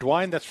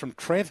 Dwayne, that's from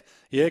Trent.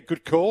 Yeah,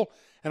 good call.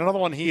 And another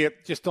one here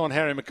just on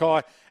Harry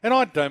Mackay. And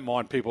I don't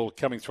mind people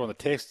coming through on the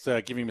tests,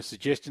 giving me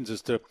suggestions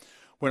as to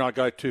when I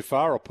go too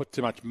far or put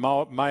too much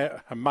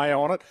mayo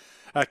on it.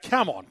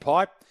 Come on,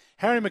 Pipe.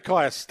 Harry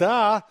Mackay, a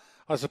star.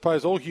 I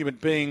suppose all human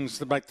beings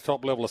that make the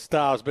top level are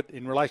stars, but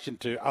in relation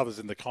to others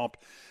in the comp,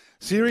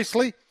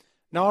 seriously?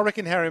 No, I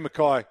reckon Harry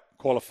Mackay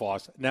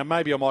qualifies. Now,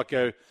 maybe I might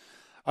go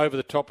over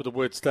the top with the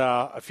word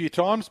star a few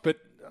times, but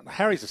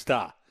Harry's a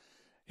star.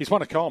 He's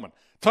won a Coleman.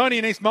 Tony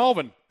in East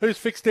Melbourne, who's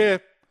fixed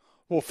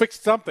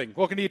something.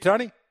 Welcome to you,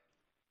 Tony.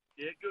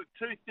 Yeah, good.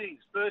 Two things.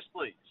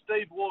 Firstly,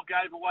 Steve Waugh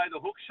gave away the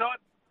hook shot,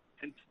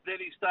 and then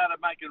he started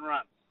making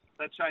runs.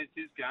 That changed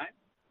his game.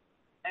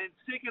 And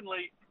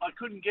secondly, I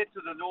couldn't get to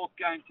the North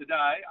game today.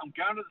 I'm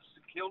going to the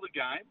St Kilda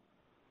game.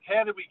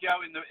 How did we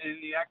go in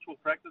the actual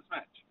practice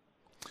match?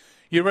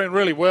 You ran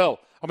really well.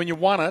 I mean, you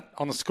won it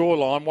on the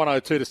scoreline,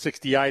 102 to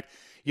 68.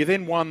 You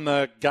then won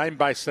the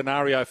game-based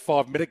scenario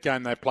 5-minute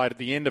game they played at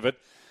the end of it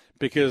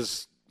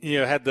because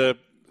you had the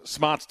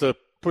smarts to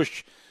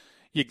push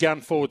your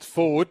gun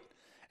forward,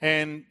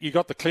 and you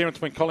got the clearance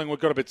when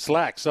Collingwood got a bit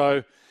slack.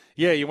 So,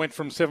 yeah, you went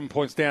from 7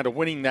 points down to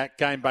winning that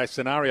game-based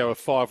scenario of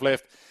 5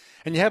 left.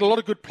 And you had a lot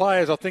of good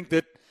players, I think,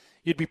 that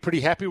you'd be pretty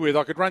happy with.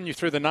 I could run you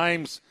through the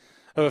names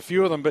of a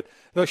few of them. But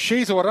the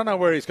Shizu, I don't know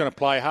where he's going to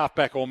play,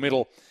 halfback or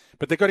middle.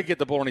 But they've got to get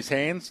the ball in his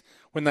hands.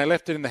 When they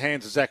left it in the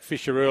hands of Zach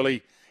Fisher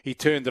early, he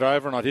turned it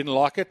over, and I didn't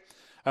like it.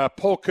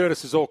 Paul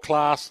Curtis is all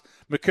class.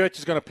 McKerch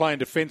is going to play in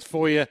defence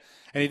for you,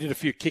 and he did a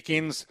few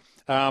kick-ins.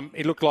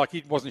 He looked like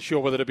he wasn't sure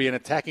whether to be an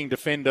attacking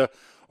defender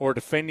or a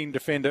defending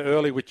defender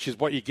early, which is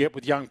what you get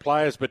with young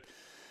players. But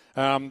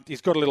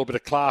he's got a little bit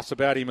of class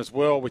about him as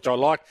well, which I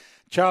like.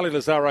 Charlie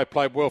Lazaro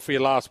played well for you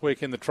last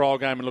week in the trial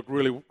game and looked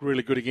really,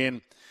 really good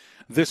again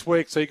this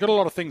week. So you've got a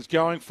lot of things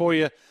going for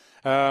you.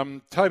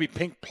 Toby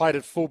Pink played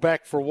at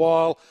fullback for a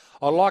while.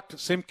 I liked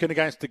Simpkin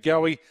against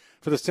DeGoey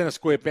for the centre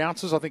square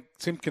bounces. I think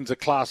Simpkin's a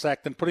class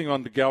act, and putting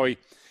on DeGoey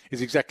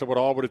is exactly what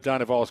I would have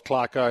done if I was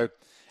Clarko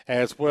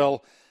as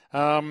well.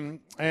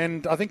 And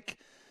I think,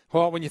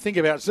 well, when you think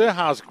about it,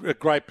 Zerha's a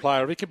great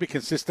player. He can be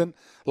consistent.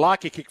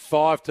 Larky kicked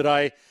 5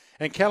 today.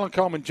 And Callum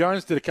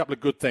Coleman-Jones did a couple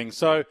of good things.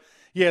 So,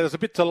 yeah, there's a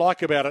bit to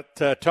like about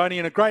it, Tony,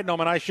 and a great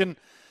nomination,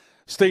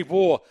 Steve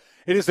Waugh.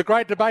 It is the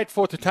great debate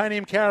for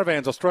Titanium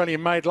Caravans,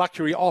 Australian-made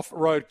luxury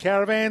off-road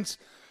caravans.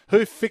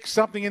 Who fixed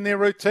something in their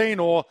routine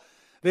or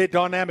their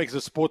dynamics as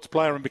a sports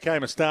player and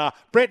became a star?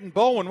 Brett and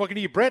Baldwin, welcome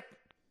to you, Brett.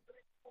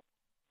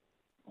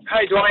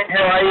 Hey, Dwayne,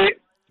 how are you?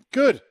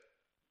 Good.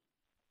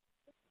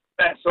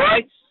 That's all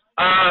right.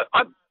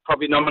 I'd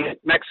probably nominate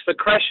Max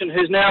Verstappen,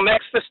 who's now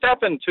Max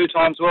Verstappen,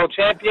 2-time world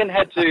champion,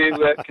 had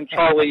to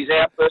control his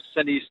outbursts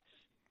and his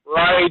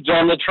rage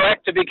on the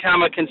track to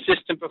become a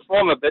consistent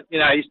performer. But, you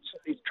know,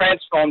 he's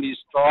transformed his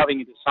driving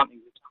into something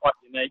that's quite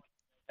unique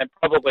and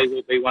probably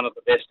will be one of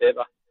the best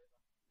ever.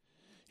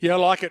 Yeah, I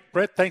like it.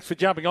 Brett, thanks for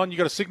jumping on. You've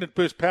got a Signet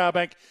Boost power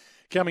bank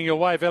coming your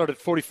way, valid at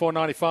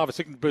 $44.95. A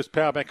Signet Boost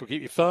power bank will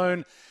keep your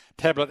phone,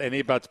 tablet and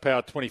earbuds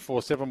powered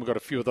 24/7. We've got a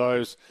few of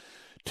those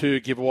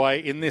to give away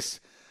in this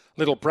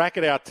little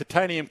bracket. Our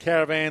titanium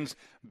caravans,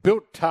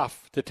 built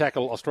tough to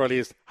tackle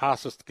Australia's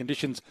harshest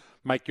conditions.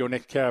 Make your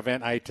next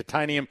caravan a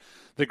titanium.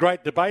 The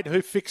great debate,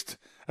 who fixed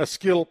a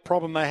skill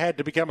problem they had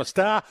to become a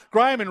star?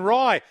 Graham and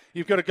Rye,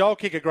 you've got a goal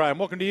kicker, Graham.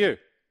 Welcome to you.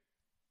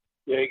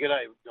 Yeah,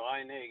 g'day,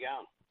 Dwayne. How you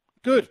going?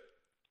 Good.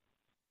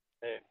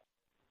 Yeah.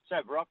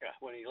 Sav Rocker,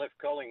 when he left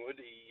Collingwood,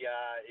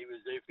 he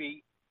was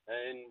iffy,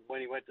 and when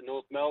he went to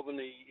North Melbourne,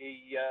 they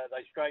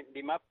straightened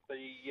him up.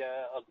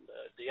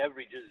 The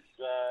averages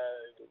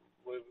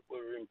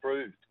were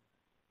improved.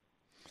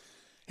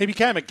 He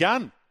became a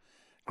gun,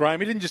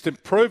 Graham. He didn't just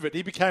improve it.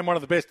 He became one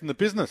of the best in the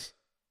business.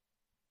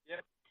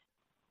 Yep.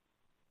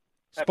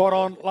 Spot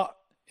on.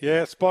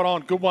 Yeah, spot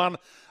on. Good one.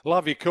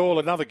 Love your call.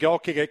 Another goal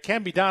kicker. It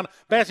can be done.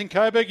 Baz in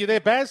Coburg, you there,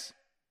 Baz?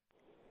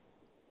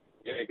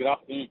 Yeah, good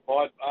afternoon,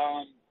 Pipe.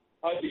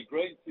 Toby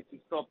Green, since he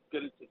stopped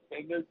getting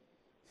suspended.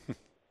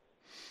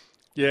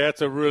 Yeah,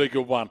 it's a really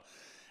good one.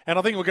 And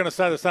I think we're going to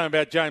say the same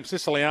about James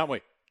Sicily, aren't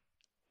we?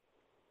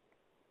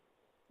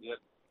 Yep.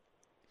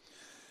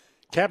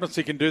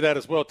 Captaincy can do that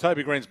as well.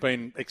 Toby Green's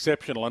been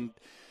exceptional. And,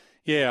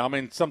 yeah, I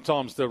mean,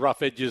 sometimes the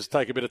rough edges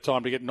take a bit of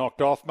time to get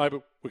knocked off. Maybe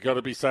we've got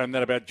to be saying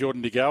that about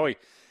Jordan De Goey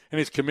and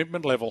his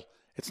commitment level.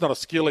 It's not a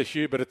skill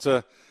issue, but it's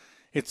an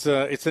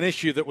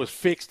issue that was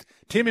fixed.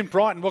 Tim in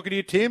Brighton, welcome to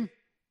you, Tim.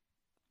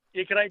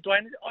 Yeah, g'day,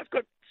 Dwayne. I've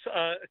got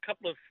a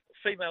couple of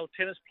female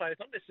tennis players,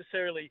 not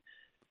necessarily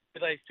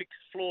do they fix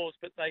flaws,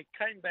 but they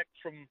came back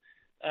from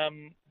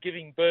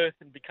giving birth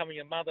and becoming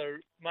a mother,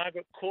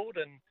 Margaret Court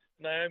and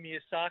Naomi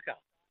Osaka.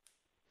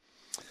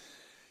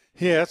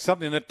 Yeah, it's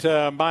something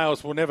that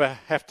males will never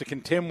have to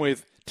contend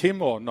with,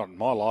 Tim, or not in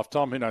my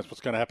lifetime. Who knows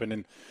what's going to happen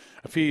in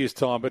a few years'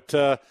 time. But,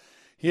 I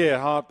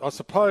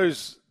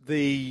suppose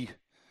the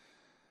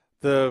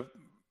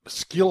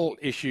skill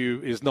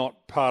issue is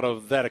not part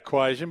of that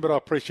equation, but I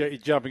appreciate you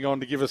jumping on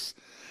to give us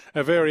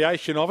a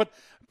variation of it.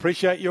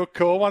 Appreciate your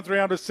call.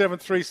 1300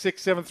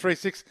 736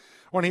 736.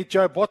 One hit,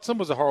 Joe Watson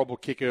was a horrible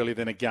kick earlier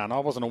than a gun. I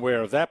wasn't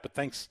aware of that, but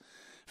thanks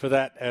for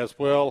that as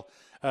well.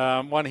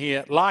 One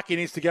here, Larky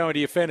needs to go into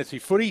your fantasy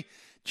footy.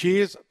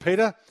 Cheers,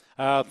 Peter.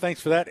 Thanks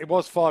for that. It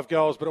was 5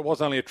 goals, but it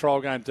was only a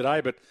trial game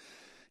today. But,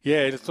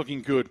 yeah, it's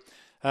looking good.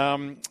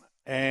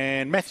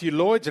 And Matthew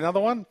Lloyd's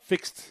another one,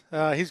 fixed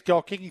his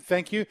goal kicking.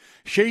 Thank you.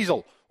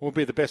 Sheasel will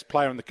be the best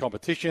player in the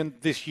competition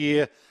this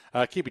year.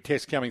 Keep your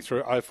text coming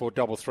through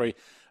 0433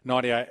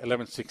 98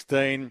 11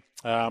 16.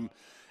 And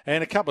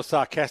a couple of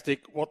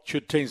sarcastic, what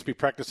should teams be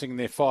practicing in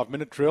their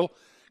 5-minute drill?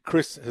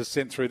 Chris has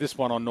sent through this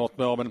one on North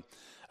Melbourne.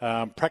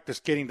 Practice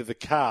getting to the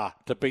car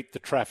to beat the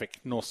traffic,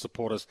 North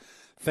supporters.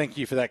 Thank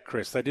you for that,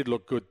 Chris. They did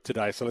look good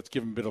today, so let's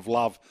give them a bit of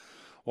love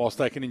whilst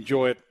they can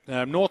enjoy it.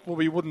 North will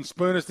be wooden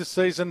spooners this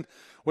season.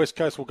 West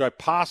Coast will go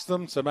past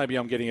them, so maybe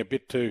I'm getting a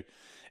bit too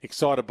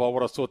excited by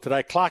what I saw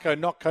today. Clarko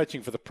not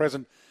coaching for the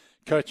present,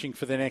 coaching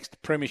for the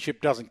next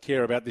premiership, doesn't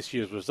care about this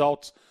year's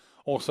results.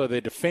 Also,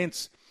 their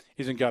defence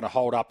isn't going to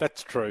hold up.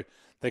 That's true.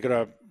 They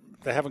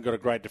haven't got a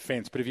great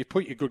defence, but if you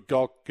put your good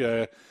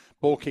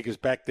ball kickers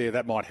back there,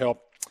 that might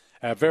help.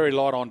 Very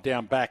light on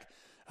down back.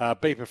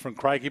 Beeper from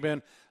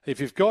Craigieburn. If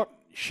you've got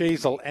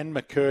Sheasel and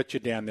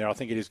McKercher down there, I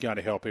think it is going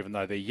to help, even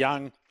though they're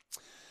young.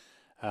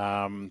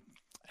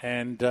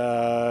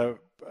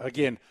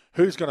 Again,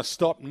 who's going to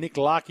stop Nick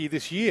Larkey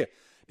this year?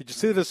 Did you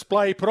see the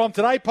display he put on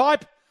today,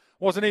 Pipe?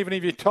 Wasn't even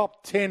in your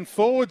top 10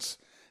 forwards.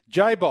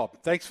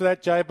 J-Bob, thanks for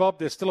that, J-Bob.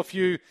 There's still a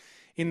few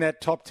in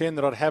that top 10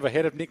 that I'd have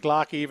ahead of Nick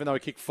Larkey, even though he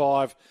kicked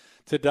 5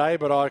 today.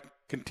 But I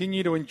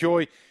continue to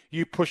enjoy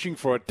you pushing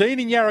for it. Dean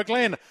in Yarra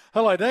Glen.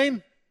 Hello,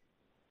 Dean.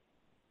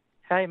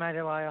 Hey, mate,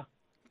 how are you?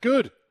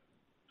 Good.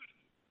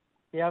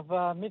 Yeah,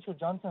 I've Mitchell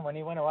Johnson, when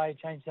he went away,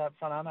 changed that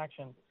front arm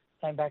action,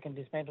 came back and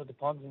dismantled the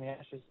Poms and the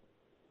Ashes.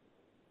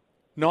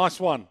 Nice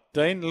one,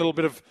 Dean. A little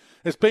bit of...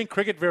 There's been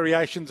cricket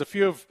variations. A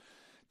few have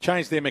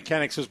changed their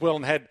mechanics as well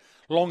and had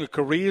longer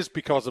careers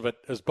because of it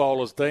as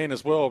bowlers, Dean,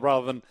 as well,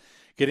 rather than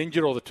get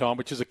injured all the time,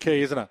 which is a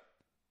key, isn't it?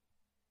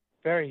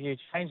 Very huge.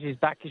 Changed his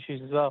back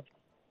issues as well.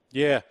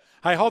 Yeah.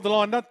 Hey, hold the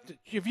line.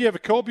 Have you ever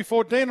called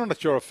before, Dean? I'm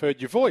not sure I've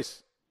heard your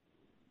voice.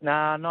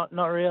 Nah, not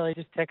really.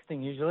 Just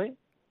texting usually.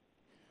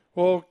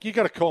 Well, you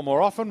got to call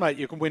more often, mate.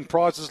 You can win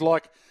prizes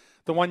like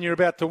the one you're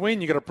about to win.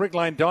 You got a Brick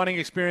Lane dining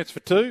experience for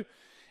 2,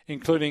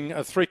 including a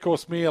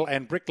 3-course meal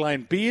and Brick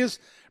Lane beers.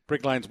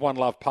 Brick Lane's One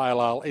Love Pale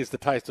Ale is the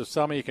taste of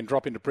summer. You can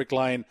drop into Brick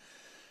Lane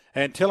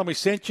and tell them we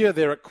sent you.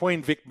 They're at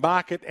Queen Vic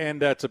Market,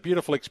 and it's a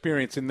beautiful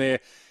experience in there,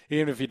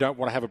 even if you don't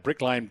want to have a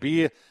Brick Lane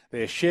beer.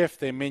 Their chef,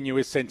 their menu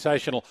is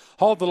sensational.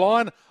 Hold the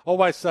line.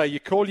 Always say you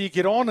call, you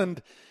get on,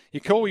 and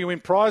you call, you win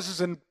prizes,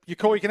 and you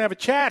call, you can have a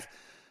chat.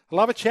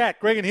 Love a chat.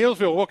 Greg in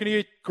Hillsville. Welcome to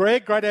you,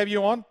 Greg. Great to have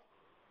you on.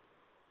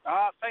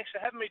 Thanks for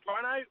having me,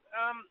 Dwayne.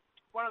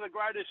 One of the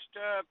greatest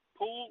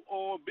pool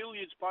or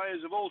billiards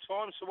players of all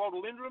time, Sir Walter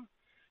Lindrum,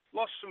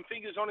 lost some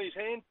fingers on his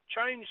hand,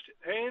 changed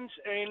hands,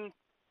 and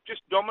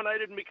just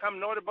dominated and become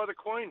knighted by the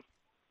Queen.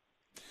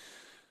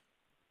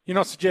 You're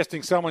not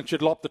suggesting someone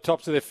should lop the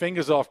tops of their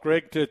fingers off,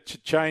 Greg, to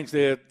change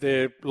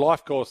their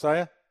life course, are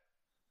you?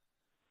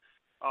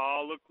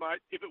 Oh, look, mate,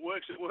 if it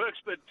works, it works.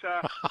 But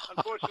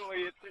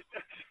unfortunately,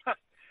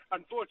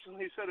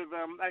 unfortunately, sort of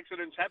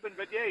accidents happen.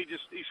 But yeah,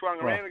 he swung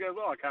around and goes,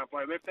 "Oh, I can't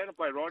play left hand, I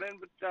play right hand."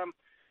 But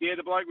yeah,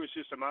 the bloke was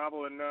just a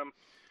marvel. And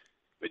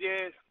but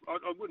yeah,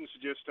 I wouldn't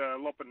suggest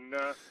lopping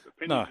the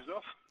appendages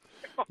off.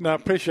 No,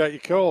 appreciate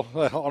your call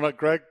on it,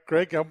 Greg.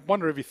 Greg, I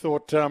wonder if you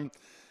thought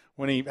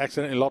when he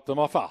accidentally lopped them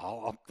off,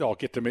 I'll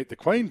get to meet the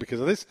Queen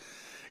because of this.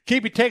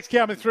 Keep your texts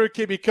coming through.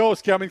 Keep your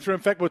calls coming through.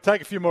 In fact, we'll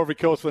take a few more of your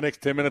calls for the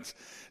next 10 minutes.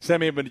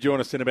 Sammy Edmund to join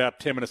us in about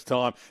 10 minutes'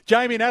 time.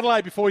 Jamie in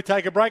Adelaide before we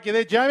take a break. You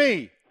there,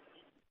 Jamie?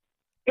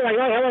 G'day,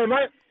 mate. Hello,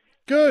 mate.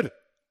 Good.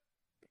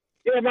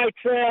 Yeah, mate.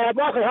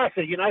 Michael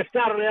Hussey,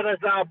 started out as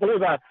a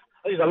believer.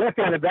 He's a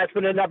left-handed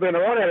batsman, ended up being a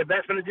right-handed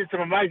batsman and did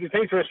some amazing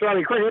things for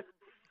Australian cricket.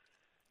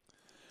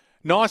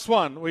 Nice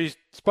one. We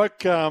spoke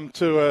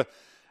to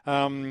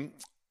a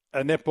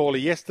netballer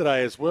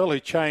yesterday as well who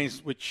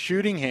changed which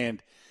shooting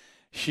hand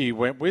she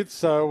went with.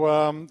 So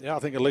I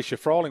think Alicia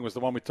Froling was the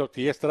one we talked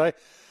to yesterday.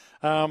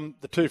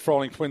 The two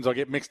Froling twins I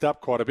get mixed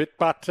up quite a bit.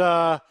 But,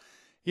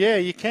 yeah,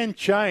 you can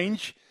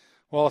change.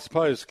 Well, I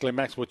suppose Glenn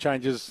Maxwell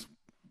changes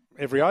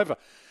every over.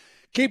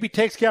 Keep your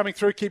texts coming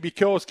through. Keep your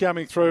calls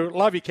coming through.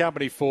 Love your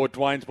company for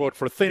Dwayne's Board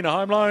for Athena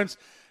Home Loans.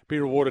 Be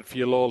rewarded for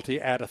your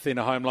loyalty at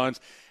Athena Home Loans.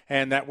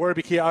 And that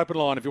Werribee Kia open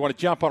line, if you want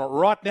to jump on it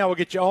right now, we'll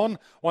get you on.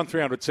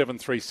 1300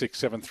 736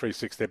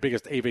 736. Their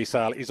biggest EV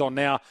sale is on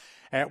now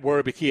at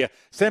Werribee Kia.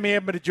 Sammy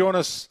Edmund to join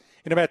us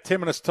in about 10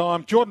 minutes'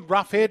 time. Jordan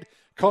Roughhead,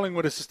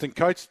 Collingwood assistant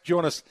coach,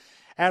 join us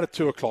out at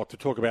 2 o'clock to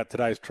talk about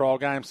today's trial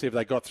game, see if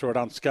they got through it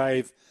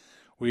unscathed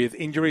with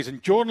injuries.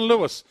 And Jordan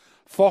Lewis,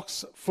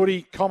 Fox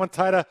footy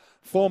commentator,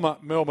 former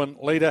Melbourne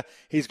leader,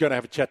 he's going to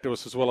have a chat to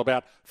us as well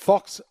about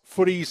Fox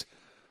footy's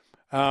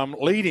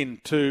lead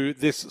into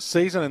this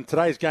season. And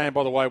today's game,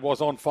 by the way,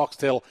 was on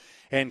Foxtel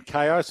and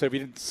KO. So if you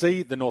didn't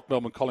see the North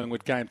Melbourne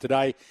Collingwood game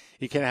today,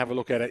 you can have a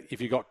look at it if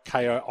you got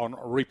KO on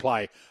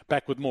replay.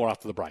 Back with more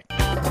after the break.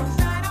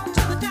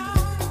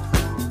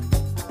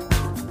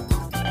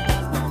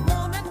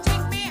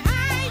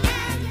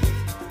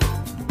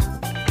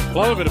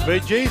 Love a bit of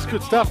BGs.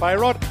 Good stuff,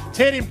 A-Rod.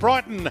 Ted in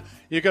Brighton,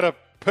 you've got a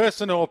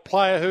person or a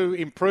player who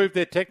improved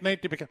their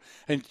technique to become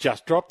and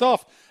just dropped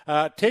off.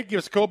 Ted, give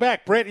us a call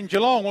back. Brett in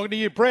Geelong. Welcome to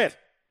you, Brett.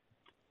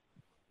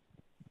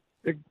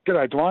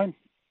 G'day, Dwayne.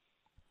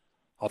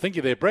 I think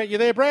you're there, Brett. You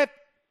there, Brett?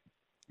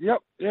 Yep.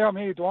 Yeah, I'm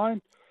here, Dwayne.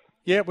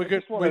 Yeah, we're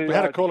good. We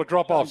had a caller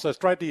drop off, so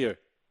straight to you.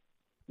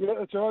 Yeah,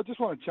 that's all right. I just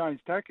want to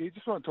change tack here.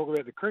 Just want to talk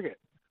about the cricket.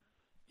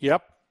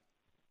 Yep.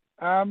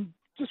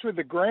 Just with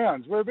the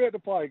grounds, we're about to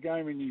play a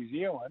game in New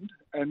Zealand,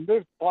 and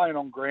they're playing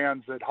on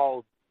grounds that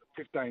hold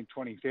 15,000,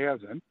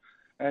 20,000.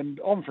 And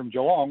I'm from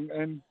Geelong,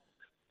 and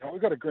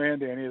we've got a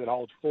ground down here that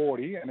holds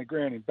 40, and a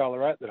ground in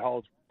Ballarat that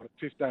holds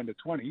 15 to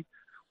 20.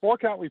 Why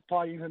can't we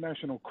play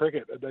international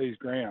cricket at these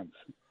grounds?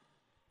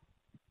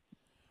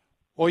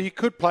 Well, you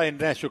could play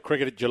international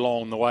cricket at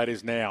Geelong the way it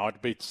is now.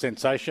 It'd be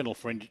sensational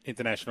for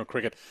international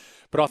cricket.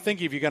 But I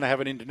think if you're going to have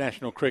an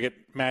international cricket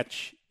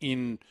match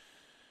in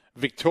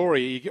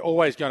Victoria, you're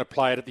always going to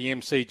play it at the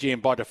MCG, and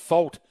by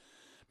default,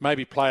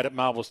 maybe play it at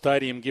Marvel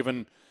Stadium,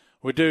 given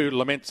we do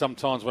lament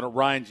sometimes when it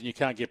rains and you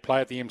can't get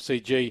play at the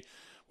MCG,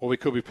 or we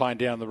could be playing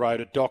down the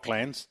road at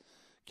Docklands,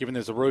 given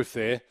there's a roof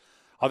there.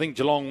 I think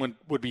Geelong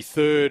would be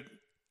third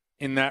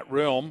in that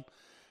realm.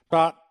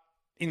 But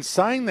in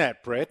saying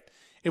that, Brett,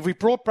 if we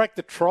brought back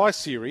the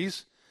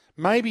Tri-Series,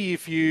 maybe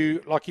if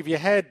you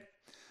had,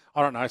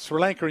 I don't know,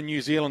 Sri Lanka and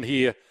New Zealand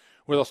here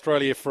with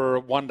Australia for a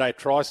one-day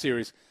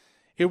Tri-Series,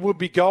 it would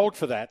be gold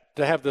for that,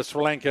 to have the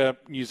Sri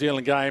Lanka-New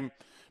Zealand game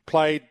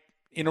played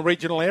in a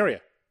regional area.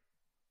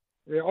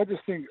 Yeah, I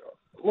just think,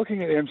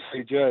 looking at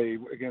MCG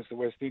against the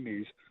West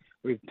Indies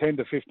with 10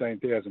 to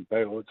 15,000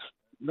 people, it's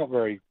not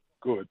very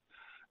good.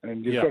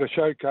 And you've got to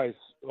showcase,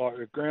 like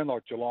a ground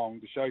like Geelong,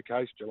 to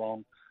showcase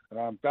Geelong,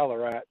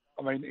 Ballarat.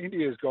 I mean,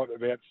 India's got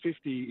about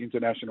 50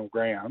 international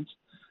grounds.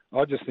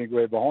 I just think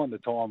we're behind the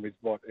time with,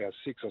 our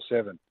 6 or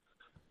 7.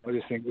 I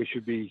just think we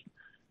should be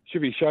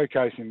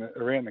showcasing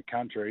around the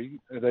country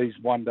these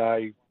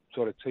one-day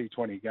sort of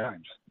T20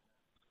 games.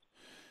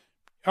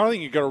 I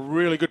think you've got a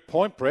really good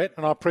point, Brett,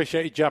 and I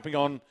appreciate you jumping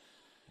on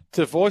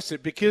to voice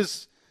it,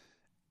 because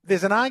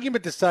there's an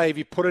argument to say if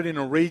you put it in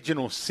a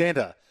regional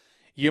centre,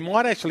 you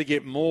might actually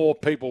get more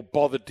people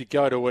bothered to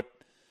go to it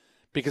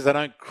because they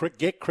don't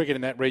get cricket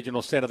in that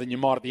regional centre than you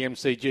might at the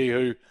MCG,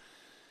 who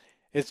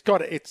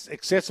it's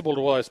accessible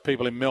to all those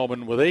people in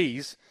Melbourne with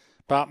ease,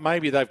 but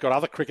maybe they've got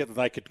other cricket that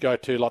they could go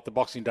to, like the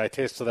Boxing Day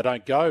Test, so they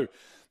don't go.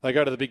 They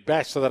go to the Big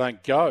Bash, so they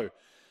don't go.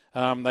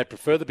 They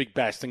prefer the Big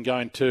Bash than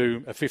going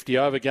to a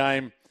 50-over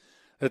game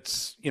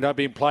that's,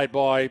 being played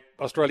by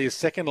Australia's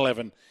second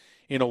 11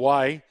 in a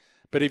way.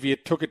 But if you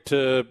took it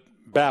to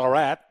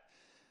Ballarat,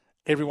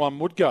 everyone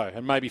would go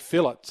and maybe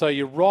fill it. So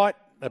you're right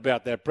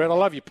about that, Brett. I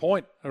love your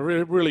point. A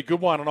really, really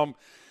good one, and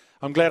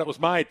I'm glad it was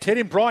made. Ted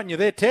in Brighton, you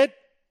there, Ted?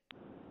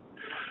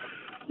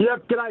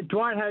 Yep. G'day,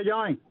 Dwayne. How you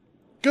going?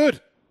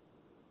 Good.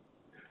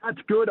 That's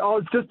good. I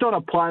was just on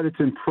a player that's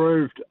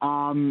improved.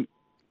 I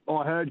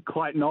heard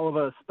Clayton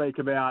Oliver speak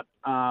about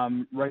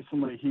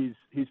recently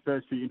his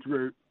first few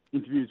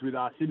interviews with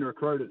Sydney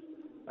recruiters.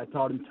 They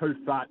told him too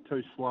fat,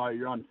 too slow,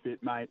 you're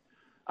unfit, mate.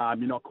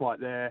 You're not quite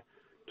there.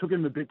 Took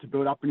him a bit to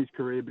build up in his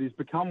career, but he's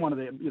become one of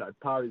the,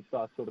 part of his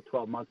sort of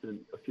 12 months and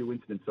a few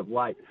incidents of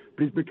late.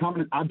 But he's become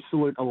an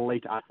absolute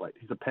elite athlete.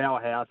 He's a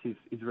powerhouse. He's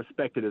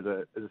respected as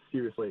a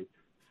seriously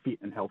fit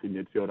and healthy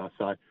midfielder.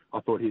 So I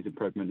thought his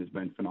improvement has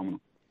been phenomenal.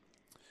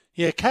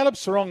 Yeah, Caleb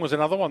Sarong was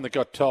another one that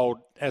got told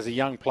as a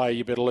young player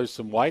you better lose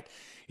some weight.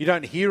 You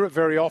don't hear it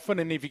very often,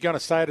 and if you're going to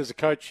say it as a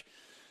coach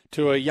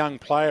to a young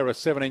player, a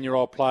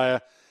 17-year-old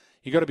player,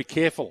 you've got to be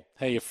careful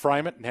how you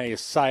frame it and how you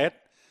say it,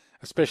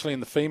 especially in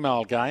the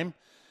female game.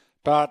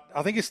 But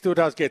I think it still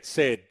does get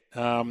said.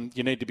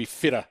 You need to be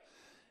fitter.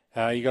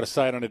 You've got to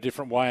say it in a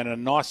different way and in a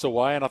nicer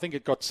way, and I think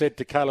it got said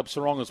to Caleb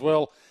Sarong as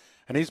well,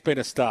 and he's been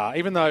a star.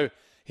 Even though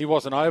he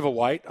wasn't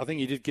overweight, I think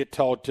he did get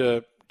told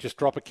to just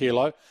drop a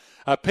kilo.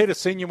 Peter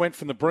Senior went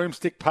from the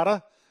broomstick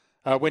putter,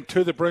 went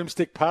to the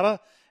broomstick putter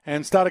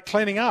and started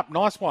cleaning up.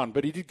 Nice one,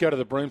 but he did go to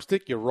the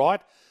broomstick. You're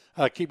right.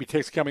 Keep your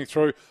text coming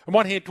through. And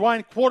one here,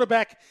 Dwayne,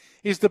 quarterback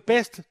is the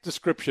best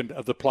description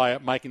of the player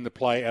making the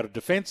play out of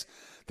defence.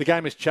 The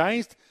game has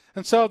changed,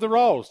 and so have the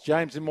roles.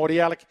 James and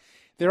Morty Alec,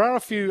 there are a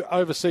few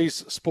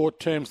overseas sport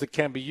terms that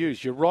can be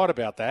used. You're right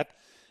about that.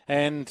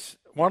 And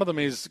one of them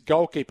is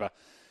goalkeeper.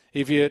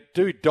 If you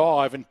do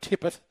dive and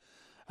tip it,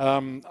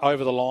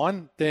 over the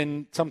line,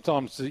 then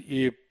sometimes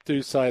you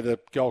do say the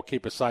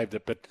goalkeeper saved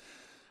it, but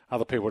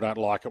other people don't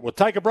like it. We'll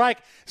take a break.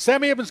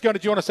 Sammy Evans is going to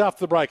join us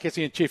after the break,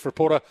 SEN Chief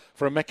Reporter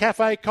for a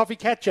McCafe Coffee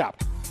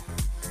Catch-Up.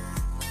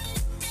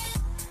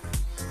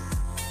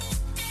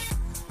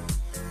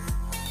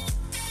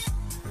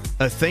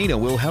 Athena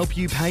will help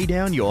you pay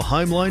down your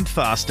home loan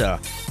faster.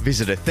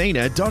 Visit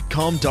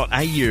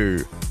athena.com.au.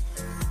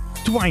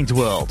 Dwayne's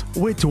World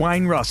with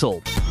Dwayne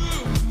Russell.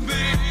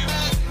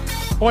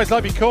 Always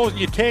love your calls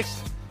and your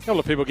texts. A couple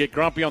of people get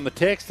grumpy on the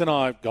text, and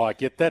I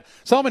get that.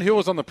 Simon Hill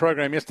was on the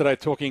program yesterday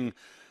talking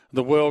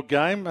the World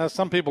Game.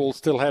 Some people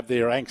still have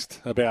their angst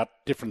about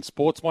different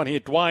sports. One here,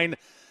 Dwayne,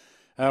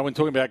 when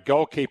talking about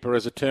goalkeeper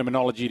as a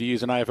terminology to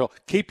use in AFL,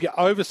 keep your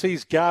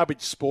overseas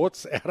garbage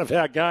sports out of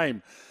our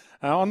game.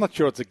 I'm not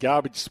sure it's a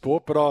garbage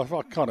sport, but I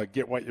kind of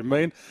get what you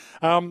mean.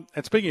 And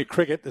speaking of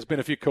cricket, there's been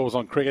a few calls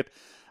on cricket.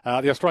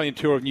 The Australian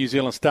Tour of New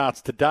Zealand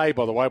starts today,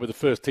 by the way, with the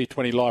first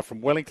T20 live from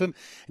Wellington.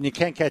 And you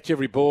can catch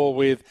every ball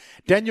with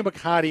Daniel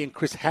McHardy and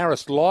Chris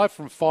Harris live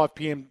from 5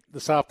 p.m.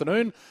 this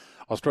afternoon,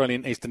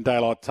 Australian Eastern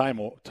Daylight Time,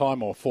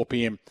 or 4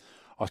 p.m.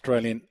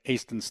 Australian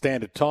Eastern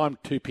Standard Time,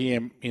 2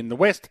 p.m. in the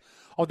West,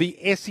 of the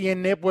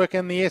SEN Network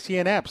and the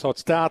SEN app. So it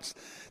starts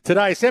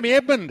today. Sammy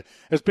Edmund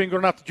has been good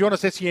enough to join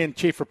us, SEN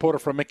Chief Reporter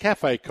from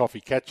McCafe Coffee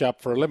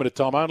Catch-Up for a limited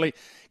time only.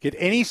 Get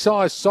any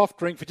size soft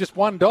drink for just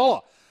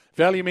 $1.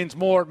 Value means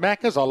more at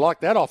Macca's. I like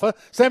that offer.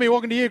 Sammy,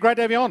 welcome to you. Great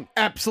to have you on.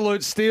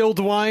 Absolute steal,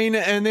 Dwayne.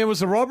 And there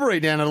was a robbery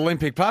down at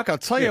Olympic Park. I'll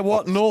tell you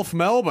what, North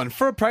Melbourne.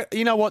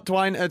 You know what,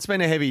 Dwayne? It's been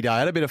a heavy day. I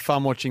had a bit of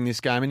fun watching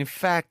this game. And in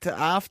fact,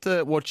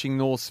 after watching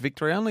North's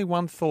victory, only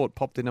one thought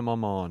popped into my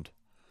mind.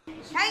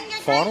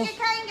 Finals?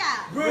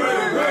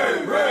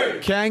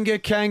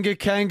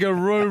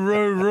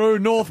 Kangaroo.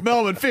 North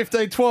Melbourne,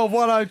 15-12,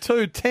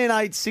 102,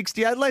 10-8,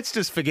 68. Let's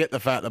just forget the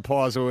fact the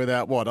Pies were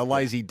without, a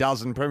lazy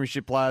dozen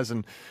premiership players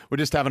and we're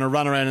just having a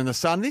run around in the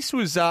sun. This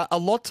was a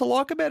lot to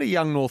like about a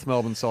young North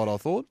Melbourne side, I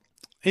thought.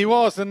 He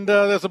was, and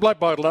there's a bloke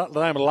by the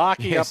name of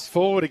Larky up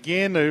forward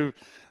again who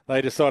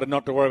they decided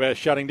not to worry about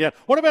shutting down.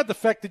 What about the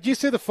fact, did you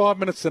see the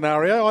 5-minute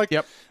scenario? I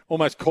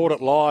almost caught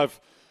it live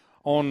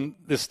on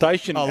the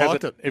station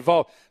as it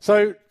evolved.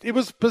 So it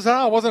was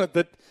bizarre, wasn't it,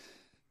 that,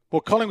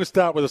 Collingwood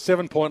start with a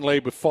 7-point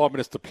lead with 5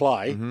 minutes to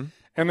play, and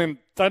then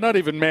they don't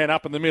even man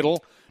up in the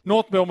middle.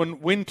 North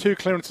Melbourne win 2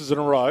 clearances in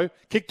a row,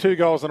 kick 2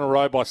 goals in a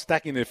row by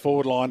stacking their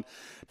forward line,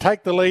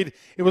 take the lead.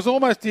 It was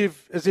almost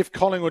as if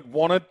Collingwood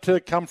wanted to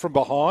come from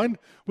behind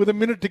with a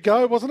minute to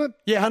go, wasn't it?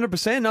 Yeah,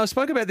 100%. I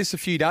spoke about this a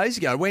few days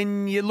ago.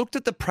 When you looked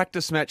at the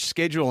practice match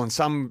schedule and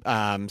some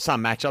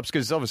matchups,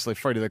 because it's obviously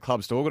free to the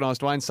clubs to organise,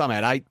 Dwayne, some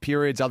had 8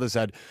 periods, others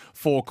had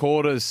 4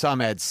 quarters, some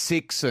had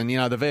 6, and, the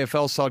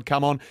VFL side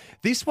come on.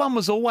 This one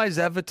was always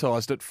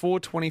advertised at 4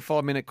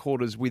 25-minute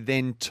quarters with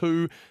then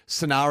 2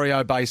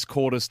 scenario-based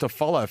quarters to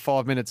follow,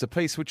 5 minutes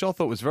apiece, which I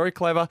thought was very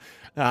clever.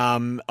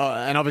 And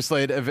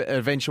obviously it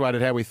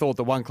eventuated how we thought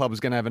that one club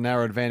was going to have a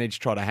narrow advantage,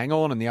 try to hang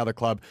on, and the other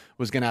club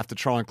was going to have to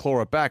try and claw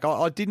it back.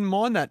 I didn't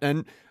mind that.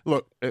 And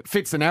look, it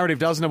fits the narrative,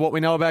 doesn't it, what we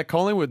know about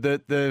Collingwood,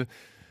 that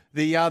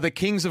the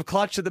kings of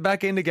clutch at the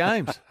back end of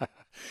games.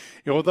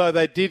 Although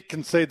they did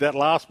concede that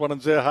last one,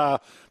 and Zerha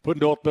put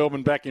North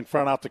Melbourne back in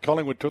front after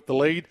Collingwood took the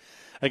lead.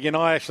 Again,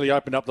 I actually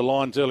opened up the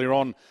lines earlier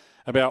on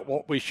about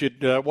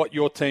what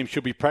your team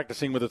should be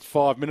practicing with its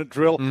 5-minute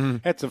drill.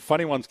 Had some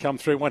funny ones come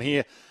through. One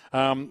here,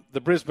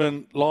 the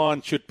Brisbane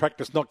Lions should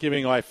practice not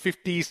giving away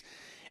 50s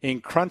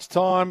in crunch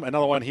time.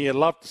 Another one here,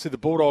 love to see the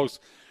Bulldogs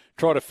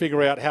try to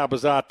figure out how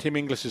bizarre Tim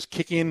English's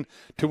kick-in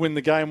to win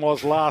the game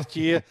was last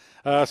year.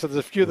 So there's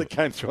a few that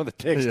came through on the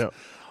text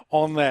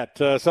on that.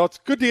 So it's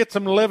good to get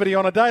some levity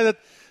on a day that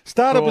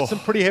started with some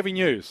pretty heavy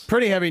news.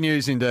 Pretty heavy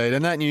news indeed,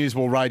 and that news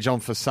will rage on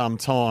for some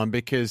time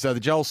because the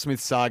Joel Smith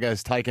saga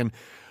has taken,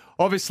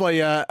 obviously,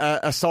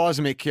 a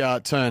seismic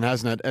turn,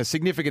 hasn't it? A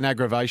significant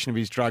aggravation of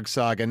his drug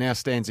saga. Now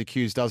stands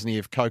accused, doesn't he,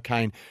 of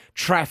cocaine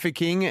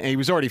trafficking. He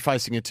was already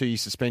facing a 2-year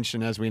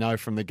suspension, as we know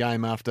from the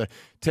game, after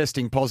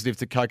testing positive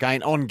to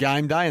cocaine on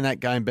game day, and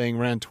that game being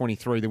round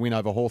 23, the win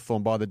over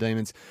Hawthorn by the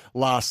Demons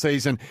last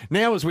season.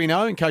 Now, as we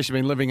know, in case you've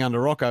been living under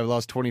a rock over the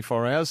last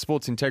 24 hours,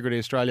 Sports Integrity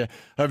Australia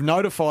have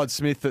notified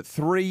Smith that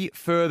 3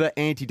 further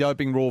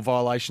anti-doping rule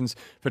violations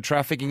for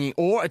trafficking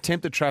or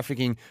attempted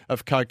trafficking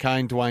of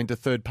cocaine, Dwayne, to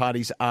third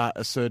parties are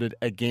asserted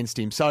against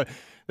him. So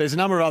there's a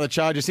number of other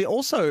charges here.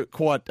 Also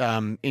quite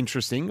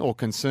interesting, or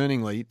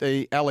concerningly,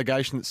 the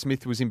allegation that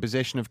Smith was in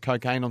possession of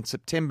cocaine on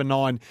September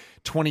 9,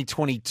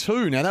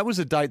 2022. Now, that was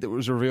a date that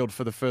was revealed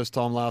for the first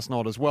time last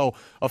night as well.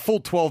 A full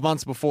 12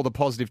 months before the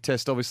positive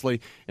test,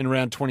 obviously, in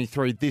round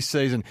 23 this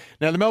season.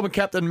 Now, the Melbourne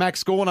captain,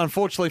 Max Gawn,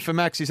 unfortunately for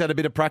Max, he's had a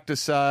bit of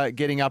practice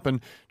getting up and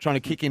trying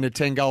to kick into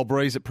 10-goal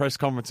breeze at press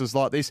conferences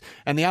like this.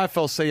 And the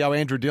AFL CEO,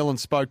 Andrew Dillon,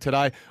 spoke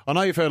today. I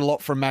know you've heard a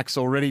lot from Max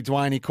already,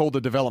 Dwayne. He called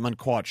the development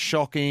quite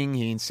shocking.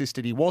 He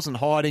insisted he wasn't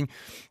hiding,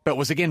 but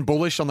was again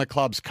bullish on the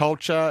club's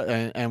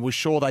culture and was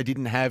sure they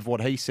didn't have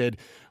what he said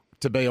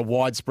to be a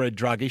widespread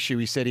drug issue.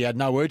 He said he had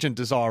no urgent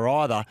desire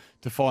either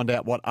to find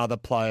out what other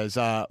players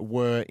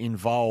were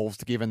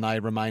involved, given they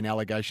remain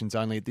allegations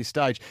only at this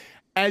stage.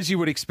 As you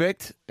would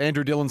expect,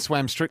 Andrew Dillon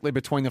swam strictly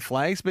between the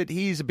flags, but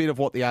here's a bit of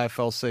what the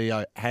AFL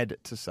CEO had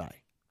to say.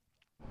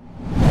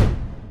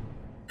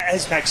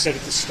 As Max said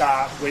at the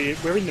start,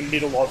 we're in the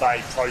middle of a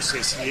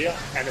process here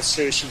and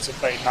assertions have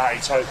been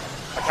made, so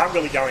I can't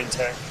really go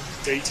into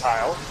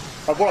detail.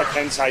 But what I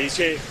can say is,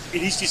 it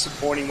is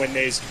disappointing when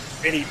there's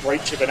any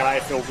breach of an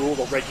AFL rule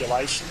or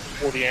regulation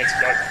or the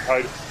anti-doping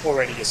code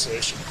or any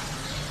assertion.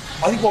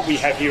 I think what we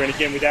have here, and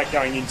again, without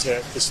going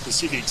into the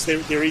specifics,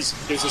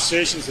 there's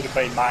assertions that have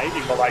been made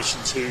in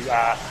relation to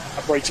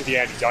a breach of the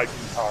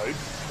anti-doping code.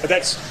 But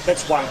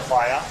that's one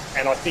player,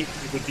 and I think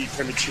it would be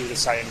premature to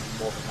say anything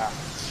more than that.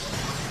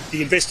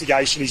 The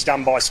investigation is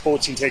done by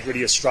Sports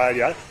Integrity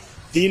Australia.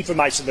 The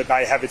information that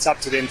they have, it's up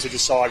to them to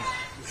decide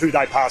who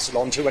they pass it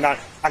on to. And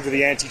under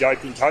the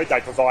anti-doping code,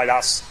 they provide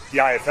us, the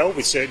AFL,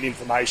 with certain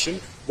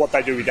information. What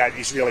they do with that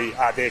is really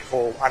their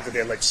call under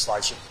their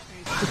legislation.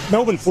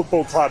 Melbourne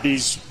Football Club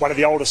is one of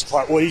the oldest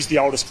club, or is the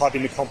oldest club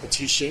in the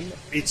competition.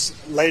 It's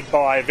led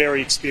by a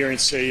very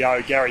experienced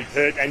CEO, Gary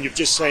Pert, and you've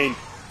just seen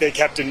their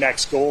captain,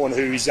 Max Gawn,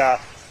 who is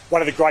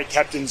one of the great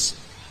captains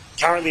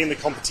currently in the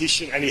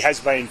competition, and he has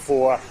been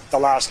for the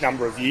last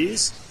number of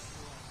years.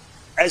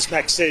 As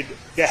Max said,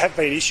 there have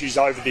been issues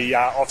over the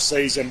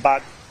off-season,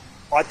 but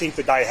I think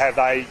that they have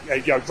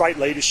a great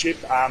leadership.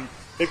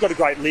 They've got a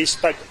great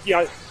list, but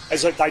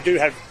as they do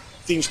have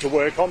things to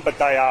work on, but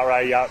they are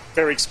a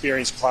very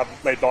experienced club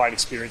led by an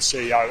experienced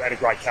CEO and a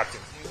great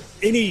captain.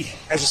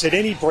 As I said,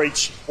 any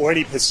breach or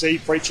any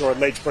perceived breach or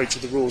alleged breach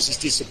of the rules is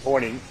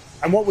disappointing.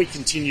 And what we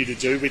continue to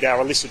do with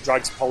our illicit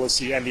drugs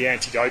policy and the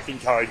anti-doping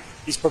code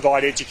is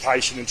provide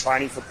education and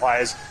training for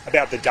players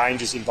about the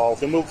dangers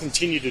involved. And we'll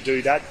continue to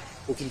do that.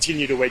 We'll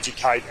continue to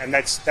educate, and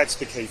that's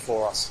the key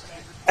for us.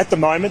 At the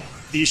moment,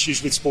 the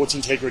issues with Sports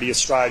Integrity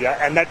Australia,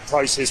 and that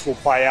process will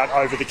play out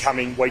over the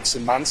coming weeks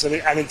and months. And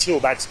until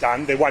that's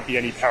done, there won't be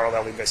any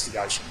parallel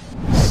investigation.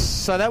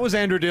 So that was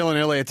Andrew Dillon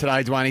earlier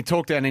today, Dwayne. He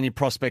talked about any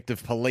prospect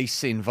of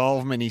police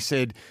involvement. He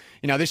said,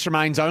 this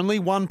remains only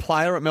one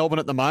player at Melbourne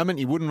at the moment.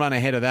 He wouldn't run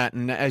ahead of that.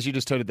 And as you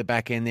just heard at the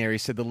back end there, he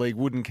said the league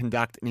wouldn't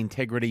conduct an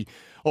integrity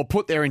or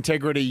put their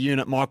integrity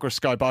unit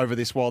microscope over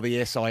this while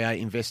the SIA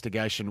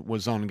investigation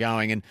was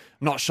ongoing. And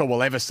I'm not sure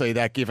we'll ever see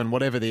that, given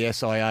whatever the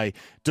SIA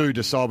do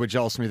decide with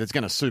Joel Smith, it's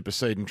going to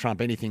supersede and trump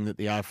anything that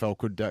the AFL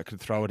could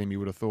throw at him, you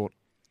would have thought.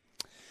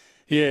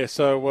 Yeah,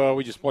 so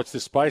we just watch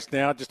this space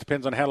now. It just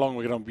depends on how long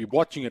we're going to be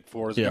watching it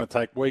for. Is it going to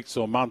take weeks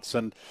or months?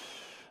 And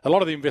a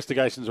lot of the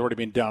investigation's already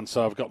been done,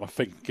 so I've got my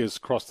fingers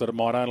crossed that it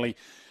might only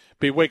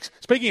be weeks.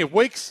 Speaking of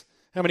weeks,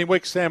 how many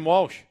weeks, Sam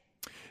Walsh?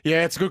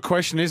 Yeah, it's a good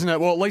question, isn't it?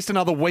 Well, at least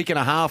another week and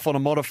a half on a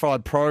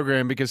modified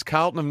program, because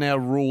Carlton have now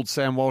ruled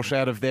Sam Walsh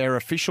out of their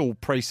official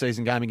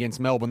pre-season game against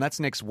Melbourne.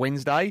 That's next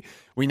Wednesday.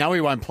 We know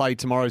he won't play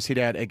tomorrow's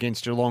hit-out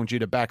against Geelong due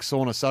to back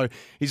soreness. So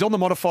he's on the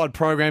modified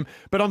program.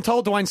 But I'm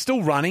told Dwayne's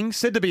still running,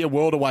 said to be a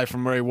world away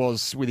from where he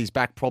was with his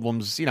back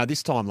problems,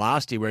 this time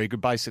last year where he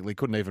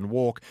couldn't even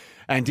walk,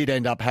 and did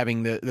end up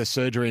having the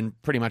surgery in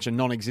pretty much a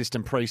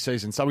non-existent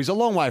pre-season. So he's a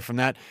long way from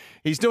that.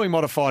 He's doing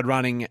modified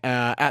running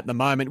at the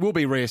moment. Will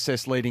be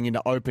reassessed leading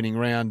into opening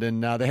round.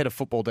 And the head of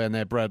football down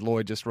there, Brad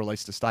Lloyd, just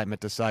released a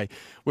statement to say,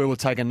 we will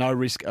take a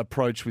no-risk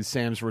approach with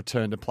Sam's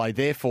return to play.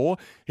 Therefore,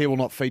 he will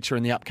not feature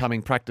in the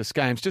upcoming practice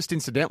games. Just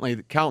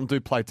incidentally, Carlton do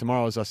play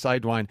tomorrow, as I say,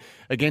 Dwayne,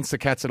 against the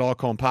Cats at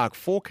Icon Park.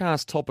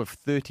 Forecast top of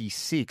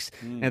 36.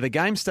 Now, the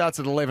game starts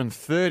at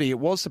 11:30. It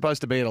was supposed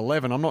to be at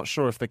 11. I'm not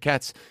sure if the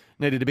Cats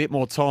needed a bit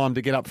more time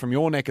to get up from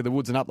your neck of the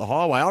woods and up the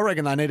highway. I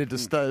reckon they needed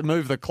to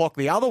move the clock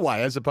the other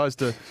way as opposed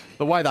to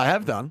the way they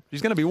have done.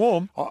 It's going to be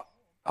warm.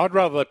 I'd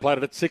rather they played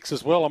it at 6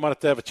 as well. I might have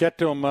to have a chat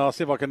to them. I'll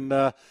see if I can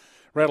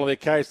rattle their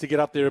case to get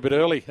up there a bit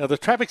early. The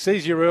traffic's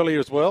easier earlier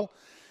as well.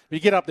 If you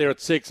get up there at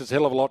 6, it's a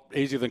hell of a lot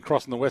easier than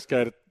crossing the West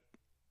Gate at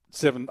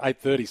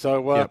 8:30.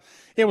 So,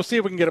 we'll see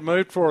if we can get it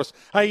moved for us.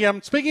 Hey,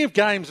 speaking of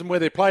games and where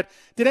they're played,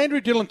 did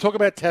Andrew Dillon talk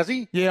about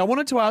Tassie? Yeah, I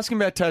wanted to ask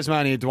him about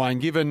Tasmania, Dwayne,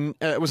 given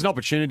it was an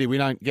opportunity. We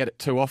don't get it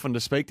too often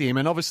to speak to him.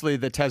 And obviously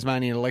the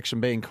Tasmanian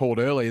election being called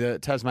early, the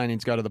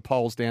Tasmanians go to the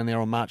polls down there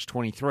on March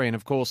 23. And,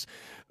 of course,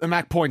 the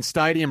Mac Point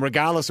Stadium,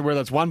 regardless of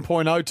whether it's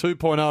 1.0,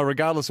 2.0,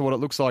 regardless of what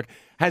it looks like,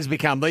 has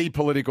become the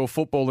political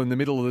football in the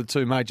middle of the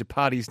two major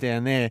parties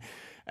down there.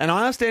 And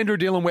I asked Andrew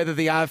Dillon whether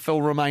the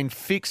AFL remain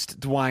fixed,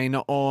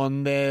 Dwayne,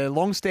 on their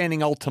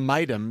long-standing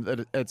ultimatum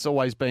that it's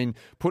always been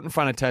put in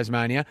front of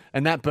Tasmania,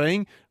 and that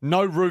being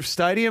no roof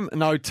stadium,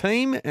 no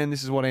team, and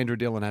this is what Andrew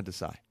Dillon had to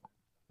say.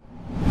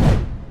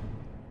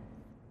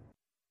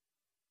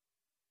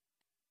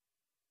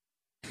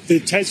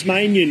 The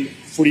Tasmanian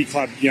Footy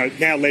Club,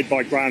 now led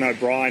by Grant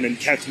O'Brien and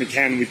Kath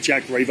McCann with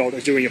Jack Revolt, are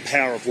doing a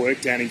power of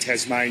work down in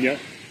Tasmania.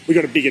 We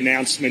got a big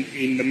announcement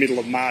in the middle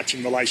of March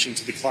in relation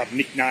to the club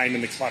nickname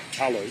and the club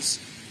colours.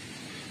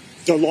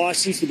 The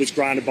licence that was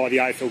granted by the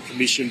AFL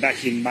Commission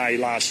back in May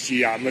last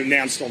year,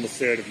 announced on the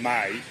 3rd of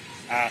May,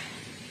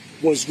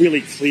 was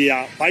really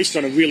clear, based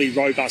on a really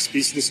robust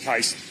business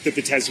case that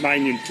the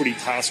Tasmanian Footy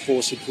Task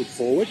Force had put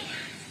forward.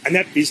 And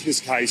that business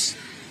case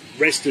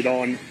rested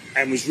on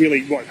and was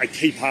really a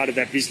key part of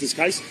that business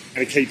case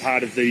and a key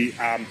part of the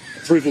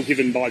approval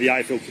given by the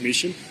AFL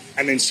Commission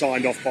and then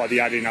signed off by the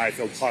 18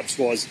 AFL clubs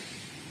was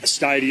a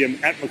stadium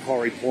at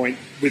Macquarie Point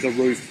with a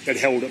roof that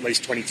held at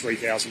least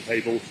 23,000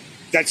 people.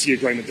 That's the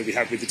agreement that we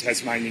have with the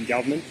Tasmanian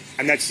government,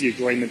 and that's the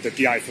agreement that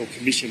the AFL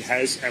Commission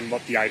has and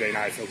what the 18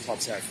 AFL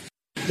clubs have.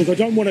 Look, I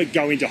don't want to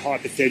go into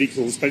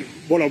hypotheticals, but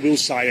what I will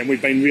say, and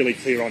we've been really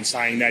clear on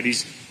saying that,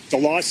 is the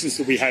licence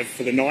that we have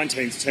for the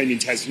 19th team in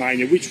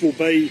Tasmania, which will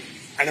be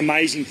an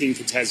amazing thing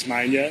for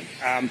Tasmania.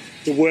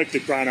 The work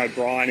that Grant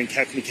O'Brien and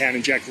Kath McCann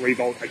and Jack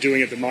Revolt are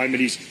doing at the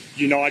moment is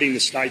uniting the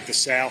state, the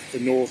south, the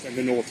north and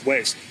the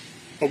northwest.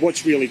 But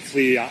what's really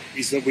clear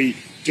is that we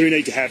do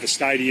need to have a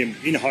stadium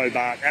in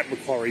Hobart at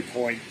Macquarie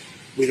Point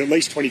with at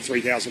least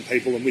 23,000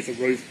 people and with a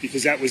roof,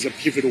 because that was a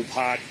pivotal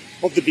part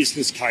of the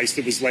business case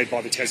that was led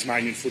by the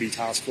Tasmanian Footy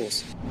Task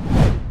Force.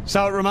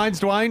 So it remains,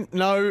 Dwayne,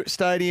 no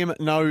stadium,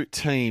 no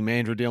team.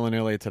 Andrew Dillon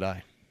earlier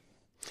today.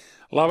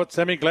 Love it,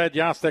 Sammy. Glad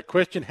you asked that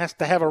question. Has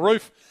to have a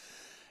roof.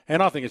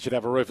 And I think it should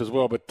have a roof as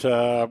well,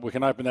 but we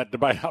can open that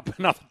debate up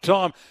another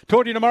time.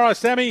 Talk to you tomorrow,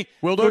 Sammy.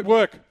 Will do. Good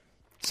work.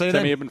 See you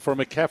Sammy then. Eben from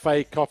a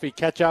cafe coffee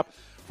catch-up.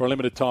 For a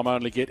limited time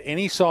only, get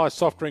any size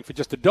soft drink for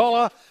just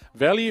 $1.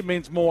 Value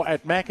means more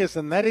at Macca's,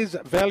 and that is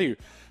value.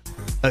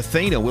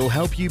 Athena will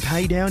help you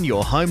pay down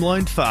your home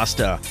loan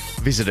faster.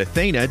 Visit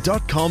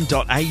athena.com.au.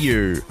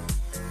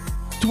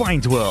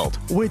 Dwayne's World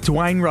with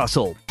Dwayne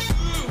Russell.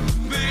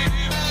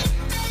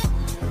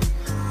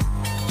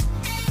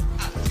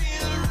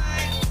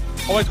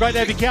 Always great to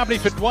have your company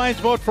for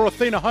Dwayne's World for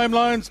Athena Home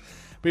Loans.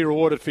 Be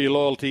rewarded for your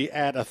loyalty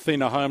at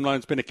Athena Home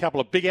Loans. Been a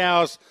couple of big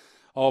hours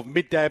of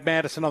Midday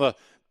Madness, another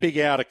big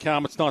hour to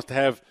come. It's nice to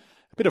have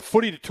a bit of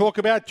footy to talk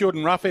about.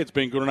 Jordan Ruffhead's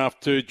been good enough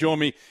to join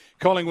me,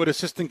 Collingwood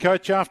assistant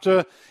coach,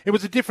 after it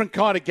was a different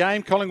kind of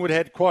game. Collingwood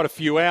had quite a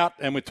few out,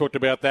 and we talked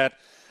about that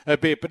a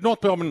bit. But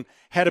North Melbourne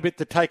had a bit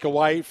to take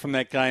away from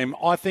that game.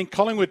 I think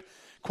Collingwood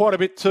quite a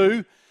bit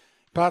too,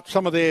 but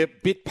some of their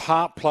bit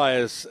part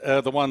players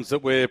are the ones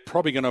that we're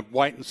probably going to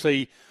wait and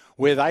see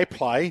where they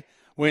play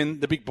when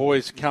the big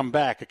boys come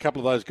back. A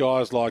couple of those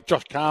guys like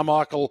Josh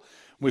Carmichael,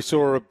 we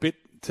saw a bit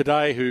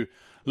today, who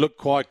looked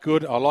quite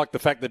good. I like the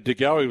fact that De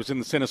Goey was in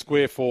the centre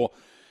square for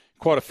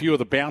quite a few of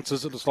the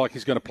bounces. It looks like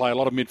he's going to play a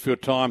lot of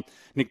midfield time.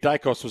 Nick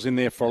Dacos was in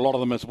there for a lot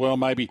of them as well.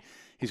 Maybe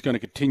he's going to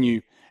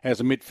continue as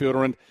a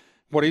midfielder. And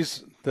where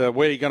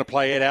are you going to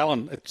play Ed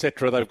Allen,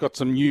 etc.? They've got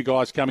some new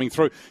guys coming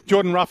through.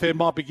 Jordan Ruffhead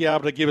might be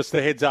able to give us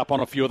the heads up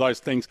on a few of those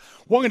things.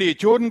 Welcome to you,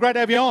 Jordan. Great to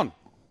have you on.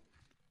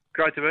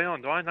 Great to be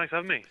on, Dwayne. Thanks for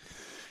having me.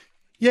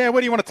 Yeah,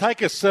 where do you want to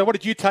take us? What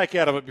did you take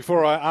out of it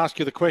before I ask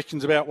you the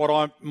questions about what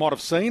I might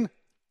have seen?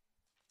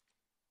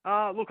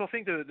 Look, I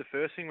think the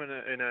first thing when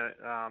in a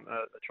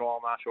trial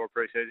match or a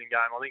pre-season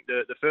game, I think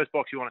the first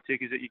box you want to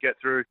tick is that you get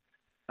through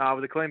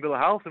with a clean bill of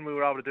health, and we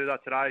were able to do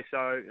that today.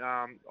 So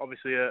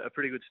obviously a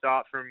pretty good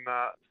start from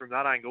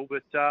that angle.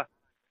 But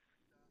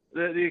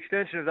the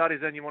extension of that is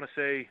then you want to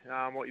see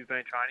what you've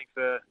been training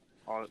for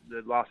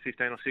the last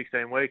 15 or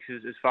 16 weeks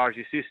as far as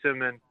your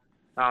system and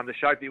the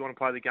shape that you want to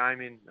play the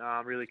game in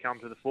really come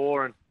to the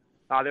fore. And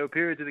there were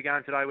periods of the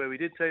game today where we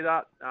did see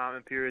that,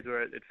 and periods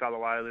where it fell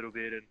away a little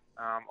bit. And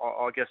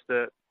I guess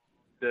the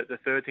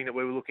third thing that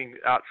we were looking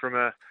at from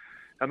a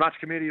match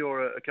committee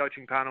or a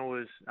coaching panel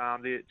was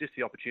just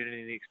the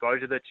opportunity and the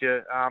exposure that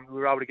we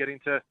were able to get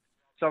into.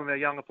 Some of our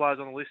younger players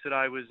on the list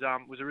today was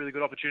a really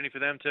good opportunity for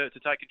them to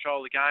take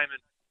control of the game,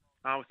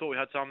 and we thought we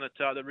had some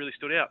that really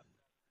stood out.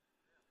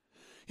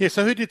 Yeah,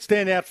 so who did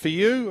stand out for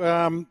you?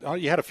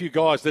 You had a few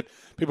guys that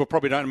people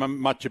probably don't know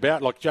much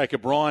about, like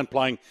Jacob Ryan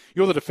playing.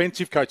 You're the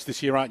defensive coach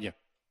this year, aren't you?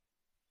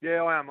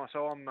 Yeah, I am.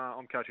 So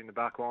I'm coaching the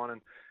back line,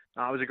 and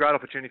it was a great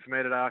opportunity for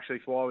me today. Actually,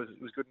 Fly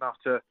was good enough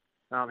to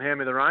hand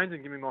me the reins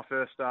and give me my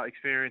first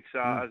experience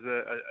as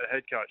a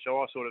head coach.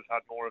 So I sort of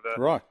had more of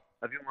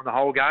a view on the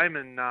whole game,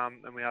 and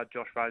we had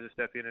Josh Fraser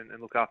step in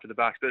and look after the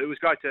backs. But it was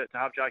great to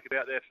have Jacob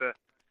out there for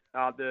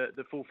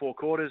the full 4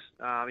 quarters.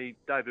 He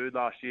debuted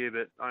last year,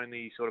 but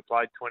only sort of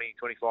played 20,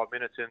 25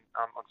 minutes, and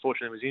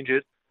unfortunately was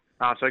injured.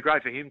 So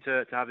great for him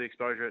to have the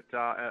exposure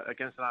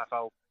against an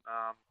AFL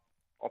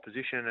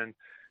opposition, and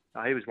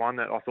he was one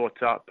that I thought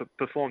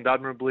performed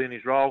admirably in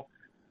his role.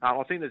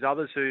 I think there's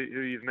others who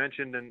you've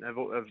mentioned and have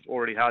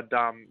already had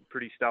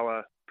pretty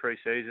stellar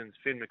pre-seasons.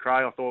 Finn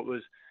McRae, I thought,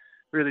 was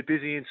really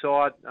busy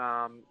inside.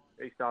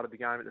 He started the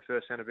game at the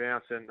first centre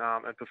bounce and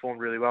performed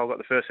really well. Got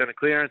the first centre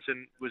clearance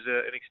and was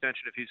an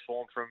extension of his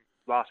form from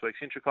last week's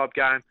intra-club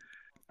game.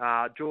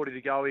 Geordie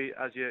De Goey,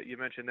 as you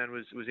mentioned then,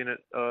 was in it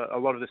a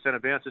lot of the centre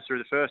bounces through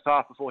the first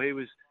half before he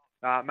was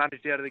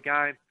managed out of the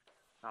game.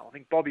 I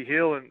think Bobby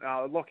Hill and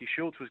Lockie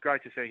Schultz was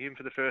great to see him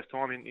for the first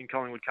time in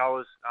Collingwood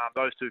colours.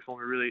 Those two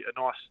formed a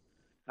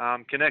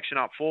nice connection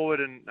up forward,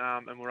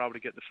 and were able to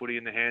get the footy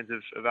in the hands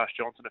of Ash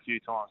Johnson a few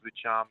times,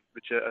 which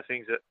are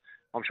things that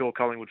I'm sure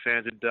Collingwood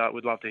fans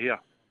would love to hear.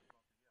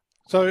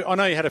 So I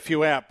know you had a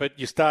few out, but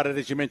you started,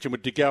 as you mentioned,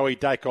 with De Goey,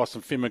 Dacos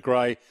and Finn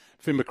McRae.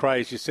 Finn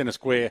McRae is your centre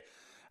square,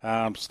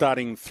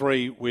 starting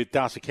 3 with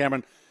Darcy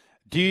Cameron.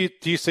 Do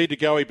you see De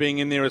Goey being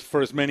in there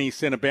for as many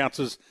centre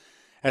bounces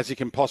as he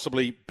can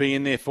possibly be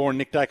in there for, and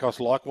Nick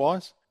Dacos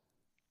likewise?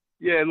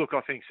 Yeah, look,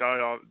 I think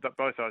so.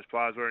 Both those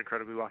players we're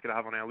incredibly lucky to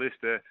have on our list.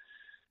 They're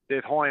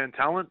high-end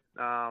talent.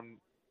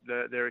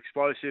 They're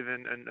explosive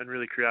and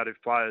really creative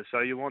players. So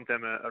you want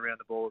them around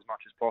the ball as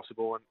much as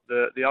possible. And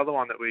the other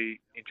one that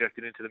we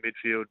injected into the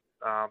midfield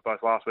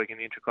both last week in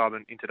the intra-club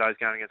and in today's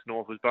game against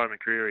North was Beau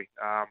McCreary.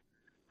 I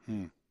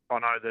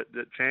know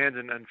that fans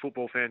and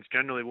football fans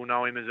generally will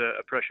know him as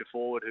a pressure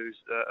forward who's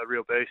a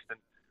real beast and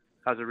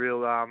has a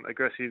real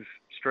aggressive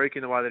streak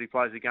in the way that he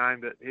plays the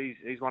game. But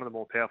he's one of the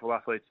more powerful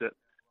athletes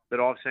that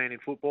I've seen in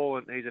football,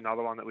 and he's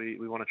another one that we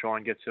want to try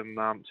and get some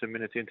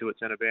minutes into at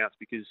centre bounce,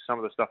 because some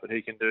of the stuff that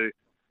he can do,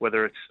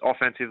 whether it's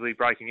offensively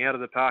breaking out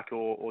of the pack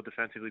or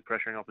defensively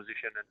pressuring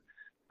opposition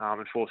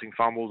and forcing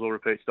fumbles or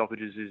repeat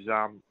stoppages, is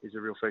a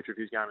real feature of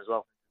his game as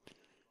well.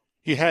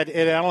 You had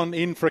Ed Allen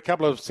in for a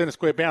couple of centre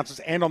square bounces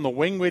and on the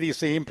wing. Where do you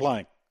see him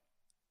playing?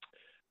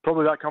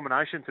 Probably that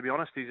combination, to be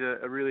honest. He's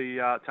a really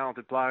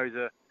talented player. He's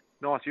a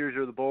nice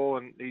user of the ball,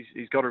 and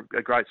he's got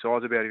a great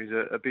size about him. He's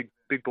a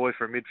big boy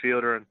for a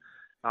midfielder,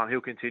 and he'll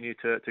continue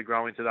to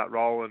grow into that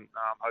role, and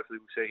hopefully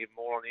we'll see him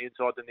more on the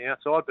inside than the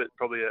outside, but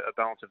probably a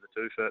balance of the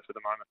two for the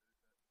moment.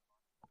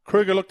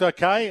 Kruger looked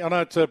okay. I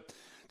know it's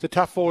a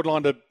tough forward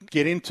line to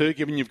get into,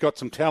 given you've got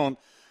some talent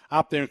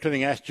up there,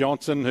 including Ash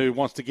Johnson, who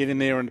wants to get in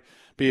there and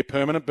be a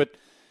permanent. But,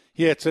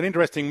 yeah, it's an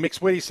interesting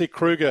mix. Where do you see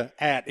Kruger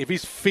at? If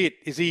he's fit,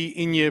 is he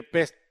in your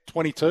best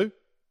 22?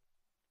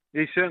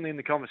 He's certainly in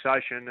the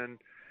conversation, and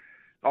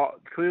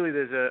clearly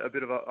there's a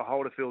bit of a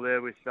hole to fill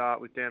there with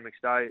Dan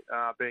McStay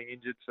being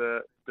injured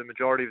for the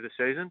majority of the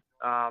season.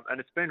 And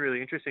it's been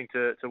really interesting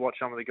to watch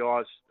some of the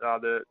guys,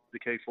 the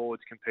key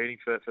forwards, competing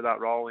for that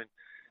role in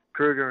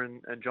Kruger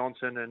and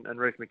Johnson and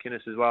Reece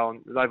McInnes as well.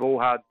 And they've all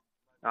had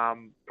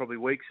probably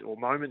weeks or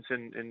moments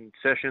and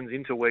sessions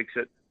into weeks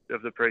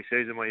of the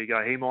pre-season where you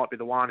go, he might be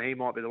the one.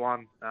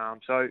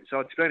 So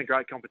it's been a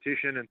great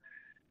competition, and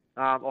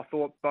I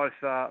thought both.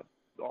 I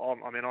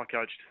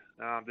coached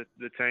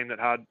the team that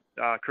had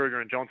Kruger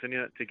and Johnson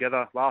in it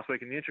together last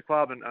week in the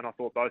intra-club, and I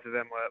thought both of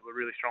them were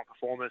really strong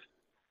performers.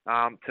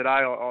 Today,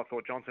 I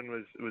thought Johnson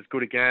was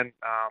good again.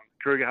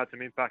 Kruger had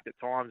some impact at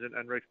times,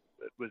 and Reece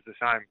was the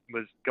same.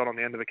 Got on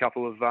the end of a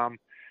couple of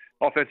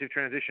offensive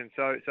transitions.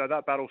 So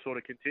that battle sort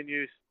of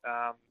continues,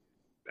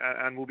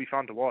 and will be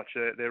fun to watch.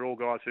 They're all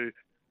guys who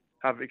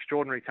have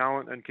extraordinary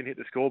talent and can hit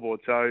the scoreboard.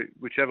 So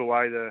whichever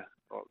way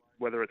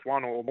whether it's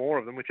one or more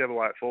of them, whichever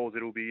way it falls,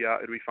 it'll be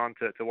fun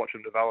to watch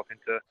them develop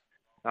into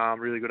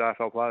really good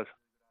AFL players.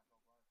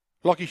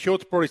 Lockie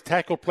Schultz brought his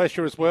tackle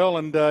pressure as well,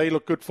 and he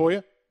looked good for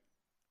you.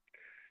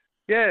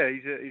 Yeah,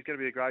 he's going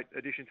to be a great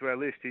addition to our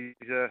list. He's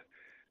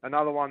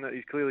another one that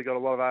he's clearly got a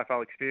lot of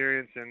AFL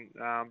experience and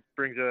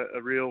brings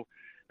a real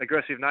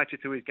aggressive nature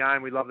to his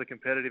game. We love the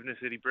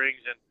competitiveness that he brings,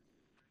 and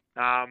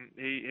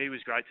he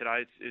was great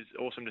today. It's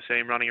awesome to see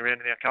him running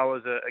around in our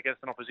colours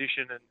against an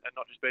opposition and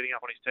not just beating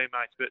up on his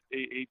teammates, but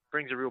he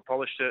brings a real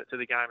polish to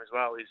the game as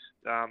well. He's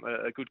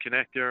a good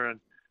connector and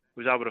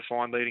was able to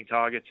find leading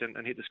targets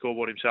and hit the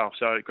scoreboard himself.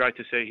 So great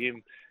to see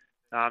him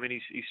in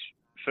his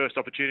first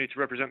opportunity to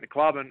represent the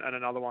club, and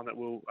another one that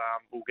we'll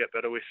get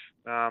better with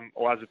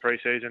as the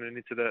pre-season and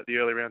into the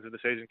early rounds of the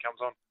season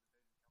comes on.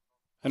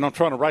 And I'm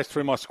trying to race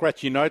through my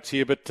scratchy notes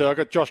here, but I've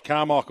got Josh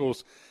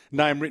Carmichael's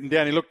name written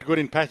down. He looked good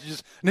in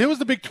passages. And who was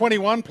the big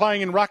 21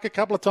 playing in ruck a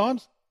couple of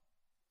times?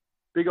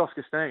 Big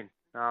Oscar Steen.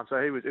 So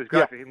it was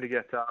great for him to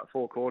get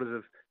 4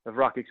 quarters of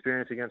ruck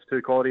experience against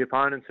 2 quality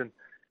opponents. And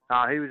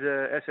he was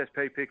a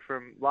SSP pick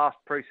from last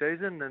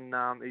pre-season,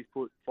 and he's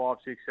put 5,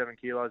 6, 7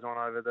 kilos on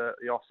over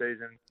the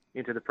off-season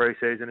into the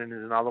pre-season, and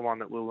is another one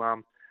that we'll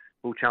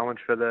will challenge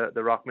for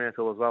the ruck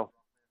mantle as well.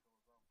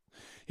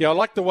 Yeah, I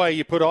like the way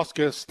you put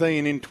Oscar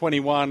Steen in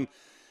 21,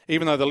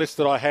 even though the list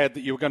that I had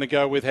that you were going to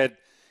go with had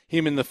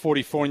him in the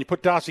 44, and you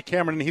put Darcy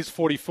Cameron in his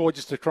 44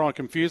 just to try and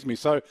confuse me.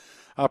 So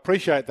I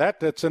appreciate that.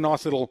 That's a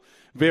nice little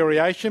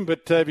variation,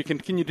 but if you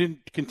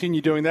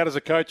continue doing that as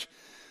a coach,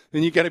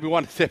 then you're going to be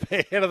one step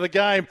ahead of the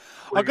game.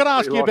 I've got to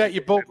ask you about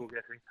your ball.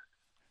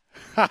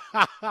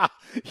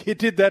 You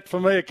did that for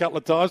me a couple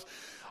of times.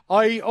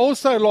 I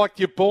also liked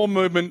your ball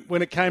movement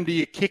when it came to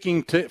your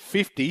kicking to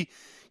 50.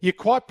 You're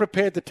quite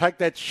prepared to take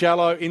that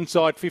shallow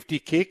inside 50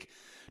 kick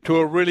to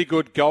a really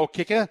good goal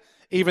kicker,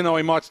 even though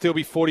he might still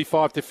be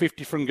 45 to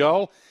 50 from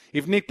goal.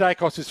 If Nick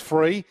Dacos is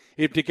free,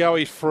 if De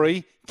Goey is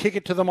free, kick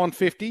it to them on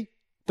 50.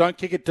 Don't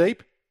kick it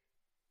deep.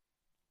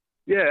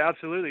 Yeah,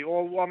 absolutely.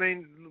 Well, I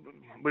mean,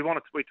 we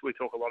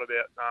talk a lot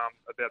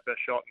about best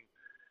shot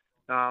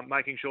and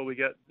making sure we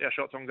get our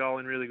shots on goal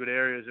in really good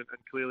areas, and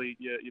clearly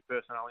your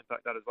personnel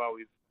impact that as well.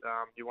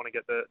 You want to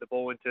get the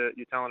ball into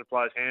your talented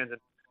players' hands,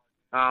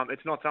 and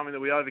it's not something that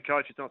we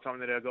overcoach. It's not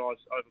something that our guys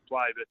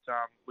overplay, but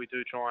we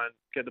do try and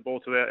get the ball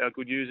to our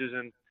good users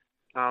and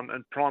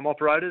prime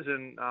operators,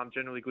 and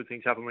generally good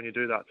things happen when you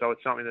do that. So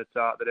it's something that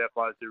our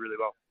players do really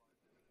well.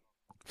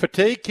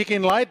 Fatigue,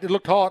 kicking late, it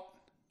looked hot.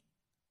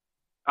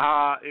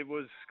 It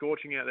was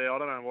scorching out there. I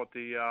don't know what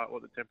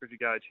the temperature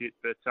gauge hit,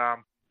 but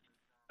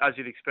as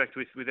you'd expect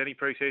with any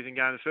pre-season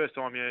game, the first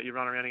time you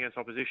run around against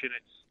opposition,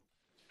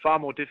 it's far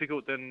more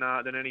difficult than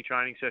any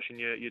training session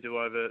you do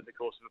over the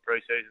course of a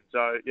pre-season.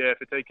 So yeah,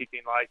 fatigue kicked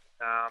in late,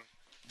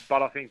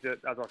 but I think that,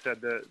 as I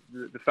said,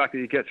 the fact that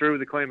you get through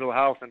with a clean bill of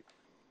health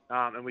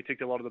and we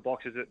ticked a lot of the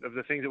boxes of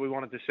the things that we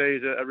wanted to see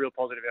is a real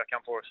positive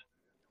outcome for us.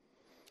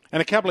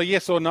 And a couple of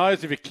yes or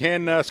no's if you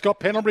can. Scott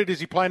Pendlebury, does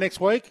he play next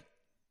week?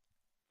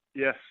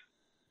 Yes.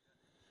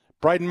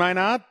 Braden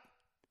Maynard?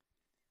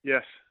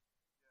 Yes.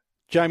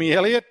 Jamie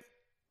Elliott?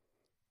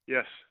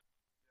 Yes.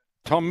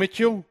 Tom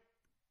Mitchell?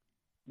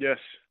 Yes.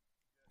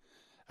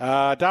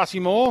 Darcy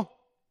Moore?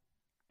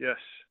 Yes.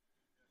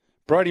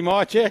 Brodie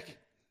Mychek?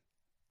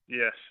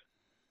 Yes.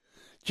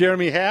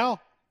 Jeremy Howe?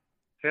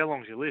 How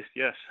long's your list?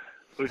 Yes.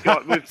 We're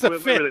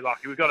really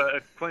lucky. We've got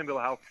a clean bill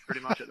of health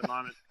pretty much at the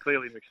moment.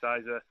 Clearly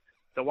McStay's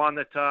the one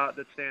that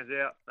stands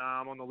out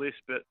on the list,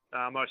 but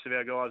most of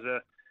our guys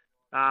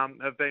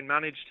have been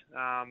managed.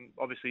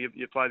 Obviously,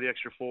 you play the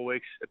extra 4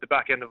 weeks at the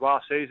back end of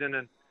last season,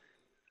 and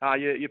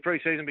your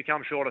pre-season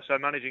becomes shorter. So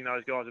managing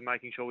those guys and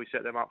making sure we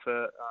set them up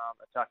for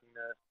attacking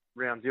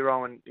the round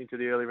zero and into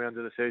the early rounds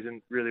of the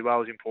season really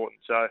well is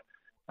important. So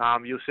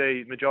you'll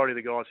see majority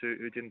of the guys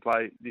who didn't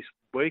play this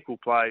week will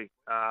play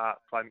a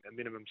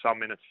minimum some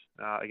minutes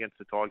against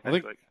the Tigers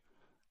next week.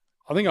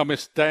 I think I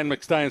missed Dan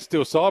McStay and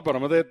Steele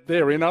Sidebottom.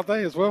 They're in, aren't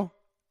they, as well?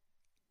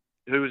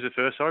 Who was the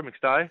first? Sorry,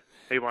 McStay?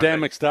 Dan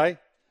McStay.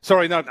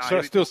 Sorry,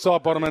 Steele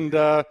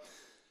Sidebottom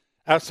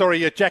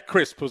and Jack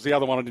Crisp was the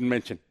other one I didn't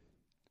mention.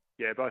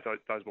 Yeah, both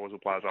those boys will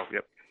play as well.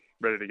 Yep,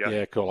 ready to go.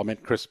 Yeah, cool. I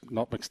meant Crisp,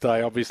 not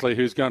McStay, obviously,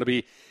 who's going to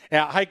be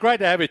out. Hey, great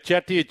to have a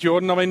chat to you,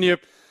 Jordan. I mean,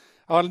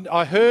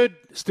 I heard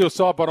Steele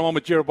Sidebottom on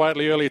with Gerard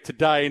Waitley earlier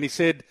today, and he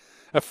said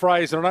a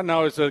phrase, and I don't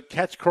know if it's a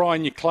catch cry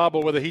in your club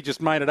or whether he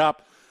just made it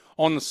up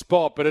on the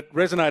spot, but it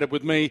resonated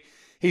with me.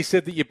 He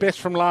said that your best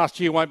from last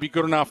year won't be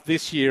good enough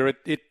this year.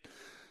 It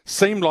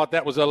seemed like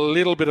that was a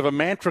little bit of a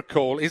mantra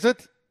call, is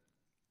it?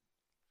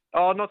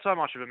 Oh, not so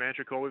much of a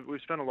mantra call.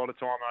 We've spent a lot of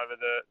time over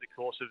the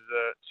course of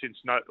since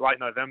late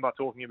November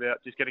talking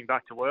about just getting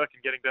back to work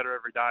and getting better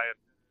every day, and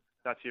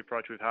that's the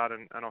approach we've had.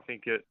 And I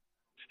think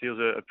Steele's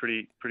a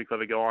pretty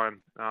clever guy,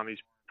 and he's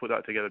put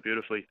that together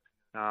beautifully.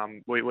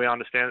 We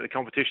understand that the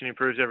competition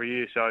improves every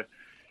year, so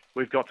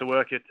we've got to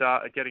work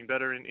at getting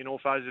better in all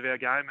phases of our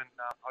game, and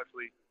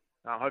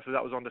hopefully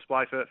that was on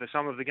display for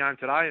some of the game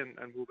today,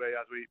 and will be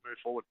as we move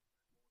forward.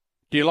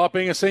 Do you like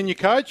being a senior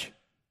coach?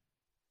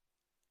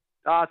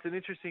 It's an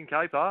interesting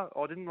caper.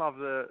 I didn't love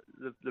the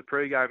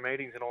pre-game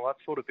meetings and all that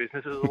sort of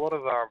business. There's a lot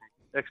of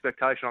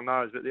expectation on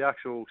those, but the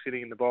actual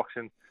sitting in the box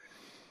and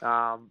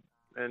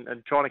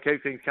trying to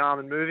keep things calm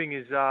and moving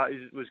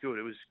was good.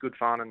 It was good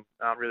fun, and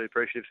I'm really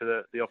appreciative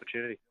for the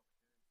opportunity.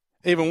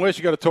 Even worse,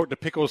 you've got to talk to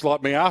pickles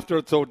like me after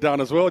it's all done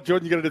as well.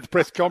 Jordan, you've got to do the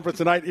press conference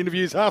and 8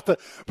 interviews after.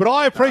 But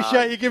I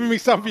appreciate you giving me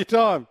some of your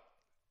time.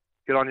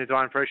 Good on you,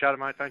 Dwayne. Appreciate it,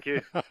 mate. Thank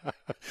you.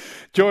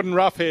 Jordan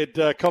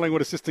Roughhead,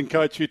 Collingwood assistant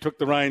coach, who took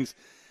the reins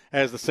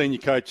as the senior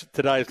coach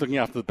today, is looking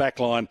after the back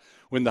line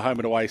when the home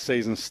and away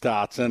season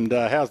starts. And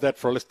how's that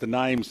for a list of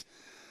names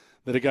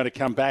that are going to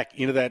come back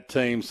into that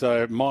team?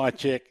 So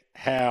Mychek,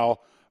 Howe,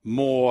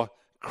 Moore,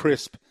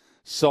 Crisp,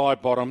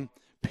 Sidebottom,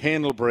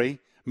 Pendlebury,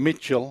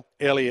 Mitchell,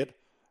 Elliott,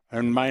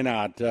 and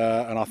Maynard.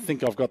 And I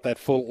think I've got that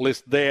full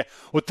list there.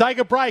 We'll take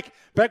a break.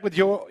 Back with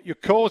your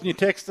calls and your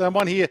texts.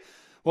 One here.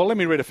 Well, let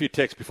me read a few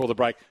texts before the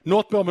break.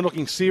 North Melbourne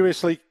looking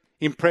seriously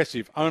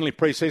impressive. Only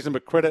pre-season,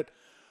 but credit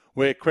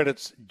where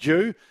credit's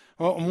due.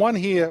 Well, and one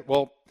here,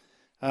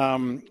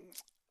 I've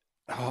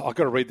got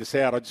to read this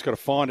out. I just got to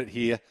find it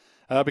here.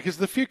 Because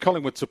the few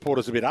Collingwood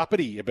supporters are a bit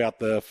uppity about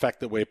the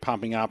fact that we're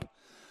pumping up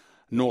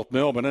North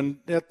Melbourne. And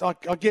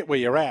I get where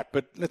you're at,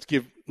 but let's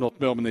give North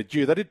Melbourne their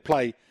due. They did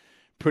play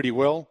pretty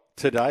well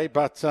today,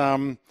 but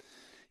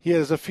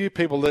there's a few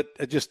people that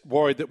are just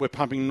worried that we're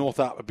pumping North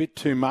up a bit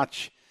too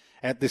much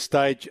at this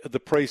stage of the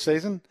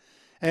pre-season.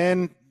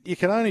 And you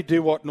can only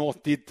do what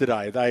North did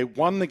today. They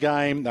won the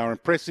game. They were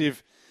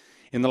impressive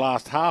in the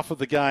last half of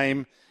the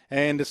game.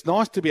 And it's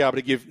nice to be able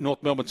to give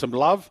North Melbourne some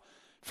love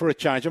for a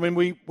change. I mean,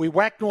 we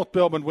whack North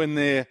Melbourne when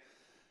they're,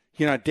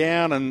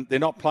 down and they're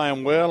not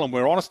playing well, and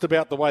we're honest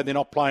about the way they're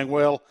not playing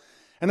well.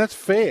 And that's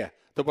fair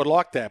that we're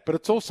like that. But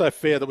it's also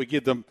fair that we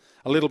give them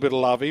a little bit of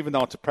love, even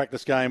though it's a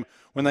practice game,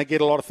 when they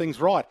get a lot of things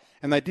right.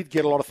 And they did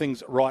get a lot of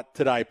things right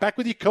today. Back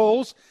with your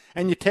calls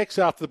and your texts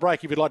after the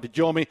break if you'd like to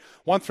join me.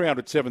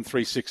 1300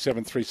 736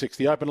 736,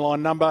 the open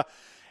line number.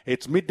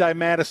 It's Midday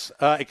Madness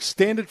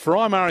extended for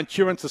IMAR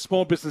Insurance, the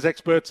small business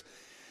experts.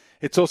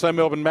 It's also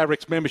Melbourne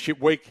Mavericks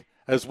Membership Week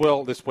as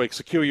well this week.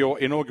 Secure your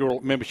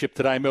inaugural membership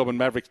today,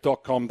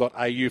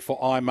 melbournemavericks.com.au for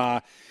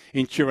IMAR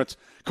Insurance.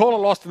 Call it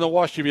Lost in the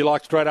Wash if you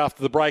like, straight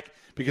after the break,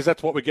 because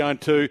that's what we're going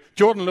to.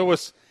 Jordan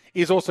Lewis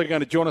is also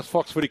going to join us,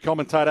 Fox Footy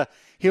commentator.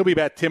 He'll be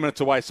about 10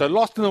 minutes away. So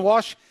Lost in the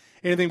Wash,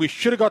 anything we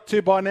should have got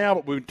to by now,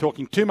 but we've been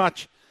talking too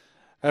much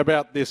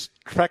about this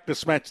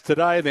practice match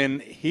today, then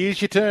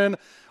here's your turn.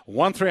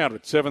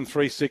 1300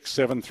 736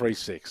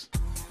 736.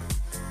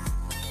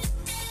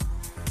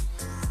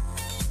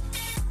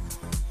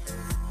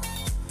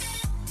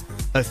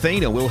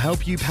 Athena will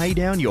help you pay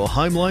down your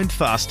home loan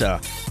faster.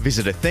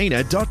 Visit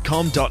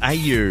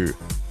athena.com.au.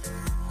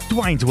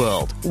 Dwayne's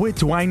World with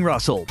Dwayne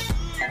Russell.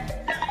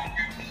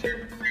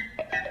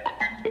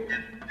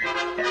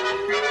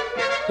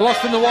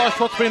 Lost in the Wash.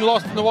 What's been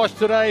lost in the wash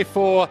today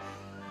for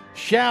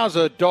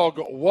Showser Dog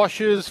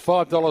Washes?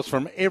 $5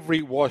 from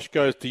every wash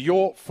goes to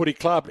your footy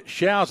club,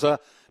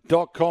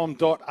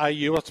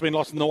 showser.com.au. What's been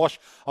lost in the wash?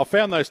 I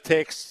found those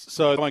texts,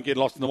 so I won't get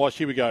lost in the wash.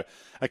 Here we go.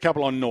 A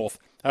couple on North.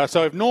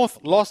 So if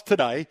North lost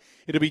today,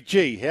 it'll be,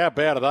 gee, how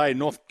bad are they?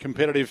 North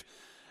competitive,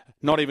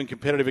 not even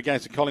competitive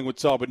against the Collingwood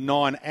side with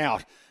 9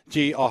 out.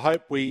 Gee, I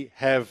hope we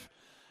have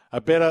a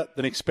better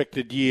than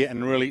expected year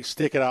and really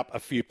stick it up a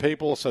few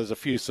people. So there's a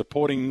few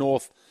supporting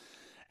North,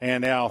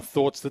 and our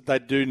thoughts that they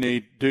do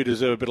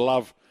deserve a bit of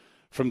love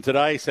from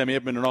today. Sammy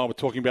Edmund and I were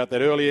talking about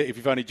that earlier. If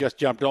you've only just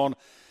jumped on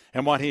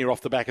and won't hear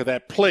off the back of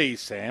that,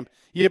 please, Sam,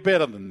 you're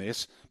better than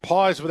this.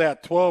 Pies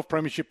without 12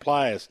 premiership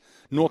players.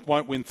 North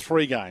won't win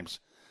 3 games.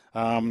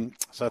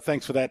 So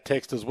thanks for that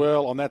text as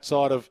well on that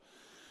side of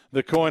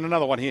the coin.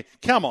 Another one here.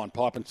 Come on,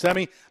 Pipe and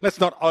Sammy. Let's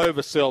not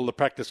oversell the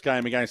practice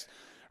game against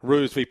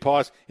Roos v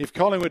Pies. If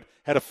Collingwood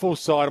had a full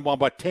side and won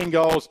by 10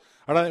 goals,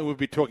 I don't think we'd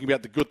be talking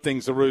about the good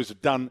things the Roos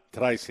have done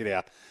today's hit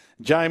out.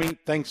 Jamie,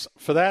 thanks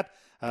for that.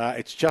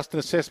 It's just an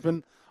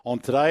assessment on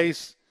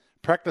today's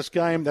practice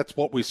game. That's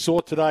what we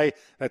saw today.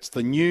 That's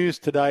the news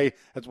today.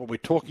 That's what we're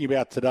talking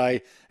about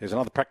today. There's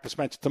another practice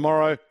match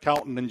tomorrow,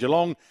 Carlton and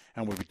Geelong,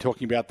 and we'll be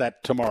talking about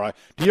that tomorrow.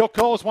 To your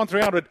calls,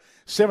 1300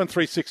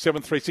 736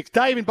 736.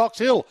 Dave in Box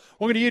Hill.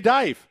 Welcome to you,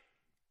 Dave.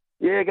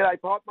 Yeah,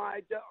 g'day, Pipe,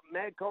 mate.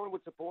 Mad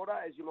Collingwood supporter,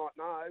 as you might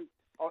know.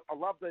 I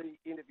love the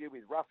interview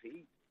with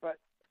Ruffy, but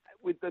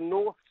with the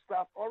North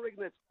stuff, I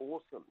reckon it's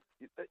awesome.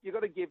 You've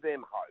got to give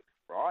them hope,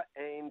 right?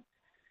 And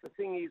the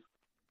thing is,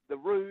 the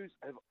Roos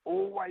have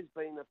always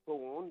been a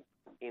thorn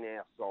in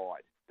our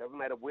side. Doesn't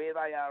matter where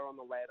they are on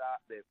the ladder,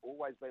 they've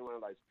always been one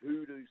of those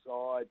hoodoo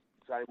sides,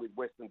 same with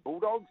Western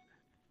Bulldogs.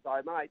 So,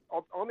 mate,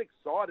 I'm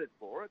excited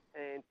for it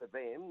and for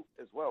them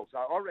as well. So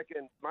I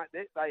reckon, mate,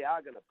 they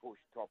are going to push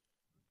close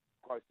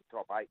to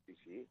top 8 this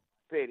year.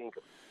 Fair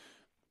income.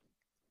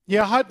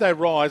 Yeah, I hope they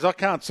rise. I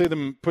can't see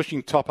them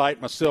pushing top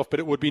 8 myself, but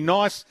it would be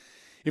nice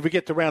if we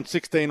get to round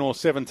 16 or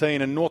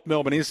 17 and North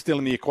Melbourne is still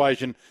in the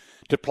equation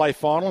to play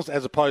finals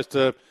as opposed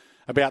to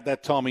about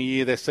that time of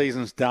year their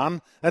season's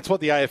done. That's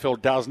what the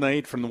AFL does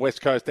need from the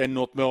West Coast and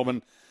North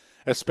Melbourne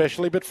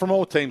especially, but from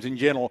all teams in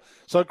general.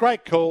 So a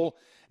great call,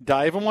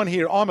 Dave. And one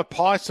here, I'm a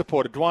Pie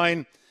supporter,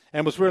 Dwayne,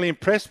 and was really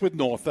impressed with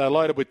North. They're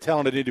loaded with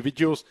talented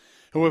individuals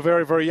who are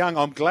very, very young.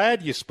 I'm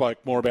glad you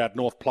spoke more about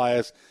North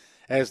players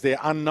as they're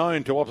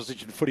unknown to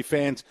opposition footy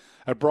fans.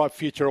 A bright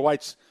future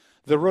awaits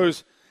the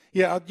Roos.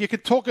 Yeah, you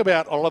could talk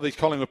about a lot of these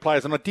Collingwood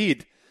players, and I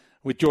did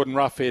with Jordan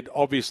Roughhead,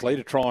 obviously,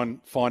 to try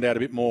and find out a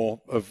bit more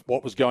of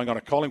what was going on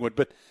at Collingwood.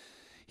 But,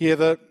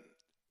 yeah,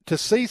 to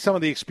see some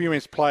of the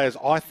experienced players,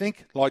 I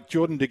think, like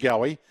Jordan De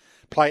Goey,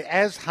 play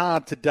as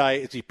hard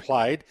today as he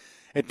played,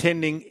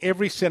 attending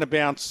every centre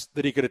bounce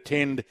that he could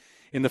attend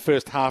in the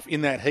first half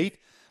in that heat,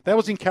 that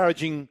was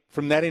encouraging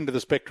from that end of the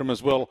spectrum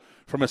as well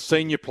from a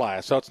senior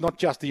player. So it's not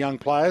just the young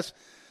players.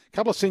 A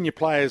couple of senior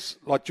players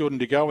like Jordan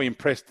De Goey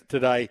impressed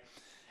today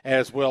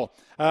as well.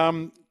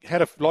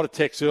 Had a lot of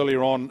texts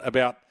earlier on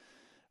about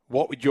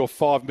what would your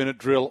 5-minute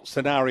drill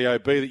scenario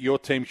be that your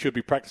team should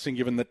be practicing,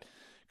 given that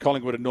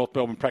Collingwood and North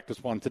Melbourne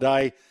practiced one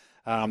today.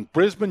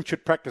 Brisbane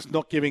should practice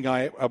not giving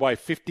away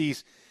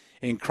 50s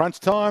in crunch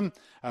time.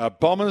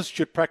 Bombers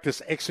should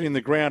practice exiting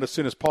the ground as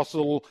soon as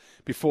possible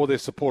before their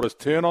supporters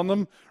turn on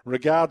them.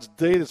 Regards,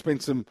 D. There's been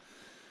some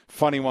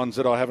funny ones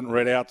that I haven't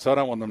read out, so I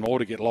don't want them all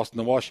to get lost in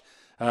the wash.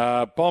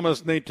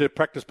 Bombers need to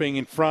practice being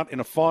in front in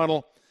a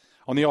final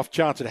on the off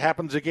chance it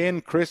happens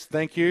again. Chris,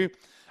 thank you.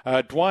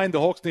 Dwayne, the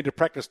Hawks need to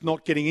practice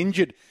not getting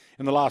injured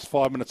in the last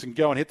 5 minutes and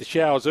go and hit the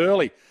showers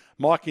early.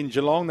 Mike in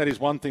Geelong, that is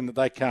one thing that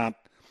they can't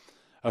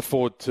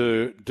afford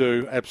to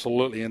do,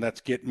 absolutely, and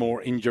that's get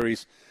more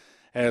injuries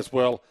as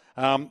well.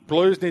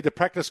 Blues need to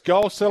practice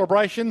goal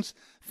celebrations.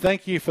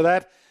 Thank you for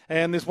that.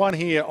 And there's one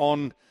here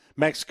on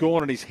Max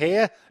Gawn and his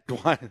hair.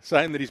 Dwayne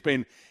saying that he's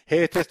been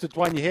hair tested.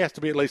 Dwayne, your hair has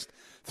to be at least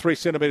 3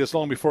 centimetres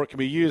long before it can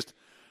be used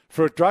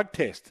for a drug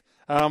test.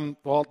 Well,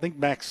 I think,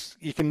 Max,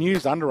 you can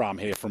use underarm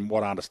hair from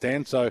what I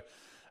understand, so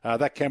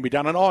that can be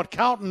done. And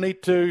Carlton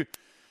need to,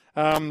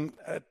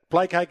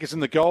 Blake Acres in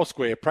the goal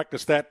square,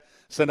 practice that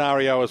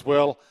scenario as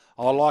well.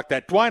 I like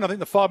that. Dwayne, I think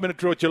the 5-minute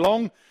drill at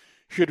Geelong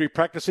should be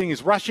practicing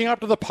is rushing up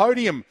to the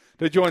podium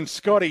to join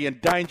Scotty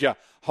and Danger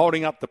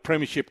holding up the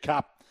Premiership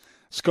Cup.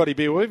 Scotty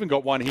B, we've even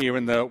got one here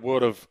in the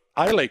world of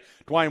A-League.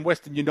 Dwayne,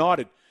 Western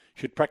United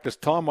should practice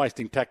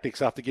time-wasting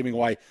tactics after giving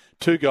away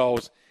 2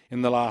 goals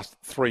in the last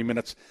 3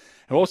 minutes.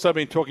 I've also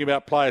been talking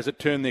about players that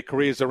turn their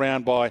careers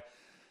around by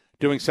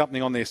doing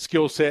something on their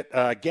skill set.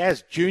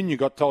 Gaz Jr.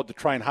 got told to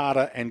train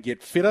harder and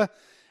get fitter,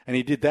 and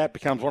he did that,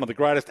 becomes one of the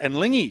greatest. And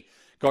Lingy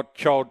got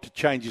told to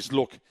change his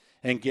look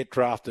and get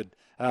drafted.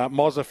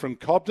 Mozza from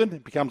Cobden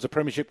becomes a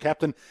Premiership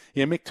captain.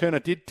 Yeah, Mick Turner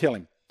did tell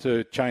him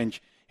to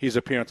change his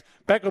appearance.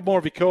 Back with more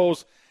of your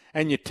calls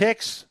and your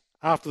texts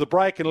after the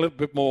break and a little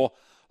bit more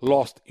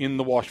lost in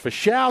the wash. For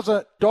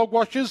Showser dog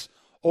washers,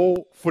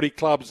 all footy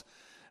clubs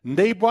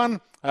need one.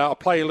 I'll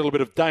play a little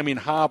bit of Damien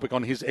Hardwick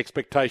on his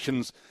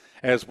expectations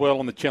as well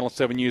on the Channel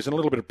 7 News and a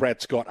little bit of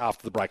Brad Scott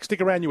after the break.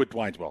 Stick around, you at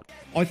Dwayne's World.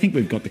 I think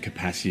we've got the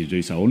capacity to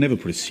do so. I'll never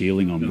put a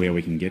ceiling on where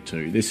we can get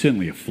to. There's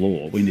certainly a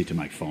floor. We need to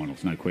make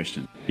finals, no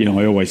question. You know,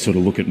 I always sort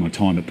of look at my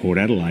time at Port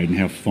Adelaide and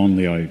how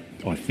fondly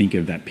I think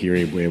of that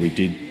period where we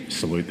did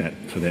salute that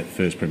for that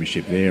first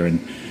premiership there.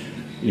 And,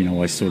 you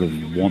know, I sort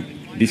of want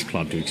this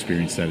club to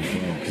experience that as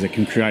well because it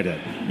can create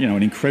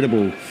an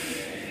incredible,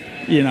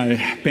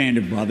 band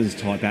of brothers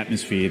type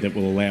atmosphere that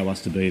will allow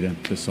us to be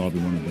the side we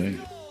want to be.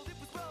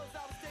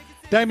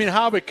 Damien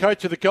Hardwick,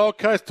 coach of the Gold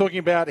Coast, talking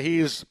about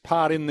his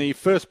part in the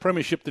first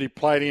premiership that he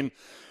played in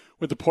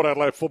with the Port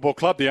Adelaide Football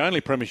Club, the only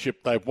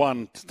premiership they've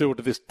won still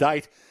to this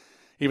date,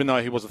 even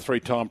though he was a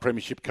 3-time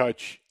premiership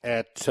coach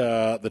at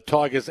the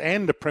Tigers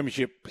and a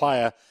premiership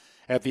player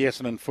at the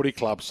Essendon Footy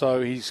Club.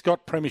 So he's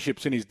got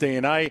premierships in his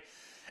DNA,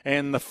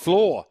 and the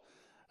floor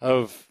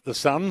of the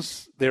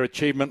Suns, their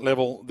achievement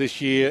level this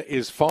year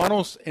is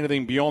finals.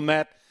 Anything beyond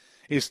that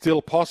is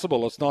still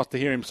possible. It's nice to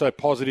hear him so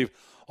positive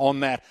on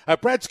that.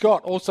 Brad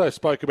Scott also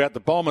spoke about the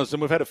Bombers,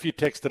 and we've had a few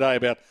texts today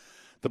about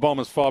the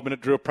Bombers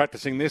 5-minute drill,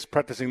 practicing this,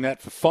 practicing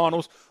that for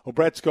finals. Well,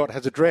 Brad Scott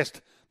has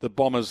addressed the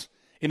Bombers'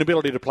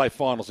 inability to play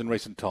finals in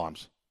recent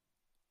times.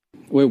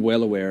 We're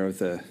well aware of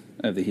the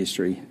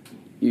history.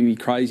 You'd be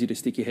crazy to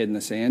stick your head in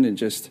the sand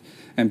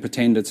and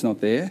pretend it's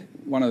not there.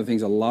 One of the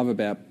things I love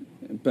about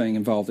being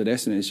involved at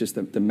Essendon is just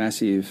the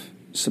massive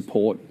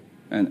support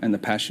and the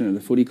passion of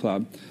the footy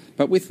club.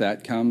 But with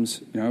that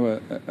comes,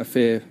 a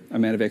fair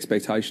amount of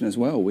expectation as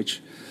well,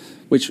 which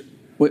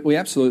we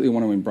absolutely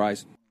want to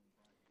embrace.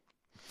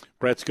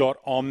 Brad Scott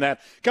on that.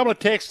 A couple of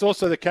texts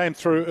also that came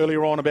through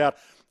earlier on about,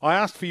 I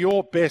asked for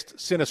your best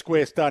centre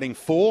square starting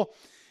 4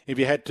 if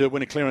you had to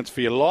win a clearance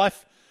for your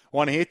life.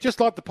 One here,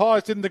 just like the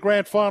Pies did in the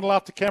grand final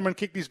after Cameron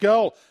kicked his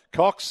goal.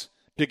 Cox,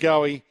 De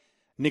Goey,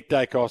 Nick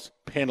Dacos,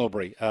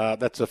 Pendlebury.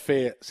 That's a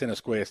fair centre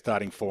square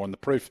starting 4, and the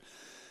proof,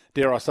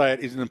 dare I say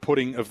it, is in the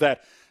pudding of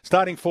that.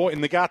 Starting 4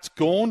 in the guts,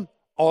 Gawn,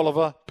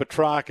 Oliver,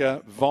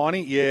 Petrarca,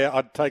 Viney. Yeah,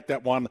 I'd take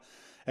that one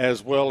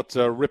as well. It's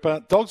a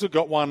ripper. Dogs have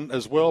got one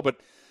as well, but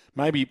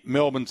maybe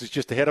Melbourne's is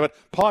just ahead of it.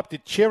 Pipe,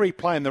 did Cherry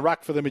play in the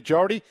ruck for the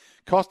majority?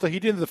 Costa, he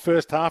did in the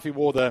first half. He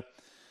wore the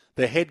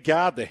head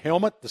guard, the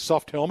helmet, the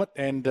soft helmet,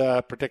 and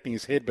protecting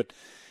his head, but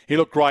he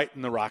looked great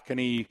in the ruck, and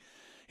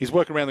his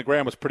work around the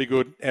ground was pretty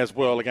good as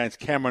well against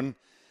Cameron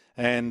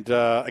and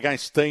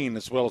against Steen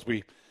as well, as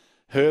we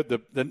heard,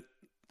 the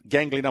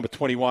gangly number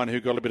 21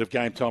 who got a bit of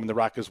game time in the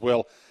ruck as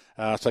well.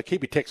 So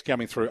keep your text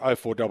coming through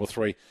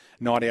 0433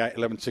 98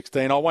 11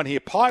 16. I want to hear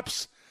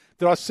Pipes.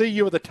 Did I see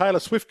you at the Taylor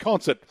Swift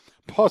concert?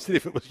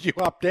 Positive it was you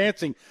up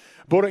dancing.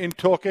 Buddha in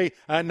Torquay.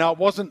 No, it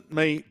wasn't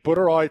me,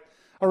 Buddha. I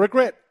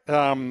regret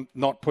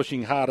not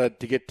pushing harder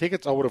to get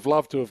tickets. I would have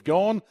loved to have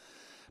gone.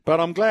 But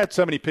I'm glad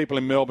so many people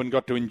in Melbourne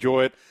got to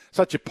enjoy it.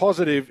 Such a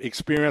positive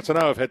experience. I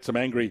know I've had some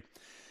angry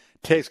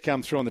texts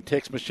come through on the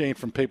text machine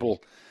from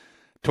people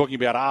talking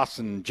about us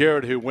and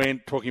Jared who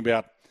went, talking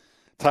about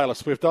Taylor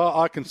Swift.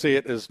 I can see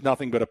it as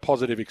nothing but a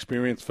positive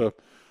experience for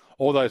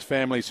all those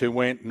families who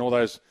went and all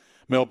those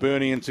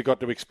Melburnians who got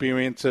to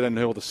experience it and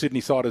all the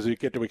Sydney-siders who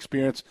get to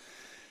experience.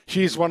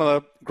 She's one of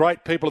the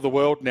great people of the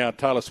world now,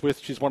 Taylor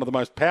Swift. She's one of the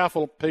most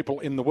powerful people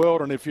in the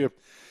world, and if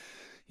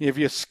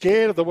you're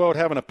scared of the world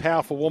having a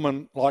powerful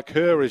woman like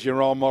her as your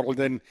role model,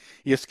 then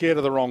you're scared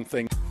of the wrong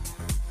thing.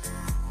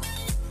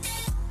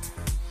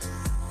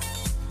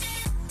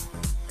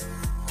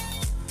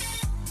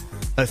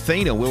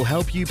 Athena will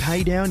help you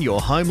pay down your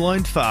home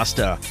loan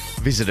faster.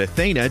 Visit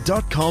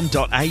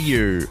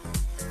athena.com.au.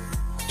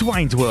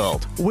 Dwayne's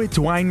World with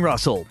Dwayne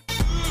Russell.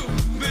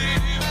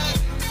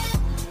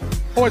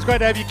 Always great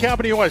to have your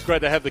company. Always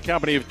great to have the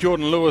company of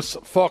Jordan Lewis,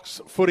 Fox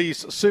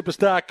Footy's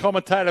superstar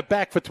commentator,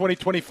 back for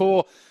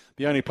 2024.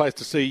 The only place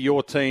to see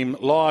your team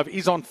live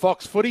is on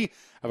Fox Footy,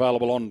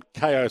 available on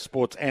KO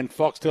Sports and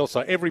Foxtel.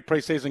 So every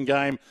pre-season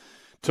game,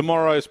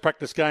 tomorrow's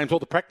practice games, all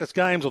the practice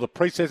games, all the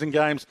pre-season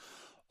games,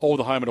 all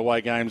the home and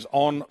away games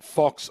on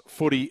Fox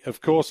Footy,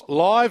 of course,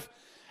 live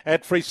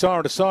at Free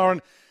Siren to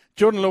Siren.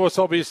 Jordan Lewis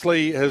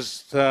obviously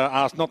has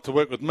asked not to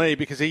work with me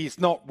because he's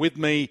not with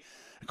me,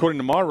 according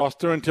to my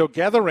roster, until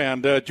gather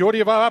round. Geordie,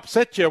 have I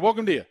upset you?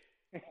 Welcome to you.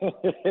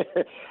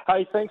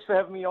 Hey, thanks for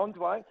having me on,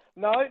 Dwayne.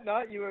 No,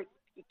 you were at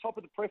the top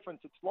of the preference.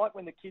 It's like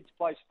when the kids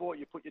play sport,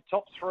 you put your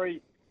top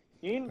three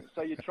in,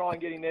 so you try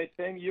and get in their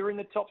team. You're in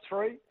the top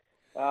three,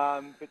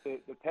 but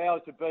the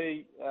powers to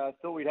be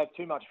thought we'd have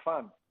too much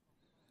fun.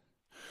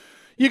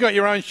 You got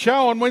your own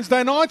show on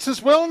Wednesday nights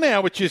as well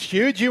now, which is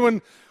huge.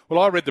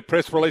 I read the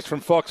press release from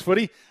Fox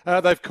Footy.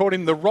 They've called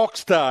him the rock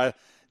star,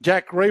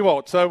 Jack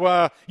Rewalt.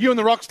 So you and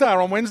the rock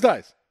star on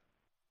Wednesdays.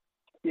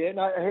 Yeah,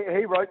 no,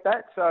 he wrote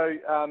that. So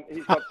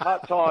he's got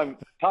part-time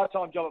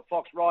job at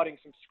Fox writing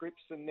some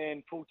scripts, and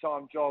then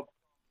full-time job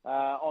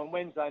on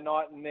Wednesday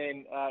night, and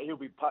then he'll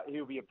be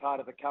a part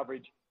of the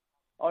coverage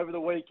over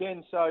the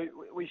weekend. So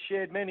we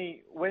shared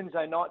many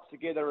Wednesday nights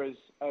together as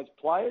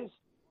players,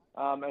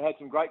 and had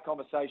some great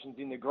conversations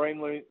in the green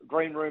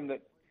room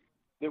that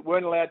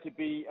weren't allowed to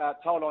be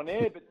told on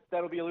air, but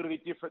that'll be a little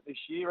bit different this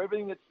year.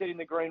 Everything that's said in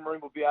the green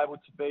room will be able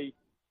to be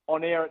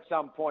on air at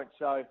some point.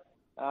 So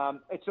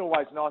it's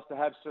always nice to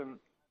have some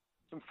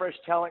fresh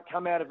talent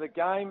come out of the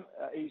game.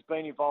 He's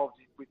been involved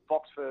with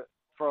Fox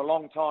for a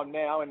long time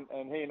now, and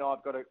he and I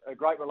have got a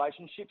great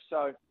relationship.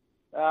 So,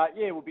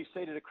 we'll be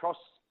seated across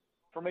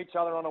from each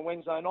other on a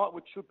Wednesday night,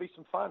 which should be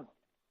some fun.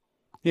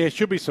 Yeah, it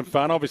should be some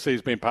fun. Obviously,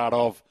 he's been part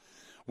of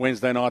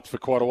Wednesday nights for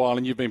quite a while,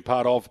 and you've been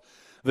part of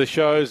the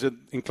shows,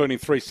 including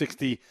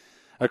 360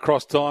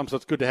 across time. So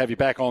it's good to have you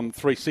back on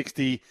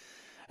 360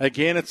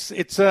 again. It's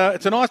a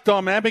nice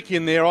dynamic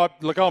in there.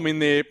 I'm in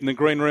there in the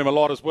green room a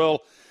lot as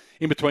well,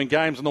 in between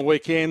games on the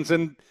weekends,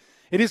 and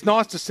it is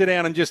nice to sit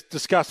down and just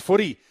discuss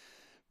footy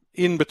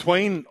in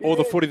between all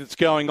the footy that's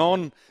going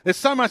on. There's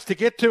so much to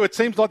get to. It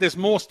seems like there's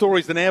more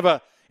stories than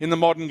ever in the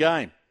modern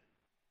game.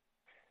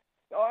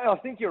 I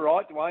think you're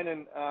right, Dwayne,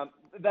 and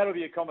that'll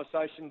be a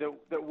conversation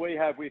that we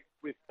have with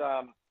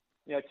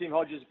Tim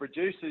Hodges'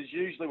 producers.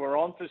 Usually we're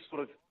on for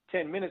sort of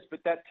 10 minutes,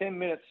 but that 10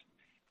 minutes,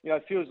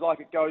 feels like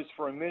it goes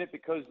for a minute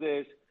because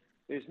there's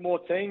more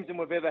teams than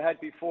we've ever had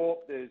before.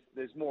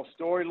 There's more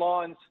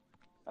storylines.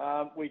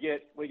 We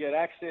get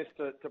access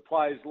to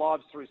players'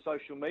 lives through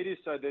social media,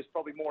 so there's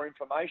probably more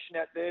information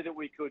out there that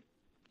we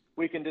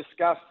can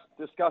discuss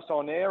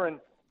on air. And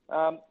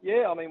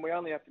we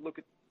only have to look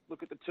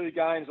at the 2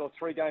 games or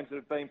 3 games that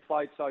have been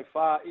played so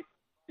far.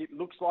 It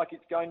looks like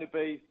it's going to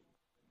be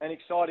an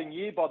exciting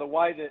year by the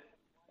way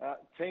that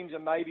teams are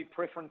maybe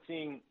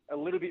preferencing a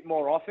little bit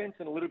more offense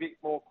and a little bit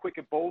more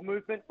quicker ball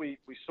movement. We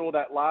saw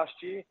that last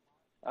year.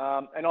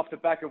 And off the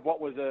back of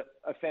what was a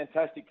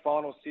fantastic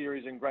final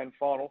series and grand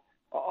final,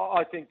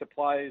 I think the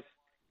players,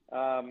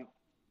 are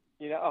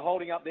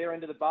holding up their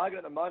end of the bargain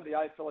at the moment. The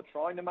AFL are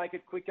trying to make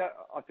it quicker.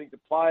 I think the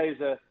players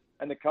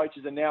and the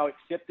coaches are now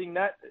accepting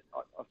that.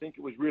 I think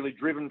it was really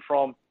driven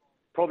from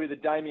probably the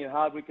Damien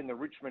Hardwick and the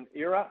Richmond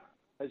era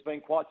has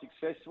been quite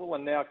successful,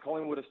 and now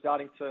Collingwood are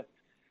starting to,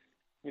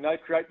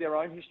 create their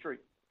own history.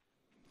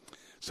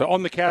 So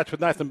on the couch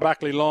with Nathan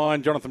Buckley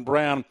line, Jonathan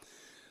Brown.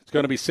 It's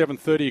going to be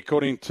 7:30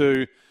 according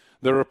to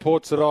the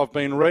reports that I've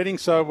been reading.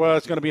 So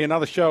it's going to be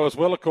another show as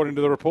well according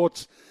to the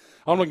reports.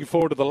 I'm looking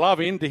forward to the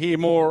Love-In to hear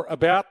more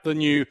about the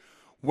new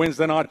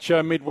Wednesday night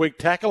show, Midweek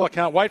Tackle. I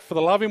can't wait for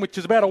the Love-In, which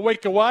is about a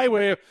week away,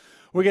 where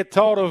we get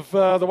told of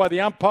the way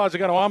the umpires are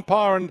going to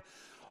umpire and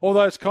all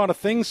those kind of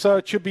things. So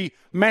it should be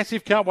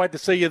massive. Can't wait to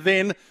see you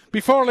then.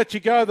 Before I let you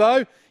go,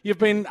 though, you've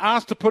been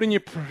asked to put in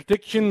your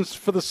predictions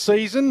for the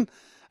season.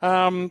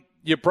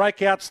 Your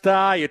breakout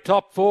star, your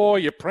top 4,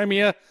 your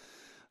premier.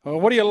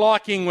 What are you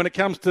liking when it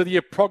comes to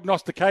your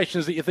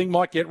prognostications that you think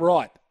might get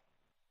right?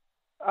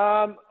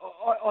 I'm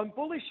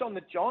bullish on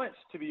the Giants,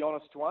 to be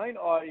honest, Dwayne.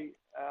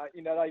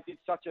 They did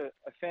such a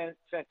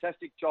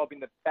fantastic job in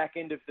the back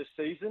end of the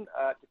season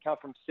to come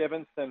from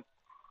 7th and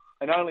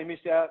only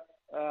missed out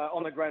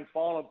on the grand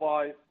final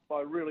by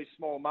a really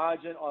small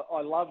margin.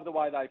 I love the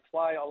way they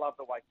play. I love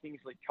the way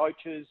Kingsley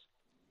coaches.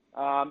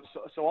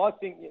 So I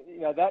think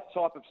that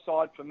type of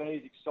side for me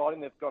is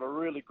exciting. They've got a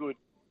really good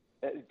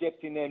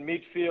depth in their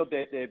midfield.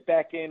 Their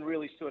back end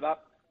really stood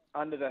up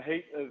under the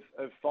heat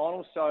of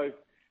finals. So,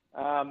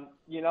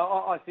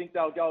 I think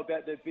they'll go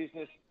about their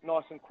business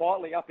nice and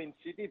quietly up in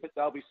Sydney, but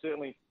they'll be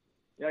certainly,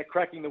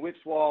 cracking the whips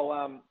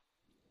while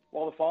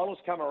the finals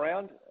come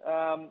around.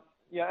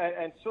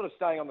 And sort of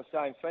staying on the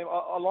same theme.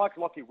 I like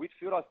Lockie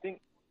Whitfield. I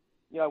think,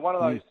 one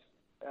of those,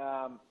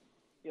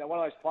 one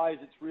of those players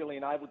that's really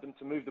enabled them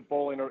to move the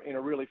ball in a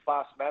really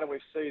fast manner.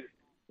 We've seen,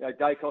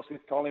 Dacos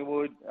with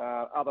Collingwood,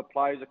 other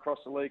players across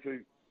the league who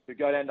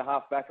go down to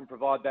half back and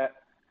provide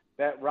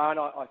that run.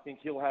 I think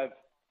he'll have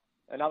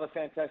another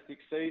fantastic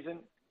season.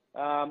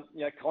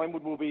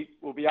 Collingwood will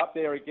be up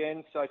there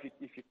again. So if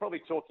you're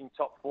probably talking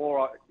top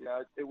four,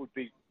 it would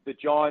be the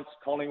Giants,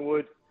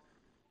 Collingwood,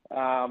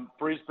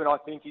 Brisbane. I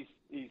think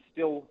is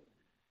still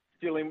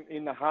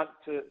in the hunt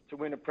to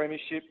win a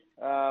premiership.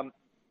 The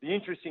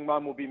interesting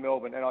one will be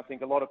Melbourne, and I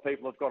think a lot of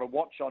people have got a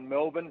watch on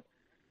Melbourne.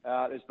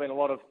 There's been a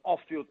lot of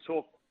off-field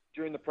talk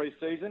during the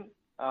pre-season,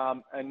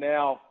 and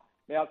now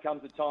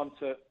comes the time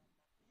to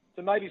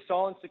maybe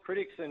silence the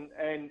critics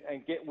and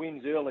get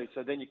wins early,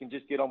 so then you can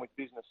just get on with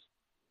business.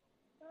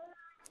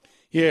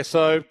 Yeah,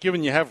 so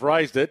given you have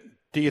raised it,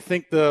 do you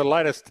think the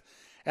latest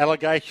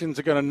allegations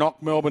are going to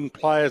knock Melbourne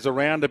players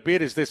around a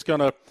bit? Is this going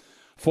to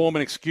form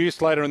an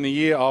excuse later in the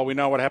year? Oh, we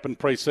know what happened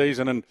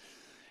pre-season and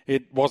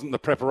it wasn't the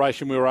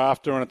preparation we were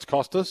after and it's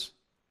cost us?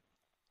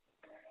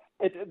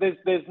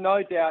 There's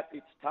no doubt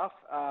it's tough.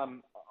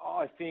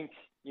 I think,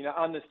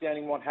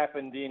 understanding what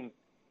happened in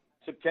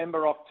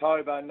September,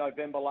 October,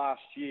 November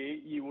last year,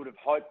 you would have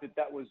hoped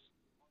that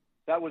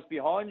was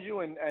behind you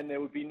and there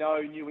would be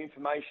no new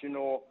information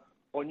or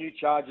new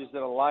charges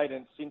that are laid,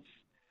 and since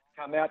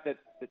come out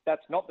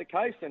that's not the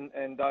case,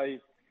 and they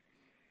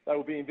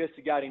will be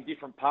investigating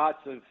different parts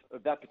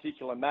of that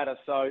particular matter.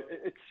 So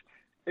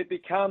it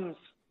becomes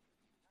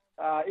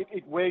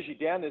it wears you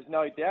down. There's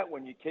no doubt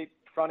when you keep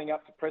fronting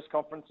up to press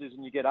conferences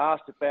and you get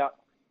asked about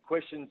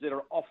questions that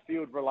are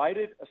off-field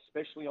related,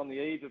 especially on the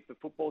eve of the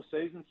football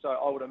season. So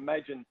I would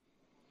imagine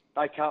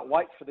they can't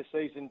wait for the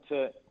season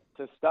to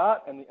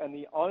start, and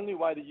the only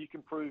way that you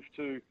can prove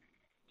to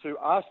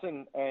us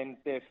and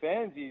their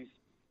fans is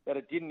that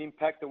it didn't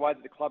impact the way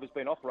that the club has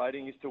been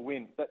operating is to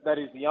win. That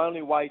is the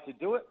only way to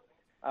do it,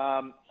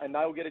 and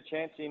they will get a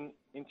chance in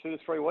 2 to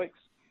 3 weeks.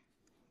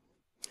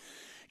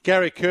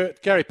 Gary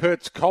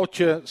Pert's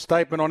culture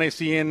statement on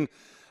SEN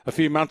a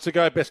few months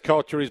ago, best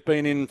culture he's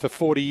been in for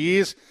 40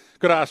 years.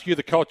 Got to ask you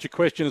the culture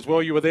question as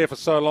well. You were there for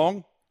so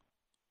long.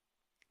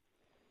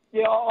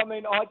 Yeah, I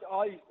mean,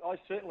 I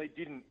certainly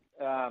didn't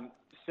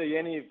see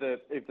any of the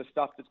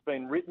stuff that's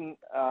been written.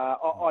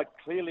 I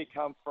clearly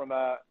come from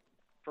a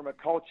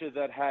culture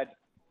that had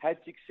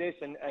success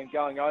and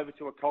going over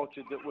to a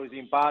culture that was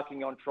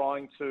embarking on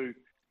trying to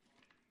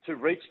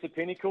reach the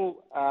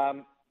pinnacle.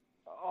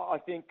 I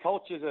think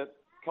culture's a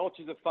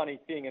funny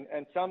thing,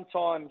 and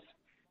sometimes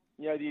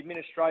the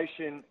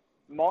administration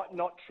might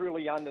not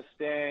truly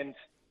understand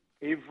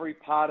every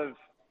part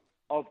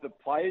of the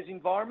players'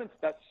 environments.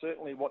 That's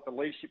certainly what the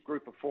leadership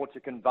group afford to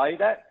convey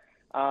that.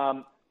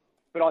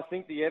 But I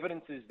think the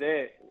evidence is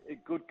there.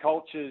 Good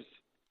cultures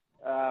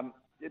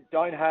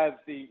don't have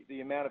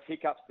the amount of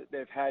hiccups that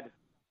they've had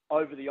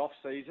over the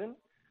off-season.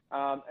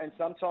 And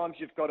sometimes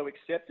you've got to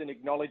accept and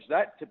acknowledge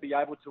that to be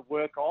able to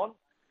work on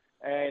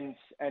and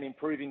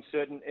improve in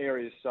certain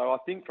areas. So I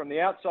think from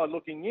the outside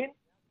looking in,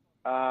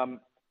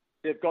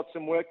 they've got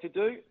some work to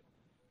do.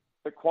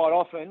 But quite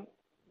often,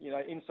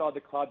 inside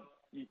the club,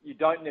 you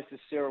don't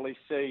necessarily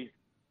see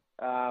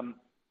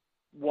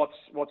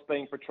what's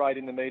being portrayed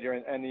in the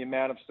media and the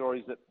amount of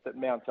stories that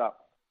mount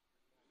up.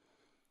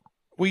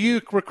 Were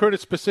you recruited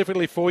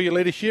specifically for your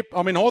leadership?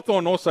 I mean,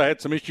 Hawthorn also had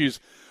some issues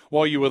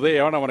while you were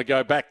there. I don't want to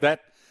go back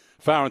that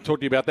far and talk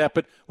to you about that,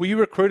 but were you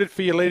recruited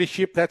for your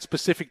leadership, that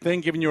specific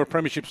thing, given you're a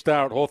premiership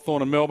star at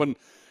Hawthorn and Melbourne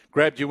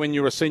grabbed you when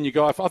you were a senior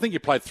guy? I think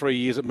you played 3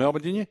 years at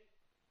Melbourne, didn't you?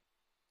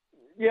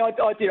 Yeah,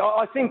 I did.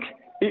 I think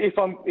if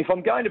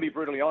I'm going to be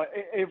brutally honest,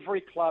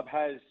 every club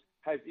has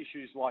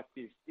issues like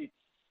this.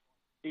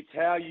 It's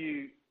how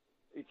you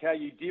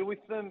deal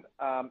with them.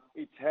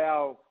 It's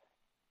how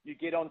you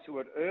get onto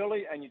it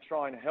early and you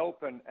try and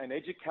help and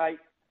educate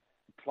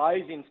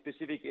players in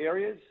specific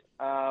areas.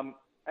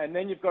 And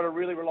then you've got to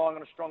really rely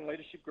on a strong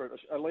leadership group,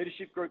 a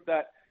leadership group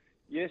that,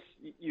 yes,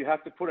 you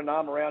have to put an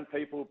arm around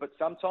people, but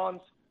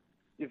sometimes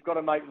you've got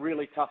to make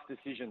really tough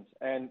decisions.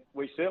 And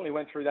we certainly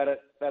went through that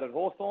at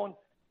Hawthorn.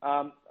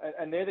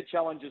 And they're the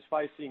challenges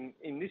facing,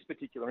 in this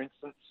particular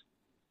instance,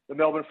 the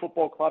Melbourne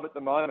Football Club at the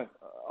moment.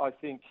 I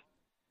think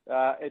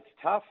it's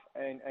tough,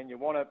 and you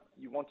want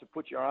to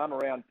put your arm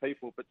around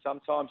people, but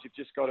sometimes you've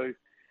just got to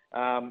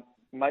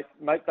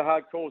make the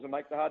hard calls and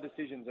make the hard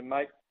decisions and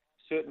make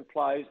certain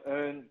players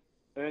earn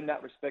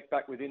that respect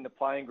back within the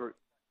playing group.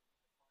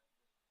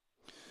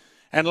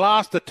 And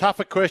last, a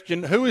tougher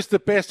question. Who is the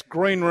best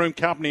green room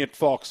company at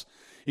Fox?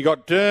 You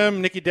got Derm,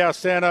 Nicky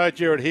D'Alessandro,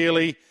 Gerard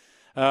Healy.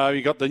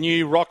 You got the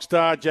new rock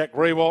star, Jack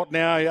Rewalt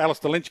now.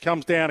 Alistair Lynch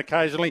comes down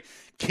occasionally.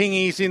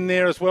 Kingy's in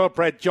there as well.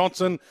 Brad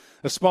Johnson,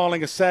 a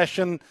smiling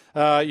assassin.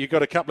 You've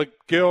got a couple of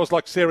girls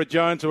like Sarah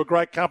Jones who are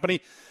great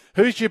company.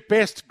 Who's your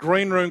best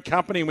green room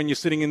company when you're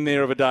sitting in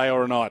there of a day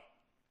or a night?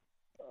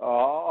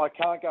 Oh, I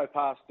can't go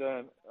past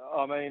Derm.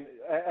 I mean,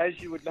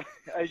 as you would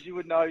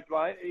know,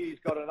 Dwayne, he's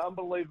got an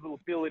unbelievable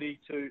ability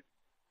to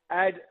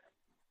add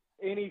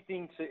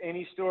anything to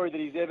any story that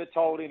he's ever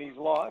told in his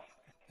life.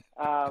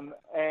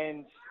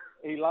 And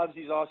he loves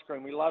his ice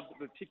cream. We love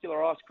the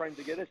particular ice cream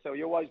together, so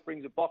he always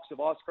brings a box of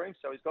ice cream,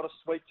 so he's got a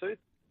sweet tooth.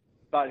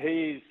 But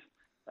he is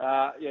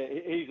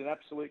He's an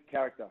absolute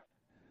character.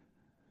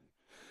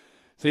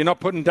 So you're not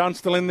putting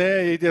Dunstall in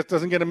there? He just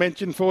doesn't get a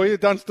mention for you?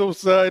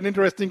 Dunstall's an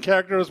interesting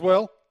character as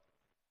well.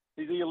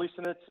 Is he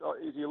listening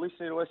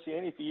to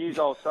SEN? If he is,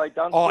 I'll say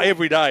Dunstall. Oh,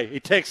 every day. He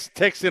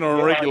texts in on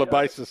a regular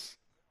basis.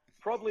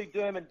 Probably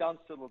Dermot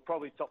Dunstall,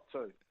 probably top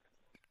two.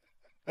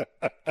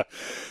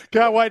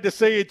 Can't wait to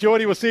see you,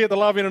 Geordie. We'll see you at the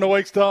Love-In in a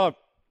week's time.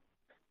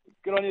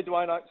 Good on you,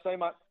 Dwayne. See you,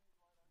 mate.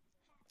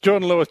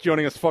 Jordan Lewis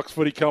joining us, Fox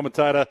Footy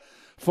commentator,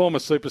 former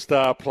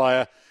superstar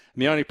player.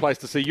 And the only place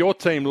to see your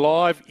team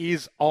live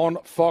is on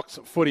Fox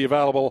Footy,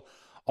 available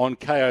on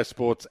KO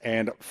Sports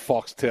and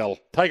Foxtel.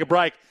 Take a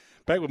break.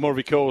 Back with more of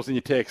your calls and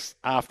your texts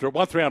after it.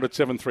 1300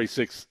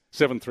 736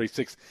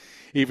 736.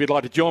 If you'd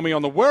like to join me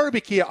on the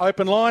Werribee Kia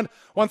open line,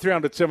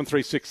 1300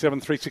 736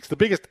 736. The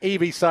biggest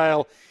EV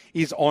sale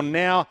is on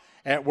now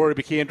at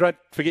Werribee Kia. And don't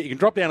forget, you can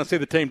drop down and see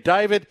the team.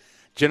 David,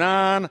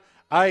 Janan,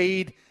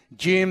 Aid,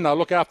 Jim, they'll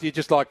look after you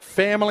just like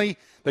family.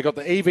 They've got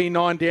the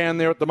EV9 down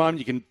there at the moment.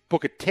 You can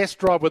book a test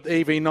drive with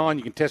EV9.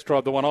 You can test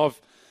drive the one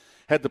I've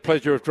had the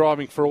pleasure of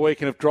driving for a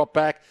week and have dropped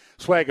back.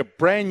 Swag a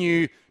brand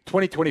new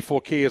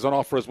 2024 Kias on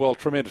offer as well.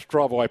 Tremendous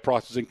drive-away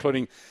prices,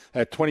 including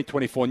a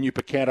 2024 new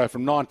Picanto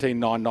from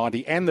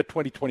 $19,990 and the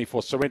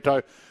 2024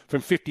 Sorrento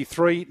from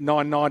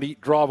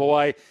 $53,990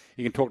 drive-away.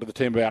 You can talk to the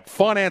team about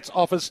finance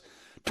offers,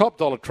 top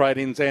dollar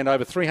trade-ins, and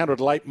over 300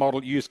 late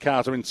model used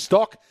cars are in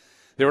stock.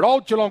 They're at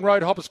Old Geelong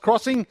Road, Hoppers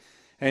Crossing,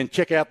 and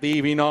check out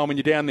the EV9 when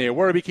you're down there.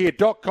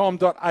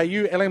 WerribeeKia.com.au,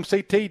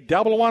 LMCT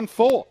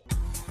 114.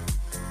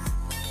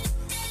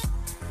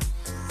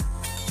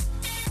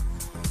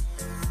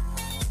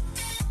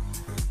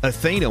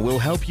 Athena will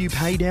help you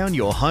pay down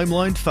your home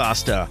loan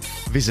faster.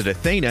 Visit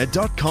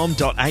athena.com.au.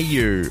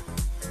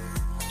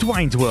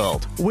 Dwayne's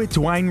World with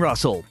Dwayne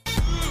Russell.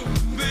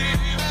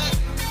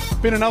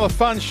 Been another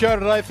fun show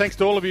today. Thanks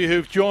to all of you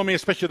who've joined me,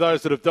 especially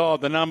those that have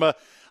dialed the number.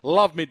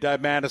 Love Midday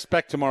Madness.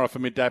 Back tomorrow for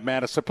Midday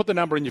Madness. So put the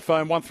number in your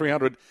phone,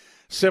 1300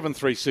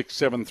 736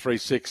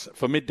 736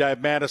 for Midday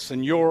Madness,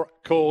 and your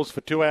calls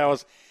for 2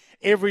 hours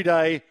every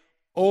day,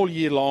 all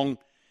year long.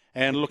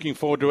 And looking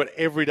forward to it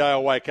every day I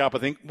wake up. I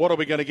think, what are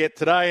we going to get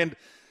today? And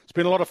it's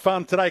been a lot of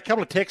fun today. A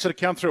couple of texts that have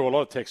come through, a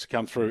lot of texts have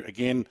come through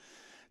again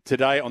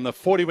today on the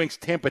 40 Winks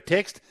Temper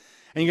text.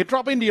 And you can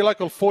drop into your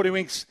local 40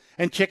 Winks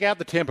and check out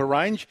the Temper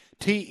range,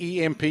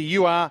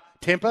 Tempur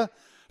Temper.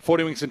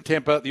 40 Winks and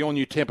Temper, the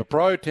all-new Temper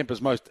Pro.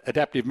 Temper's most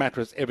adaptive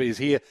mattress ever is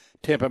here.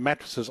 Temper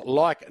mattresses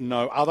like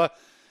no other.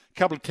 A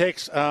couple of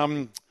texts.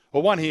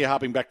 One here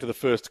harping back to the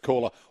first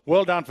caller.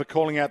 Well done for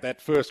calling out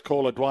that first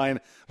caller, Dwayne.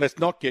 Let's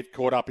not get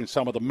caught up in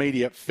some of the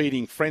media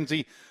feeding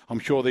frenzy. I'm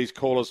sure these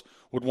callers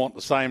would want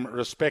the same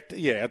respect.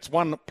 Yeah, it's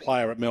one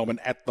player at Melbourne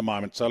at the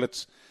moment, so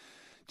let's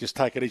just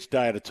take it each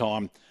day at a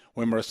time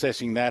when we're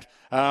assessing that.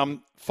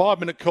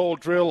 5-minute call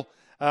drill.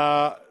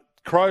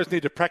 Crows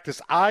need to practice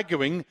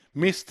arguing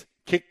missed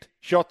kicked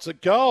shots at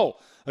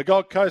goal. The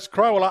Gold Coast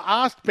Crow. Well,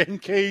 I asked Ben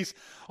Keys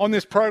on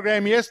this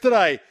program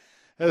yesterday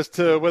as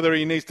to whether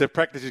he needs to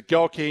practice his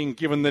goal kicking,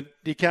 given that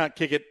he can't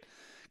kick it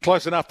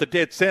close enough to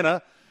dead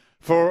centre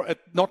for it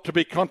not to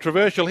be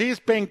controversial. Here's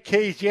Ben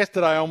Keys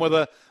yesterday on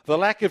whether the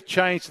lack of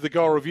change to the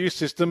goal review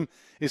system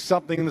is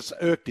something that's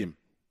irked him.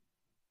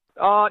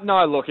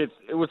 No, look, it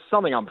was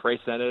something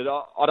unprecedented.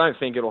 I don't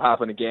think it'll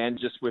happen again,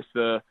 just with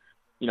the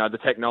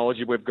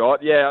technology we've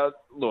got. Yeah,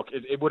 look,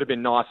 it would have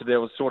been nice if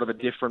there was sort of a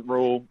different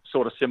rule,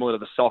 sort of similar to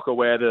the soccer,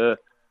 where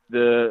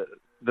the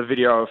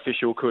video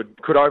official could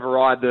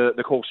override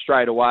the call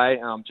straight away,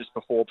 just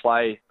before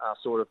play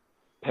sort of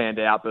panned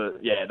out.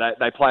 But yeah,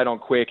 they played on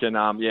quick, and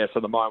so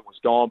the moment was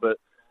gone. But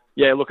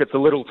yeah, look, it's a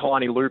little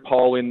tiny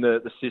loophole in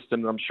the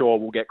system that I'm sure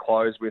will get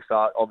closed with.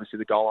 Obviously,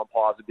 the goal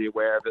umpires will be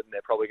aware of it, and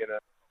they're probably going to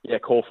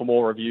call for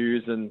more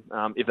reviews, and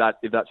if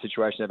that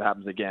situation ever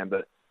happens again.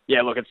 But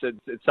yeah, look,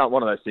 it's not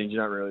one of those things you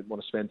don't really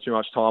want to spend too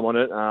much time on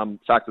it.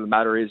 Fact of the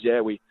matter is,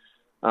 we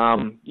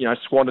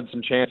squandered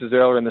some chances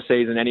earlier in the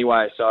season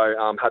anyway, so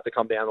had to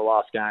come down the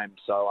last game.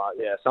 So,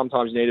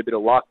 sometimes you need a bit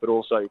of luck, but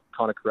also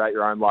kind of create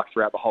your own luck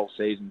throughout the whole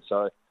season.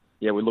 So,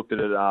 yeah, we looked at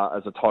it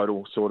as a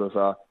total sort of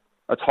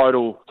a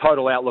total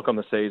outlook on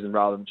the season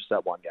rather than just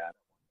that one game.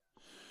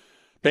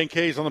 Ben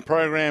Keys on the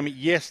program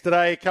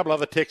yesterday. A couple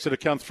other texts that have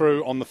come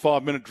through on the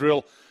 5-minute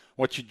drill.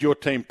 What should your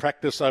team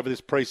practice over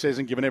this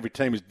pre-season, given every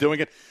team is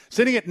doing it?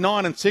 Sitting at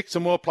 9-6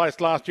 and well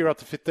placed last year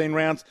after 15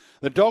 rounds.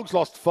 The Dogs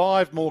lost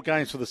 5 more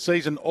games for the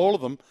season, all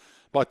of them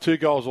by 2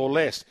 goals or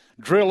less.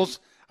 Drills,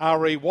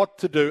 RE, what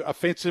to do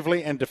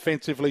offensively and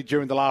defensively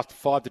during the last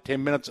 5 to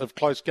 10 minutes of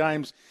close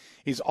games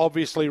is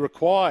obviously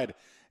required.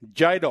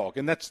 J-Dog,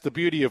 and that's the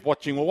beauty of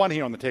watching. Well, one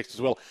here on the text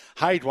as well.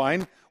 Hey,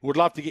 Dwayne, would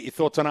love to get your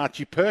thoughts on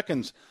Archie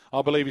Perkins.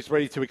 I believe he's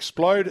ready to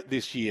explode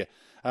this year.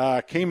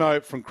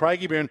 Chemo from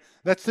Craigieburn.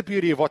 That's the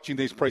beauty of watching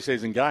these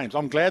pre-season games.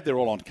 I'm glad they're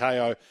all on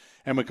KO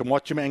and we can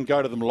watch them and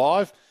go to them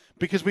live,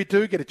 because we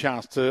do get a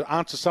chance to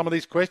answer some of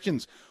these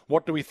questions.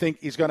 What do we think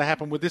is going to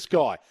happen with this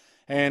guy?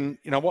 And,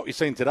 what we've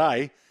seen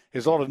today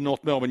is a lot of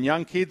North Melbourne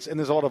young kids, and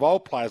there's a lot of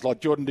old players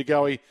like Jordan De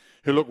Goey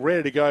who look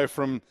ready to go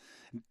from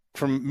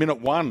from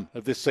minute one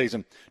of this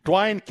season.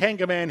 Dwayne,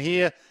 Kangaman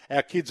here.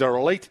 Our kids are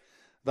elite.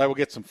 They will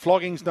get some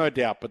floggings, no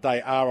doubt, but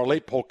they are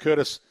elite. Paul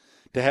Curtis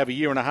to have a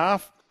year and a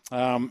half.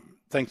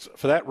 Thanks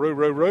for that,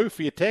 Roo,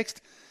 for your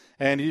text.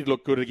 And he did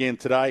look good again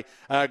today.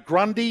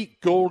 Grundy,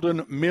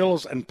 Goulden,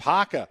 Mills and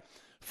Parker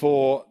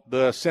for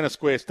the centre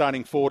square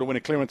starting four to win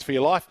a clearance for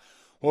your life.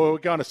 Well, we're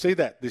going to see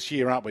that this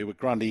year, aren't we, with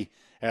Grundy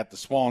at the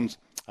Swans.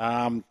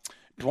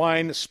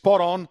 Dwayne,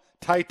 spot on.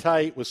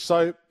 Tay was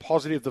so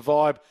positive, the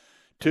vibe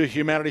to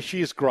humanity.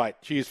 She is great.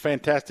 She is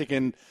fantastic.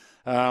 And,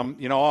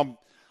 I'm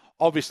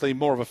obviously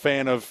more of a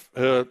fan of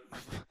her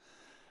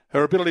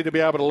ability to be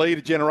able to lead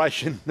a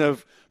generation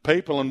of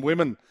people and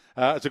women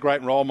as a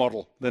great role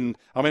model. Then,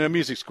 her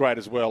music's great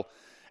as well.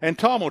 And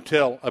time will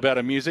tell about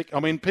her music.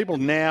 People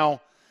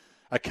now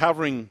are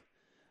covering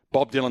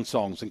Bob Dylan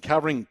songs and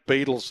covering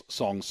Beatles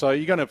songs. So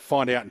you're going to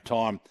find out in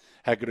time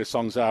how good her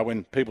songs are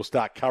when people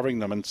start covering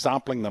them and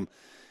sampling them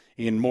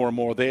in more and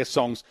more of their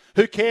songs.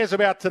 Who cares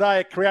about today?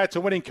 It creates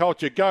a winning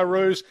culture. Go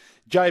Roos.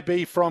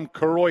 JB from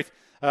Koroit.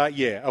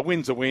 A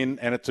win's a win,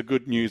 and it's a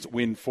good news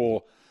win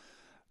for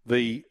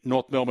the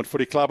North Melbourne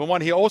Footy Club. And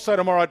one here also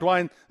tomorrow,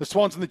 Dwayne, the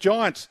Swans and the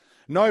Giants.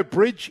 No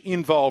bridge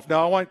involved.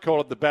 No, I won't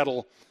call it the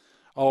Battle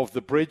of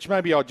the Bridge.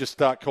 Maybe I'll just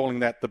start calling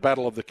that the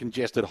Battle of the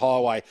Congested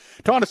Highway.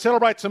 Time to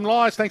celebrate some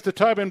lives thanks to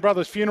Tobin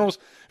Brothers Funerals.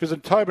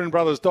 Visit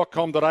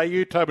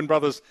tobinbrothers.com.au. Tobin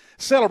Brothers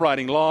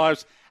celebrating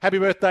lives. Happy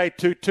birthday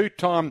to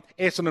two-time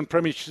Essendon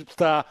Premiership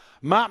star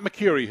Mark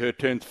Mercuri, who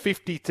turns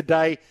 50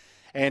 today.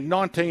 And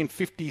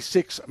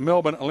 1956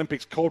 Melbourne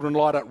Olympics cauldron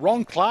lighter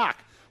Ron Clark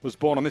was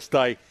born on this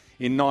day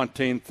in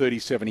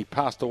 1937. He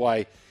passed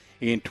away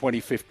in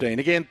 2015.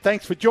 Again,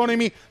 thanks for joining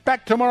me.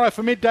 Back tomorrow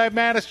for Midday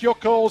Madness. Your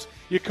calls,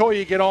 you call,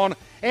 you get on.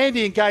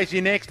 Andy and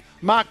Gazy next.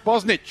 Mark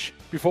Bosnich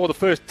before the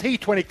first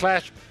T20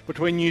 clash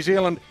between New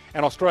Zealand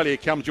and Australia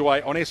comes your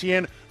way on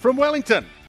SEN from Wellington.